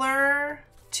Gaussian blur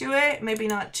to it. Maybe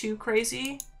not too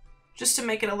crazy, just to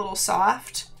make it a little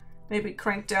soft. Maybe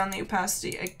crank down the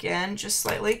opacity again, just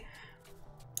slightly.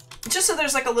 Just so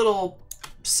there's like a little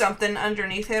something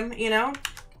underneath him, you know?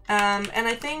 And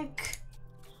I think,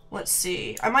 let's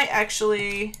see, I might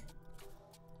actually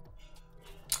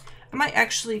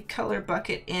color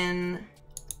bucket in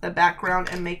the background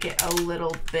and make it a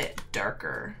little bit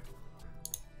darker.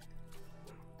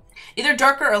 Either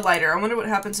darker or lighter. I wonder what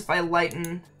happens if I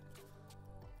lighten.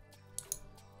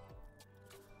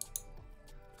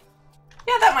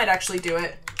 Yeah, that might actually do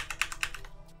it.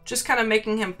 Just kind of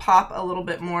making him pop a little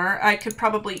bit more. I could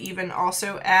probably even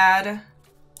also add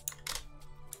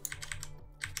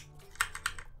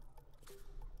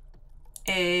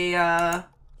a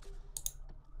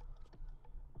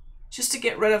just to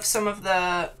get rid of some of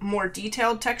the more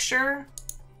detailed texture.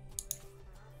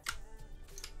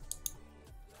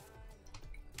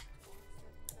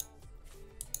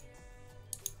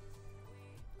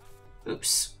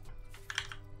 Oops.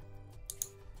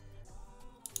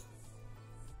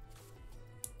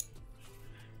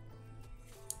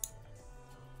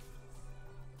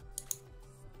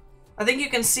 I think you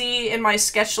can see in my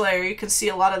sketch layer, you can see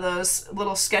a lot of those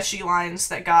little sketchy lines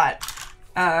that got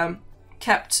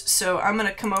kept. So I'm going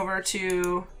to come over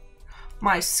to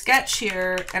my sketch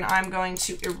here, and I'm going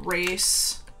to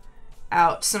erase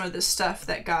out some of the stuff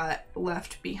that got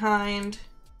left behind.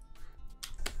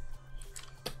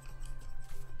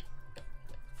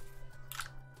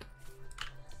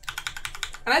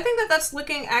 And I think that that's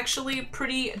looking actually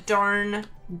pretty darn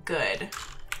good.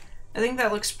 I think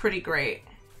that looks pretty great,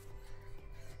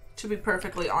 to be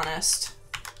perfectly honest.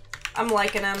 I'm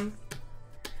liking them.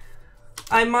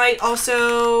 I might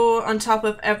also, on top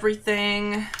of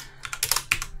everything,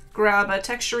 grab a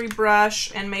textury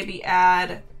brush and maybe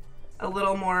add a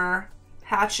little more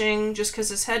hatching, just because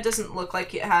his head doesn't look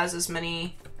like it has as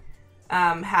many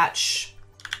hatch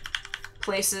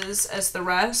places as the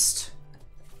rest.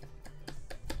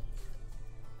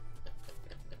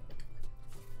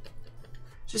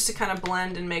 just to kind of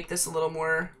blend and make this a little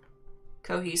more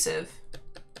cohesive.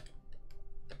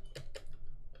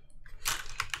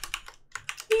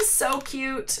 He's so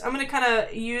cute. I'm gonna kind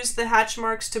of use the hatch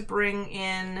marks to bring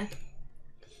in,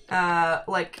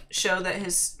 like, show that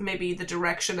his, maybe the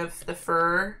direction of the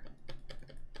fur,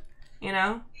 you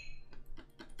know?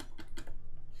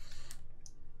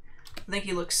 I think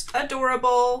he looks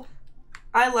adorable.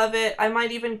 I love it. I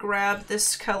might even grab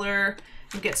this color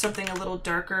and get something a little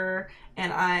darker,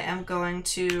 and I am going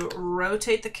to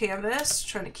rotate the canvas,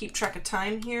 trying to keep track of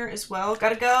time here as well.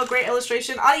 Gotta go. Great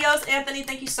illustration. Adios, Anthony.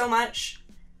 Thank you so much.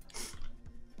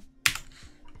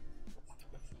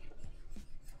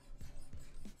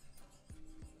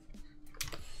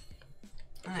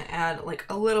 I'm gonna add like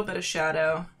a little bit of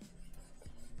shadow.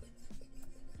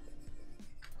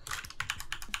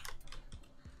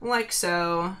 Like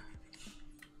so.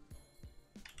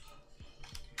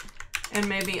 And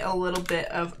maybe a little bit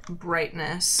of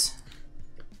brightness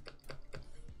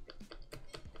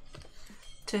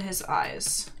to his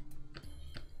eyes.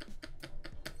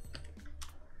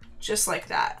 Just like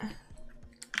that.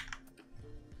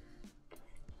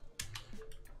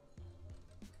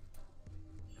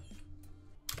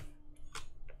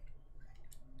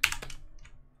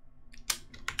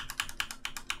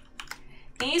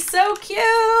 He's so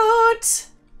cute!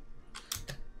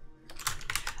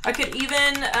 I could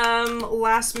even,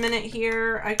 last minute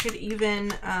here, I could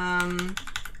even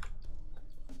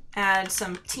add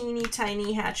some teeny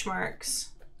tiny hatch marks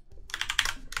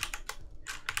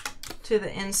to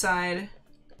the inside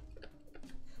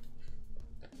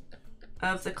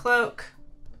of the cloak.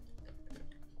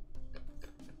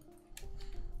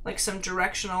 Like some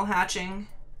directional hatching.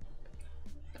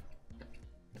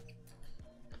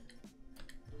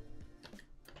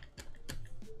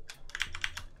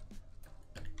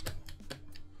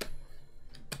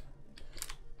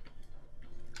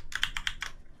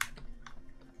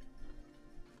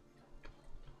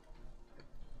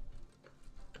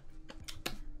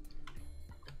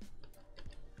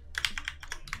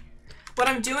 What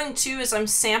I'm doing too is I'm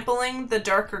sampling the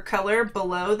darker color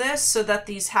below this so that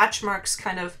these hatch marks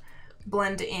kind of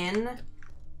blend in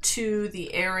to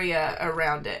the area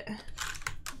around it.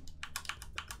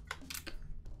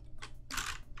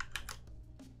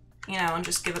 You know, and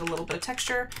just give it a little bit of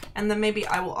texture. And then maybe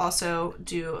I will also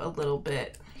do a little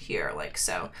bit here, like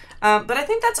so. But I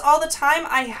think that's all the time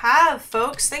I have,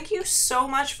 folks. Thank you so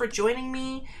much for joining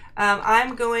me.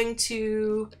 I'm going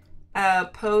to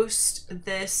post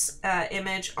this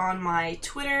image on my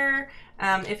Twitter.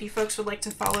 If you folks would like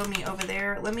to follow me over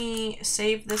there, let me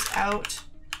save this out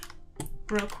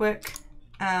real quick.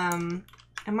 I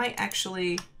might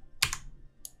actually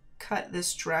cut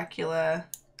this Dracula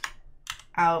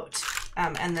out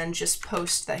and then just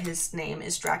post that his name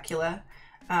is Dracula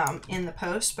in the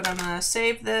post. But I'm gonna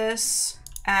save this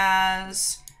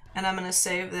as, and I'm gonna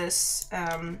save this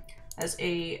as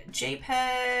a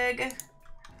JPEG.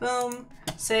 Boom,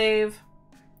 save.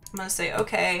 I'm gonna say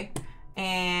okay,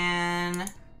 and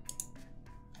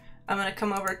I'm gonna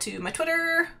come over to my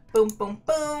Twitter. Boom, boom,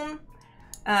 boom.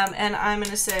 And I'm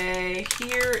gonna say,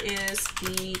 here is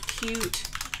the cute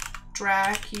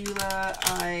Dracula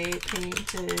I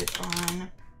painted on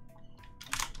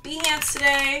Behance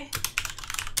today.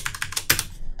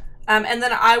 And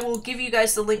then I will give you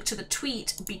guys the link to the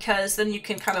tweet, because then you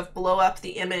can kind of blow up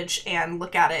the image and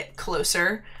look at it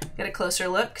closer, get a closer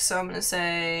look. So I'm gonna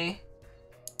say,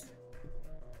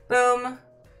 boom,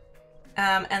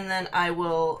 and then I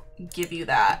will give you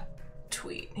that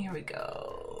tweet. Here we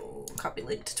go, copy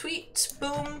link to tweet,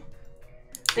 boom.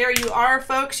 There you are,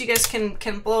 folks. You guys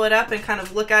can blow it up and kind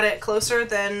of look at it closer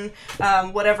than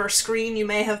whatever screen you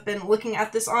may have been looking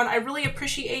at this on. I really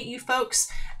appreciate you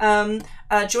folks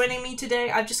joining me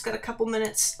today. I've just got a couple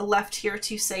minutes left here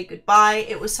to say goodbye.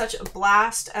 It was such a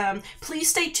blast. Please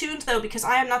stay tuned though, because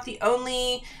I am not the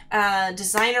only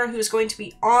designer who is going to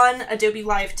be on Adobe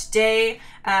Live today.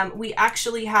 We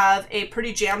actually have a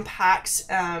pretty jam-packed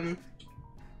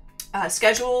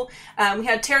schedule. We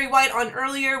had Terry White on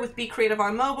earlier with Be Creative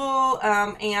on Mobile,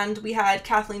 and we had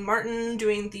Kathleen Martin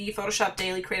doing the Photoshop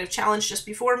Daily Creative Challenge just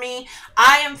before me.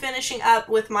 I am finishing up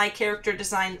with my character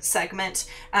design segment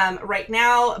right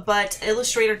now, but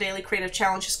Illustrator Daily Creative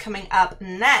Challenge is coming up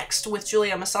next with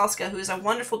Julia Masalska, who is a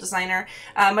wonderful designer.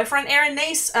 My friend Erin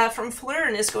Nace from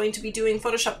Flern is going to be doing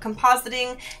Photoshop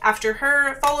compositing after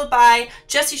her, followed by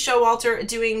Jesse Showalter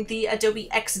doing the Adobe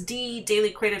XD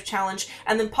Daily Creative Challenge,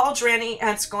 and then Paul Coach Randy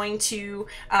is going to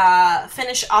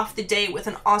finish off the day with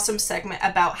an awesome segment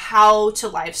about how to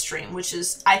live stream, which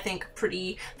is, I think,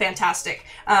 pretty fantastic.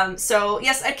 So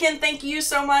yes, again, thank you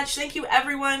so much. Thank you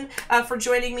everyone for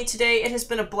joining me today. It has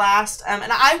been a blast.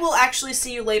 And I will actually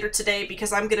see you later today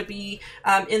because I'm going to be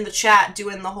in the chat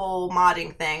doing the whole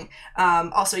modding thing.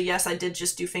 Also, yes, I did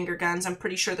just do finger guns. I'm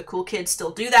pretty sure the cool kids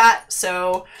still do that.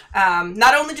 So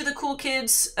not only do the cool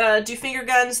kids do finger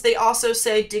guns, they also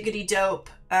say diggity dope.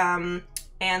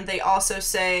 And they also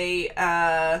say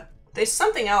there's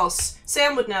something else.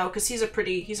 Sam would know because he's a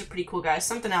pretty cool guy.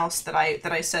 Something else that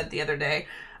I said the other day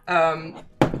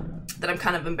that I'm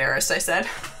kind of embarrassed I said.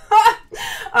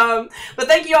 But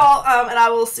thank you all, and I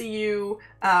will see you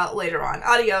later on.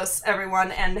 Adios,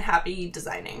 everyone, and happy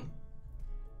designing.